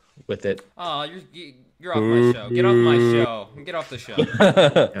forward with it. Oh, you're off my show. Get off my show. Get off the show.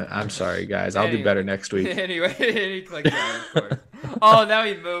 I'm sorry, guys. I'll do better next week. Anyway, he clicked on it, of course. Oh, now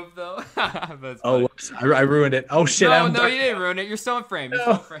he moved though. Whoops. I ruined it. Oh shit! No, you didn't ruin it. You're still in frame.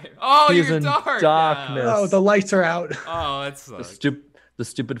 Oh, you're in dark. Darkness. Oh, the lights are out. Oh, that's the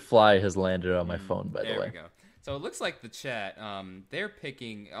stupid fly has landed on my phone. By the way. There we go. So it looks like the chat, they're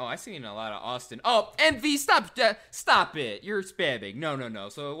picking. Oh, I seen a lot of Austin. Oh, MV, stop it! You're spamming. No.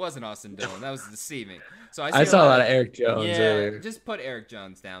 So it wasn't Austin Dillon. That was deceiving. So I saw a lot of Eric Jones. Yeah, earlier. Just put Eric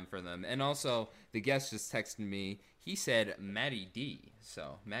Jones down for them. And also, the guest just texted me. He said Matty D.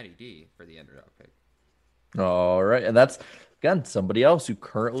 So Matty D for the underdog pick. All right, and that's again somebody else who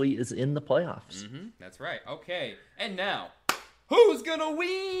currently is in the playoffs. That's right. Okay, and now. Who's gonna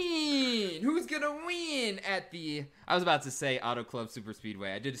win? Who's gonna win at the... I was about to say Auto Club Super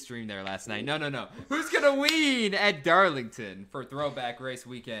Speedway. I did a stream there last night. No. Who's gonna win at Darlington for Throwback Race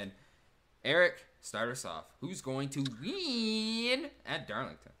Weekend? Eric, start us off. Who's going to win at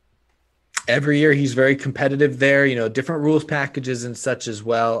Darlington? Every year he's very competitive there. Different rules packages and such as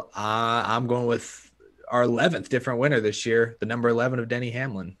well. I'm going with our 11th different winner this year, the number 11 of Denny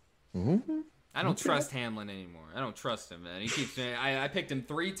Hamlin. I don't trust Hamlin anymore. I don't trust him, man. He keeps saying I picked him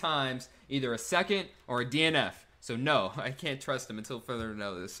 3 times, either a second or a DNF. So no, I can't trust him until further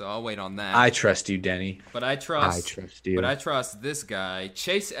notice. So I'll wait on that. I trust you, Denny. But I trust you. But I trust this guy.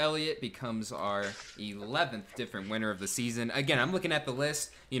 Chase Elliott becomes our 11th different winner of the season. Again, I'm looking at the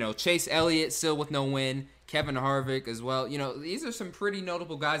list. Chase Elliott still with no win. Kevin Harvick as well. These are some pretty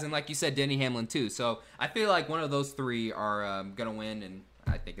notable guys, and like you said, Denny Hamlin too. So I feel like one of those 3 are gonna win, and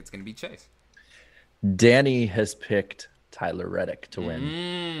I think it's gonna be Chase. Danny has picked Tyler Reddick to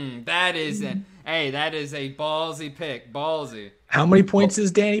win. That is a ballsy pick. Ballsy. How many points is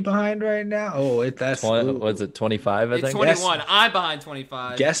Danny behind right now? Oh, that's was it 25? I think 21. I'm behind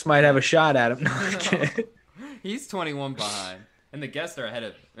 25. Guest might have a shot at him. No, he's 21 behind, and the guests are ahead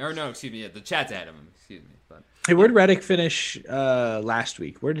of. Or no, excuse me. The chat's ahead of him. Excuse me. But. Hey, where did Reddick finish last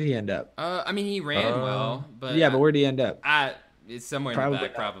week? Where did he end up? He ran well, but but where did he end up? It's somewhere in the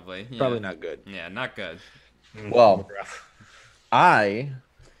back, probably. Yeah. Probably not good. Yeah, not good. Well, I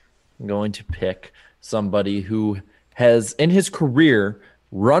am going to pick somebody who has, in his career,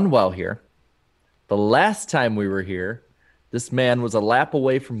 run well here. The last time we were here, this man was a lap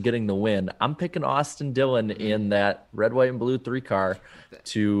away from getting the win. I'm picking Austin Dillon in that red, white, and blue 3 car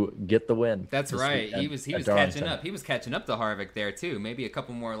to get the win. That's right. He was catching up. He was catching up to Harvick there too. Maybe a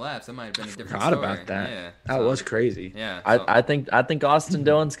couple more laps. That might have been a different story. About that. Yeah. That was crazy. Yeah. I think Austin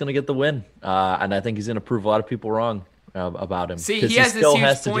Dillon's going to get the win, and I think he's going to prove a lot of people wrong about him. See, he has this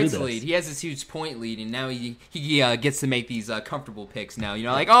huge points lead. He has this huge point lead, and now he gets to make these comfortable picks now.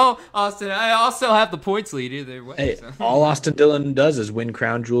 Austin, I also have the points lead either way. Hey, all Austin Dillon does is win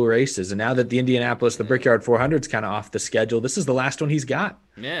crown jewel races, and now that the Indianapolis, the Brickyard 400 is kind of off the schedule, this is the last one he's got.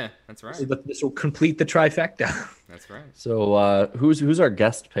 Yeah, that's right. So this will complete the trifecta. That's right. So who's our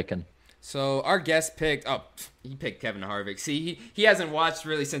guest picking? So our guest picked. Oh, he picked Kevin Harvick. See, he hasn't watched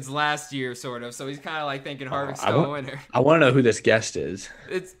really since last year, sort of. So he's kind of like thinking Harvick's still a winner. I want to know who this guest is.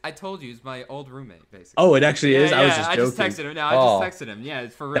 I told you, it's my old roommate, basically. Oh, it actually is. Yeah, I was just joking. I just texted him. No, I just texted him. Yeah,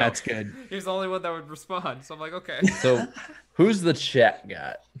 it's for real. That's good. He was the only one that would respond. So I'm like, okay. So who's the chat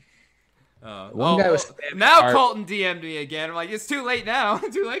got? One guy was spamming now hard. Colton DM'd me again. I'm like, it's too late now.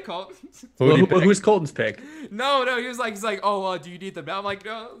 Too late, Colton. Who's Colton's pick? No, he's like, oh, do you need them now? I'm like,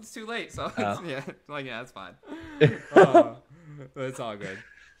 no, it's too late. So yeah, like that's fine. It's all good.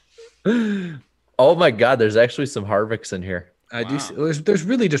 Oh my God, there's actually some Harvicks in here. I do. There's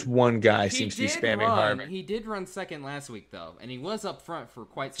really just one guy seems to be spamming Harvick. He did run second last week though, and he was up front for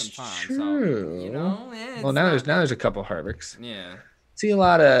quite some time. True. So you know, well now there's a couple Harvicks. Yeah. See a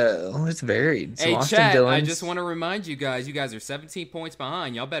lot of it's varied. Hey, Austin chat, Dillon's. I just want to remind you guys are 17 points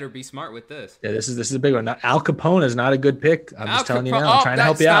behind. Y'all better be smart with this. Yeah, this is a big one. Al Capone is not a good pick. I'm just telling you now. I'm trying to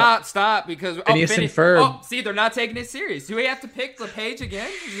help you out. Stop, because Phineas and Ferb. Oh, see, they're not taking it serious. Do we have to pick LePage again?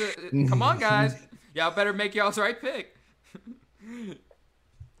 Come on, guys. Y'all better make y'all's right pick.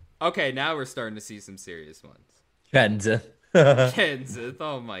 Okay, now we're starting to see some serious ones. Kenseth. Kenseth,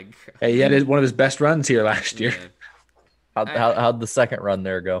 oh my God. Hey, he had one of his best runs here last year. Yeah. How'd the second run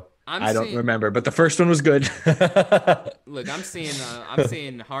there go? I don't remember, but the first one was good. Look, I'm seeing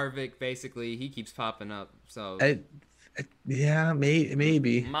Harvick. Basically, he keeps popping up. So yeah,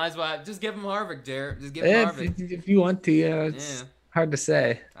 maybe. Might as well just give him Harvick, Jared. Just give him Harvick if you want to. It's hard to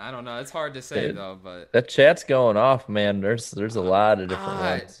say. I don't know. It's hard to say though, but that chat's going off, man. There's a lot of different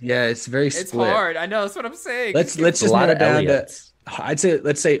ones. Yeah, it's very split. It's hard. I know. That's what I'm saying. Let's just narrow down to.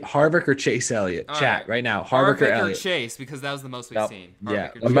 Let's say Harvick or Chase Elliott. Chat right now. Harvick or Elliott. Chase, because that was the most we've seen. Yeah,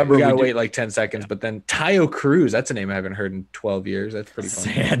 remember we gotta wait like 10 seconds, but then Tayo Cruz. That's a name I haven't heard in 12 years. That's pretty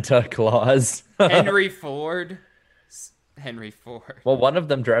funny. Santa Claus. Henry Ford. Well, one of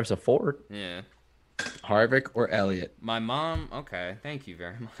them drives a Ford. Yeah. Harvick or Elliott? My mom. Okay, thank you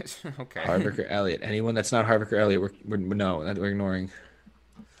very much. Okay. Harvick or Elliott? Anyone that's not Harvick or Elliott, we're ignoring.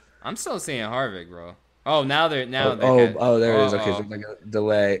 I'm still seeing Harvick, bro. Oh, there it is. Okay, so like a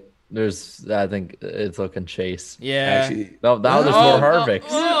delay. I think it's looking Chase. Yeah. Actually, now there's more Harvicks.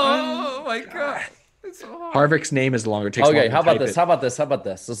 Oh my God. It's so hard. Harvick's name is longer. Okay, how about this? How about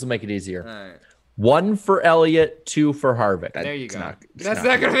this? This will make it easier. All right. 1 for Elliott, 2 for Harvick. There you go. That's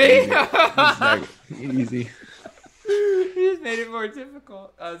not gonna be easy. He just made it more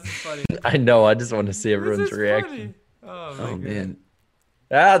difficult. Oh, this is funny. I know. I just want to see everyone's reaction. Funny. Oh man.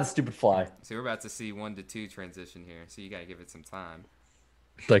 The stupid fly. So we're about to see 1 to 2 transition here. So you gotta give it some time.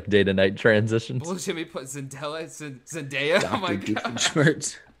 Like day to night transitions. Well, should we put Zendaya? Oh my God.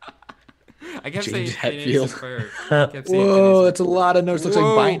 Schmertz. I kept James saying Hetfield. Whoa, that's a lot of notes. Looks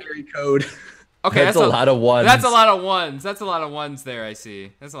like binary code. Okay, that's a lot of ones. That's a lot of ones. That's a lot of ones there. I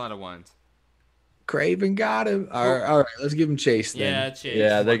see. That's a lot of ones. Craven got him. All right, let's give him Chase then. Yeah, Chase.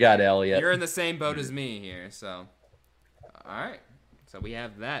 Yeah, they got Elliott. You're in the same boat as me here, so. All right. So we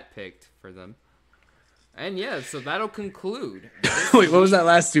have that picked for them. And yeah, so that'll conclude. Wait, what was that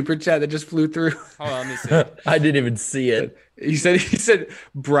last super chat that just flew through? Hold on, let me see. I didn't even see it. He said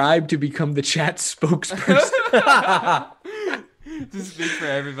bribe to become the chat spokesperson. To speak for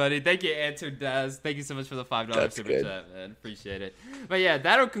everybody. Thank you, Answer Daz. Thank you so much for the $5 super chat, man. Appreciate it. But yeah,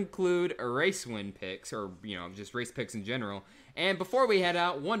 that'll conclude race win picks, or just race picks in general. And before we head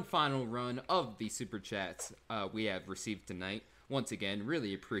out, one final run of the super chats we have received tonight. Once again,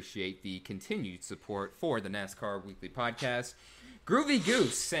 really appreciate the continued support for the NASCAR Weekly Podcast. Groovy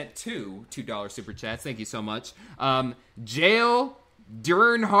Goose sent two $2 super chats. Thank you so much. Jail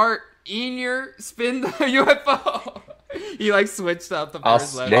Dernhardt Enier spin the UFO. He switched out the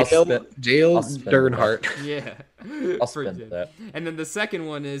first letter. Jail Dernhardt. Yeah. I'll spin that. And then the second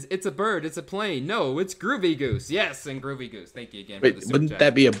one is, it's a bird, it's a plane. No, it's Groovy Goose. Yes, and Groovy Goose. Thank you again. Wait, for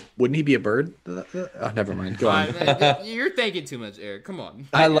the wouldn't he be a bird? Oh, never mind. Go on. You're thinking too much, Eric. Come on.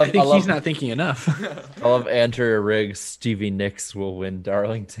 I think he's not thinking enough. I love Andrea Riggs. Stevie Nicks will win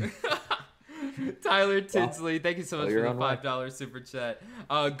Darlington. Tyler Tinsley, thank you so much for the $5 super chat.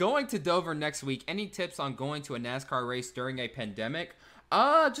 Going to Dover next week. Any tips on going to a NASCAR race during a pandemic?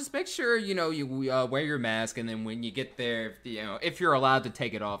 Just make sure you wear your mask, and then when you get there, if you're allowed to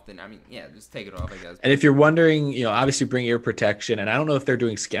take it off, then just take it off, I guess. And if you're wondering, obviously bring ear protection. And I don't know if they're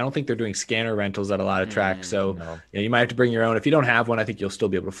doing I don't think they're doing scanner rentals at a lot of tracks. So you might have to bring your own. If you don't have one, I think you'll still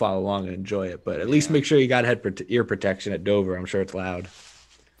be able to follow along and enjoy it. But at least make sure you got ear protection at Dover. I'm sure it's loud.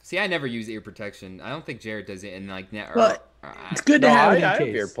 See, I never use ear protection. I don't think Jared does it in it's good to have it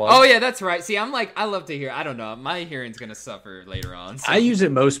in case. Oh yeah, that's right. See, I love to hear. I don't know. My hearing's gonna suffer later on. So. I use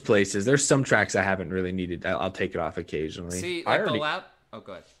it most places. There's some tracks I haven't really needed. I'll take it off occasionally. See, the loud. Oh,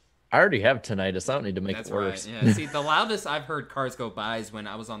 go ahead. I already have tinnitus. I don't need to make That's it worse. right. Yeah. See, the loudest I've heard cars go by is when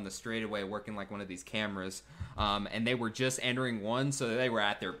I was on the straightaway working like one of these cameras, and they were just entering one, so they were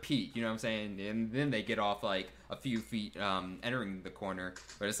at their peak. You know what I'm saying? And then they get off like a few feet entering the corner,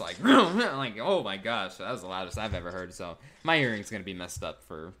 but it's like, like, oh my gosh, that was the loudest I've ever heard. So my hearing's gonna be messed up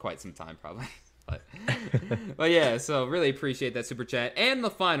for quite some time, probably. But yeah, so really appreciate that super chat. And the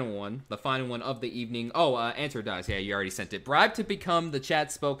final one of the evening. Oh, Answer Dies. Yeah, you already sent it. Bribe to become the chat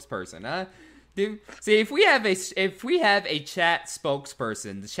spokesperson, huh? Dude, see, if we have a chat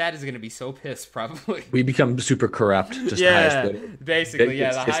spokesperson, the chat is gonna be so pissed. Probably we become super corrupt. Just basically,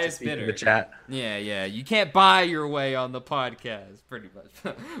 the highest bidder. The chat. Yeah. You can't buy your way on the podcast, pretty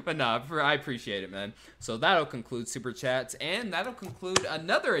much. But no, I appreciate it, man. So that'll conclude super chats, and that'll conclude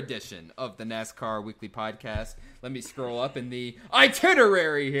another edition of the NASCAR Weekly Podcast. Let me scroll up in the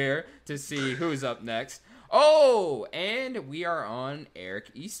itinerary here to see who's up next. Oh, and we are on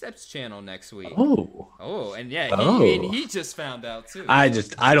Eric Estep's channel next week. Oh, and yeah, he just found out too. I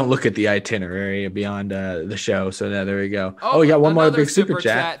don't look at the itinerary beyond the show, so there we go. Oh, we got one more big super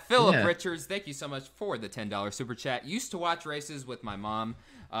chat. Philip Richards, thank you so much for the $10 super chat. Used to watch races with my mom.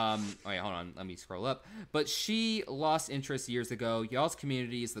 Wait, hold on, let me scroll up. But she lost interest years ago. Y'all's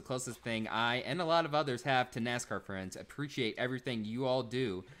community is the closest thing I and a lot of others have to NASCAR friends. Appreciate everything you all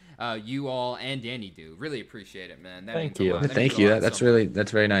do. You all and Danny do. Really appreciate it, man. Thank you. Thank you. That's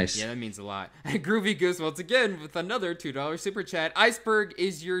very nice. Yeah, that means a lot. Groovy Goose once again with another $2 super chat. Iceberg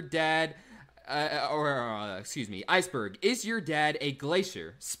is your dad, Iceberg, is your dad a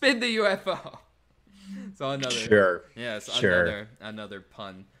glacier? Spin the UFO. So another another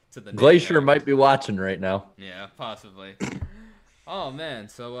pun to the glacier name. Might be watching right now. Yeah, possibly. Oh man,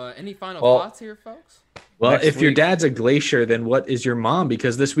 so any final thoughts here, folks? Well, if your dad's a glacier, then what is your mom?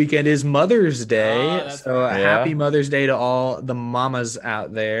 Because this weekend is Mother's Day. Happy Mother's Day to all the mamas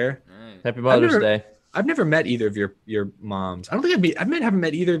out there. Right. Happy Mother's Day. I've never met either of your moms. I don't think haven't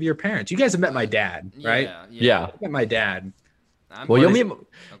met either of your parents. You guys have met my dad, right? Yeah. I've met my dad.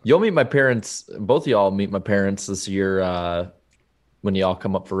 You'll meet my parents. Both of y'all meet my parents this year when y'all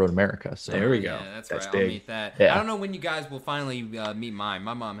come up for Road America. So there we go. Yeah, that's right. Big. I'll meet that. Yeah. I don't know when you guys will finally meet mine.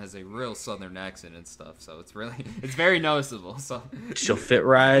 My mom has a real Southern accent and stuff, so it's very noticeable. So she'll fit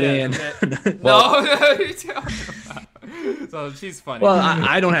right in. So she's funny. Well,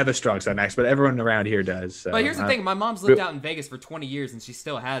 I don't have a strong Southern accent, but everyone around here does. So. But here's the thing: my mom's lived out in Vegas for 20 years, and she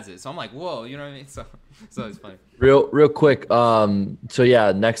still has it. So I'm like, whoa, you know what I mean? So it's funny. Real quick. So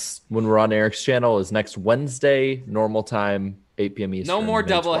yeah, next when we're on Eric's channel is next Wednesday, normal time. 8 p.m. Eastern. No more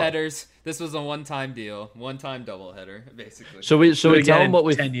double headers. This was a one-time deal. One-time double header, basically. Should we tell them what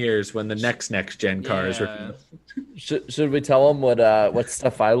we 10 years when the next gen cars are should we tell them what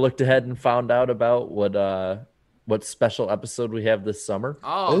stuff I looked ahead and found out about what special episode we have this summer?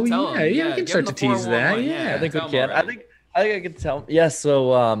 Oh tell them. Yeah, we can start to tease that. Yeah, I think we can. I think I can tell them. Yeah,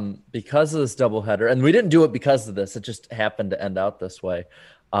 so because of this double header, and we didn't do it because of this, it just happened to end out this way.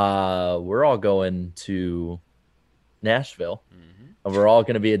 We're all going to Nashville, and we're all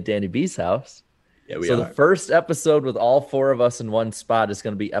going to be at Danny B's house. Yeah, we are. The first episode with all four of us in one spot is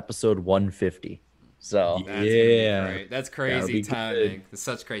going to be episode 150. So that's crazy timing. It's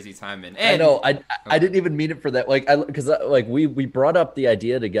such crazy timing. And I know. I didn't even mean it for that. Because we brought up the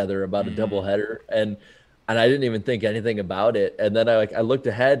idea together about a doubleheader, and I didn't even think anything about it. And then I looked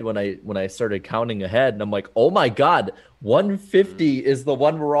ahead when I started counting ahead, and I'm like, oh my god, 150 is the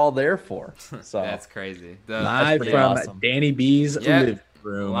one we're all there for. So that's crazy. Live from Danny B's living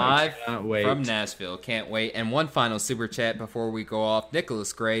room. Live from Nashville. Can't wait. And one final super chat before we go off.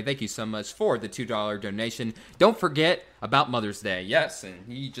 Nicholas Gray, thank you so much for the $2 donation. Don't forget about Mother's Day. Yes, and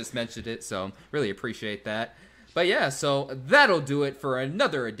he just mentioned it, so really appreciate that. But yeah, so that'll do it for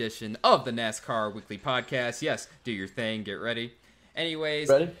another edition of the NASCAR Weekly Podcast. Yes, do your thing. Get ready. Anyways,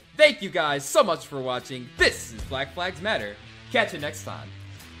 thank you guys so much for watching. This is Black Flags Matter. Catch you next time.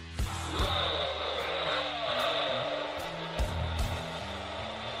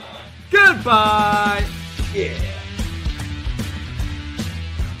 Goodbye. Yeah.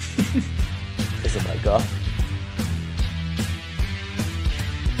 Is it my god?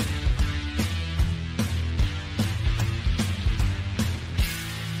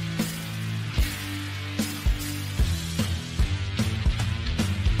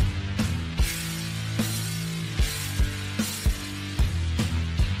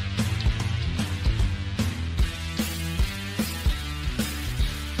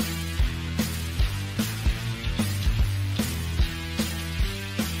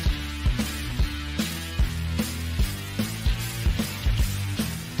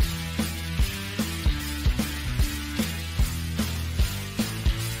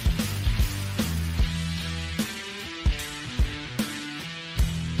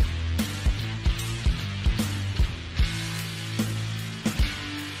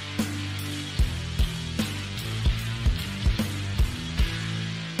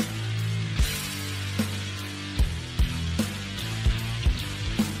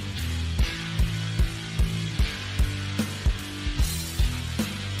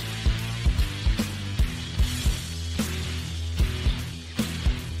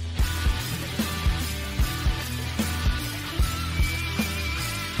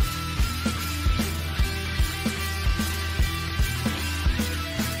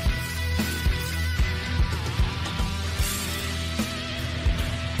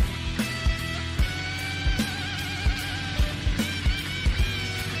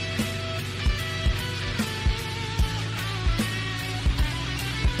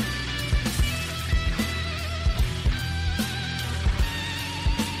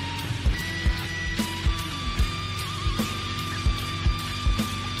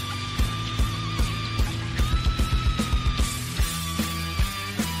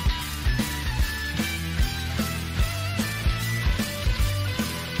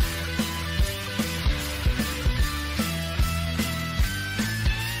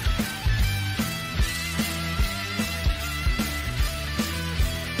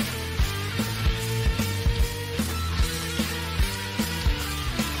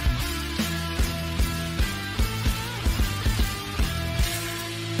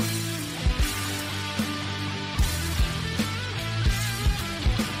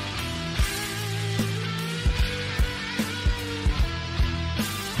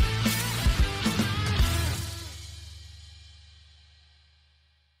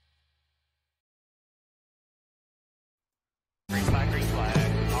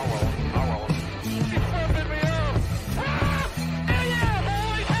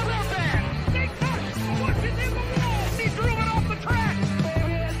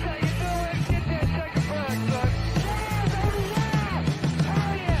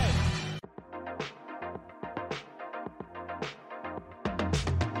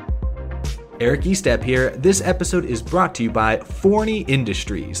 Eric Estep here. This episode is brought to you by Forney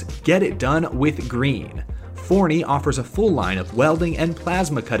Industries. Get it done with green. Forney offers a full line of welding and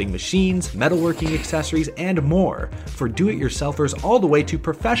plasma cutting machines, metalworking accessories, and more. For do-it-yourselfers all the way to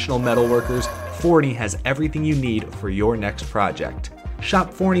professional metalworkers, Forney has everything you need for your next project.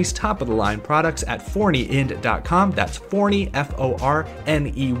 Shop Forney's top-of-the-line products at forneyind.com. That's Forney,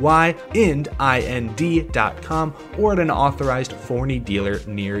 F-O-R-N-E-Y, ind, I-N-D.com, or at an authorized Forney dealer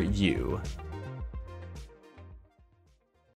near you.